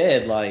being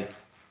said, like,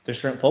 the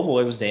shrimp po'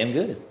 boy was damn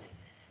good.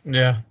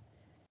 Yeah.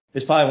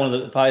 It's probably one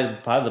of the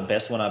probably the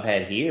best one I've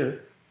had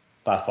here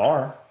by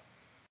far.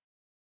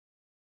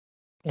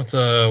 What's it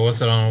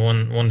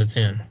on 1 to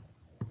 10?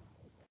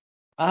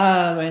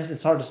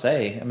 It's hard to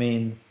say. I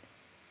mean,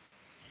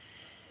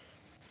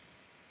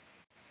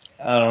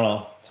 I don't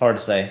know. It's hard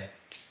to say.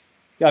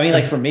 I mean,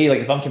 like for me, like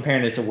if I'm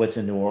comparing it to what's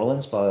in New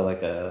Orleans, probably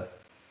like a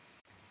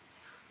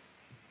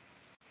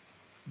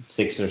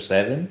 6 or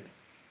 7.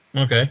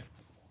 Okay.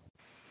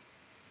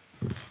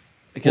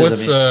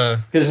 Because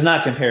it's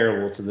not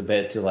comparable to the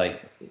bet to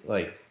like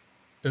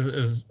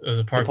is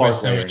a Parkway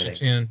sandwich a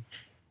 10?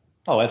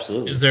 Oh,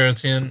 absolutely. Is there a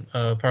 10?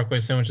 Parkway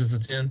sandwich is a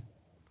 10?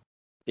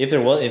 If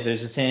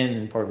there's a 10,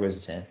 then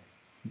Parkway's a 10.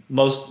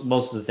 Most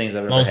of the things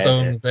I've ever had. Most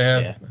of them they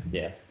have.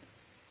 Yeah.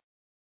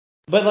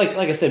 But like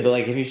I said,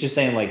 if you're just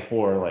saying like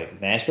for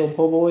like Nashville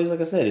po' boys,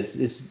 like I said,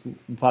 it's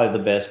probably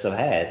the best I've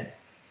had.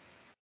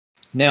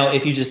 Now,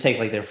 if you just take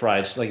like their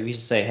fried, like if you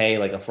just say, hey,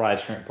 like a fried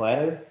shrimp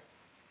platter,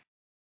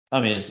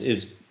 I mean,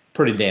 it's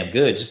pretty damn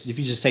good. Just if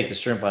you just take the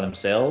shrimp by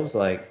themselves,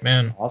 like,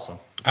 man, it's awesome.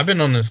 I've been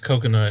on this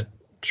coconut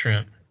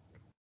shrimp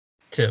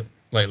tip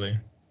lately.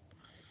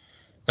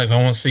 Like if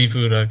I want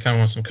seafood, I kind of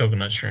want some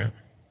coconut shrimp.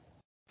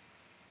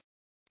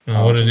 You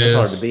know what it is? It's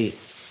hard to beat.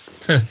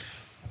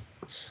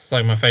 It's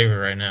like my favorite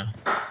right now.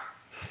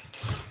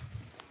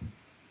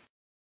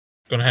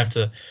 Gonna have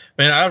to,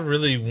 man. I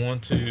really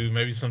want to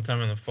maybe sometime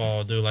in the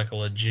fall do like a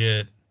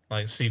legit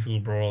like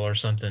seafood broil or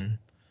something.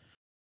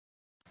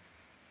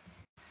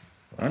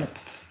 Right.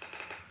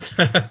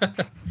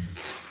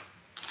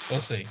 We'll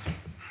see.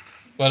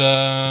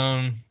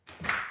 But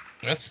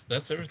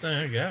that's everything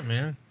I got,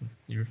 man.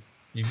 You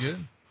good?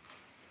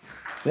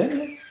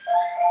 Yeah.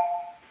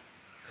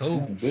 Cool.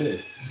 Yeah,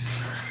 good.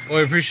 Well,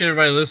 I appreciate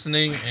everybody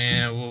listening,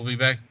 and we'll be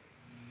back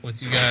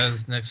with you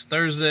guys next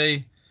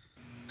Thursday.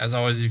 As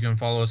always, you can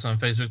follow us on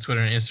Facebook,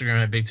 Twitter, and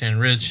Instagram at Big Ten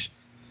Rich.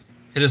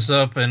 Hit us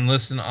up and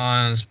listen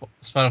on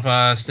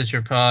Spotify,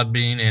 Stitcher,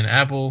 Podbean, and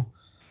Apple.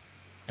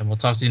 And we'll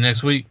talk to you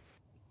next week.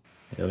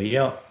 Hell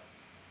yeah.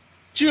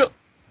 Chill.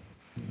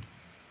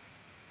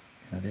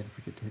 I didn't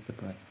forget to hit the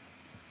button.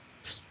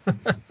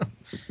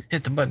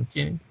 Hit the button,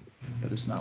 Kenny. But it's not.